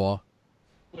fourth wall.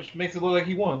 Which makes it look like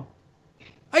he won.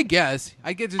 I guess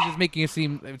it's just making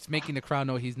it's making the crowd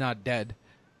know he's not dead.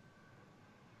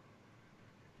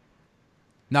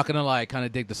 Not gonna lie, I kind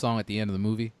of dig the song at the end of the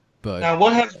movie, but Now,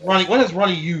 what has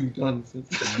Ronnie Yu done since?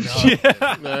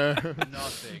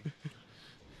 nothing.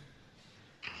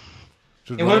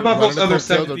 And what about those other coattails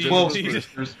 7 of 12 Jason Ritter.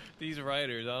 sisters? These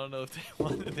writers, I don't know if they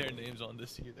wanted their names on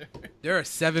this either. There are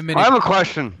 7 I minutes. have a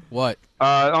question. What?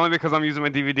 Only because I'm using my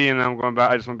DVD and I'm going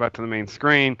back. I just went back to the main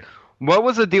screen. What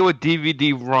was the deal with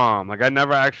DVD-ROM? Like I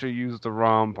never actually used the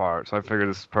ROM part, so I figured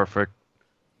this is perfect.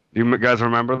 Do you guys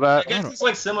remember I that? guess it's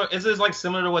like similar. Is this like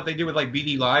similar to what they do with like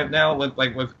BD Live now, with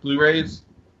Blu-rays?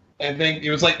 I think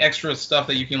it was like extra stuff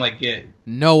that you can like get.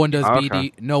 No one does Okay.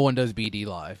 BD. No one does BD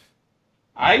live.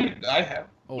 I have.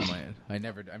 Oh man, I've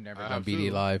never I done have BD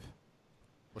too. live.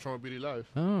 What's wrong with BD Live?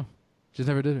 Oh, just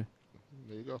never did it.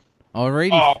 There you go.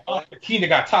 Alrighty. Oh, Tina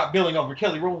got top billing over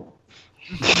Kelly Rowland.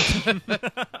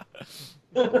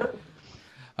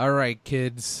 All right,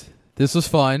 kids. This was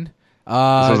fun. This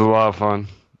was a lot of fun.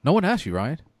 No one asked you,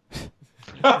 Ryan.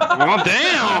 Well,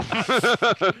 damn.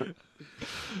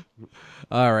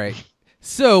 All right.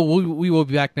 So we will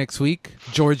be back next week.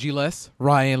 Georgie-less,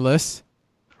 Ryan-less.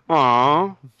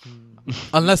 Aww.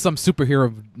 Unless some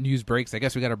superhero news breaks, I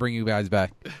guess we got to bring you guys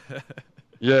back.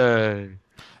 Yay.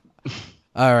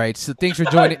 All right. So thanks for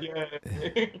joining. Yeah.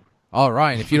 All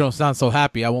right. If you don't sound so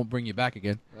happy, I won't bring you back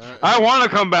again. I want to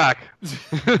come back.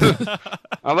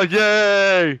 I'm like,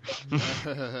 yay.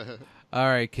 All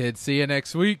right, kids. See you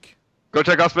next week. Go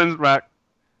check out Spins Rack.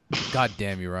 God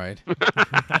damn you, Ryan.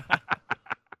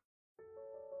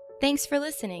 Thanks for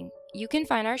listening. You can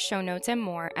find our show notes and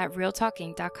more at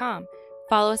realtalking.com.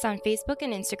 Follow us on Facebook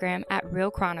and Instagram at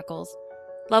Real Chronicles.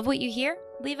 Love what you hear?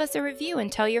 Leave us a review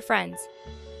and tell your friends.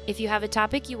 If you have a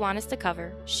topic you want us to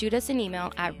cover, shoot us an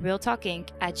email at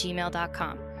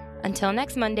realtalkinc@gmail.com. Until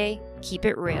next Monday, keep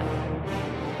it real.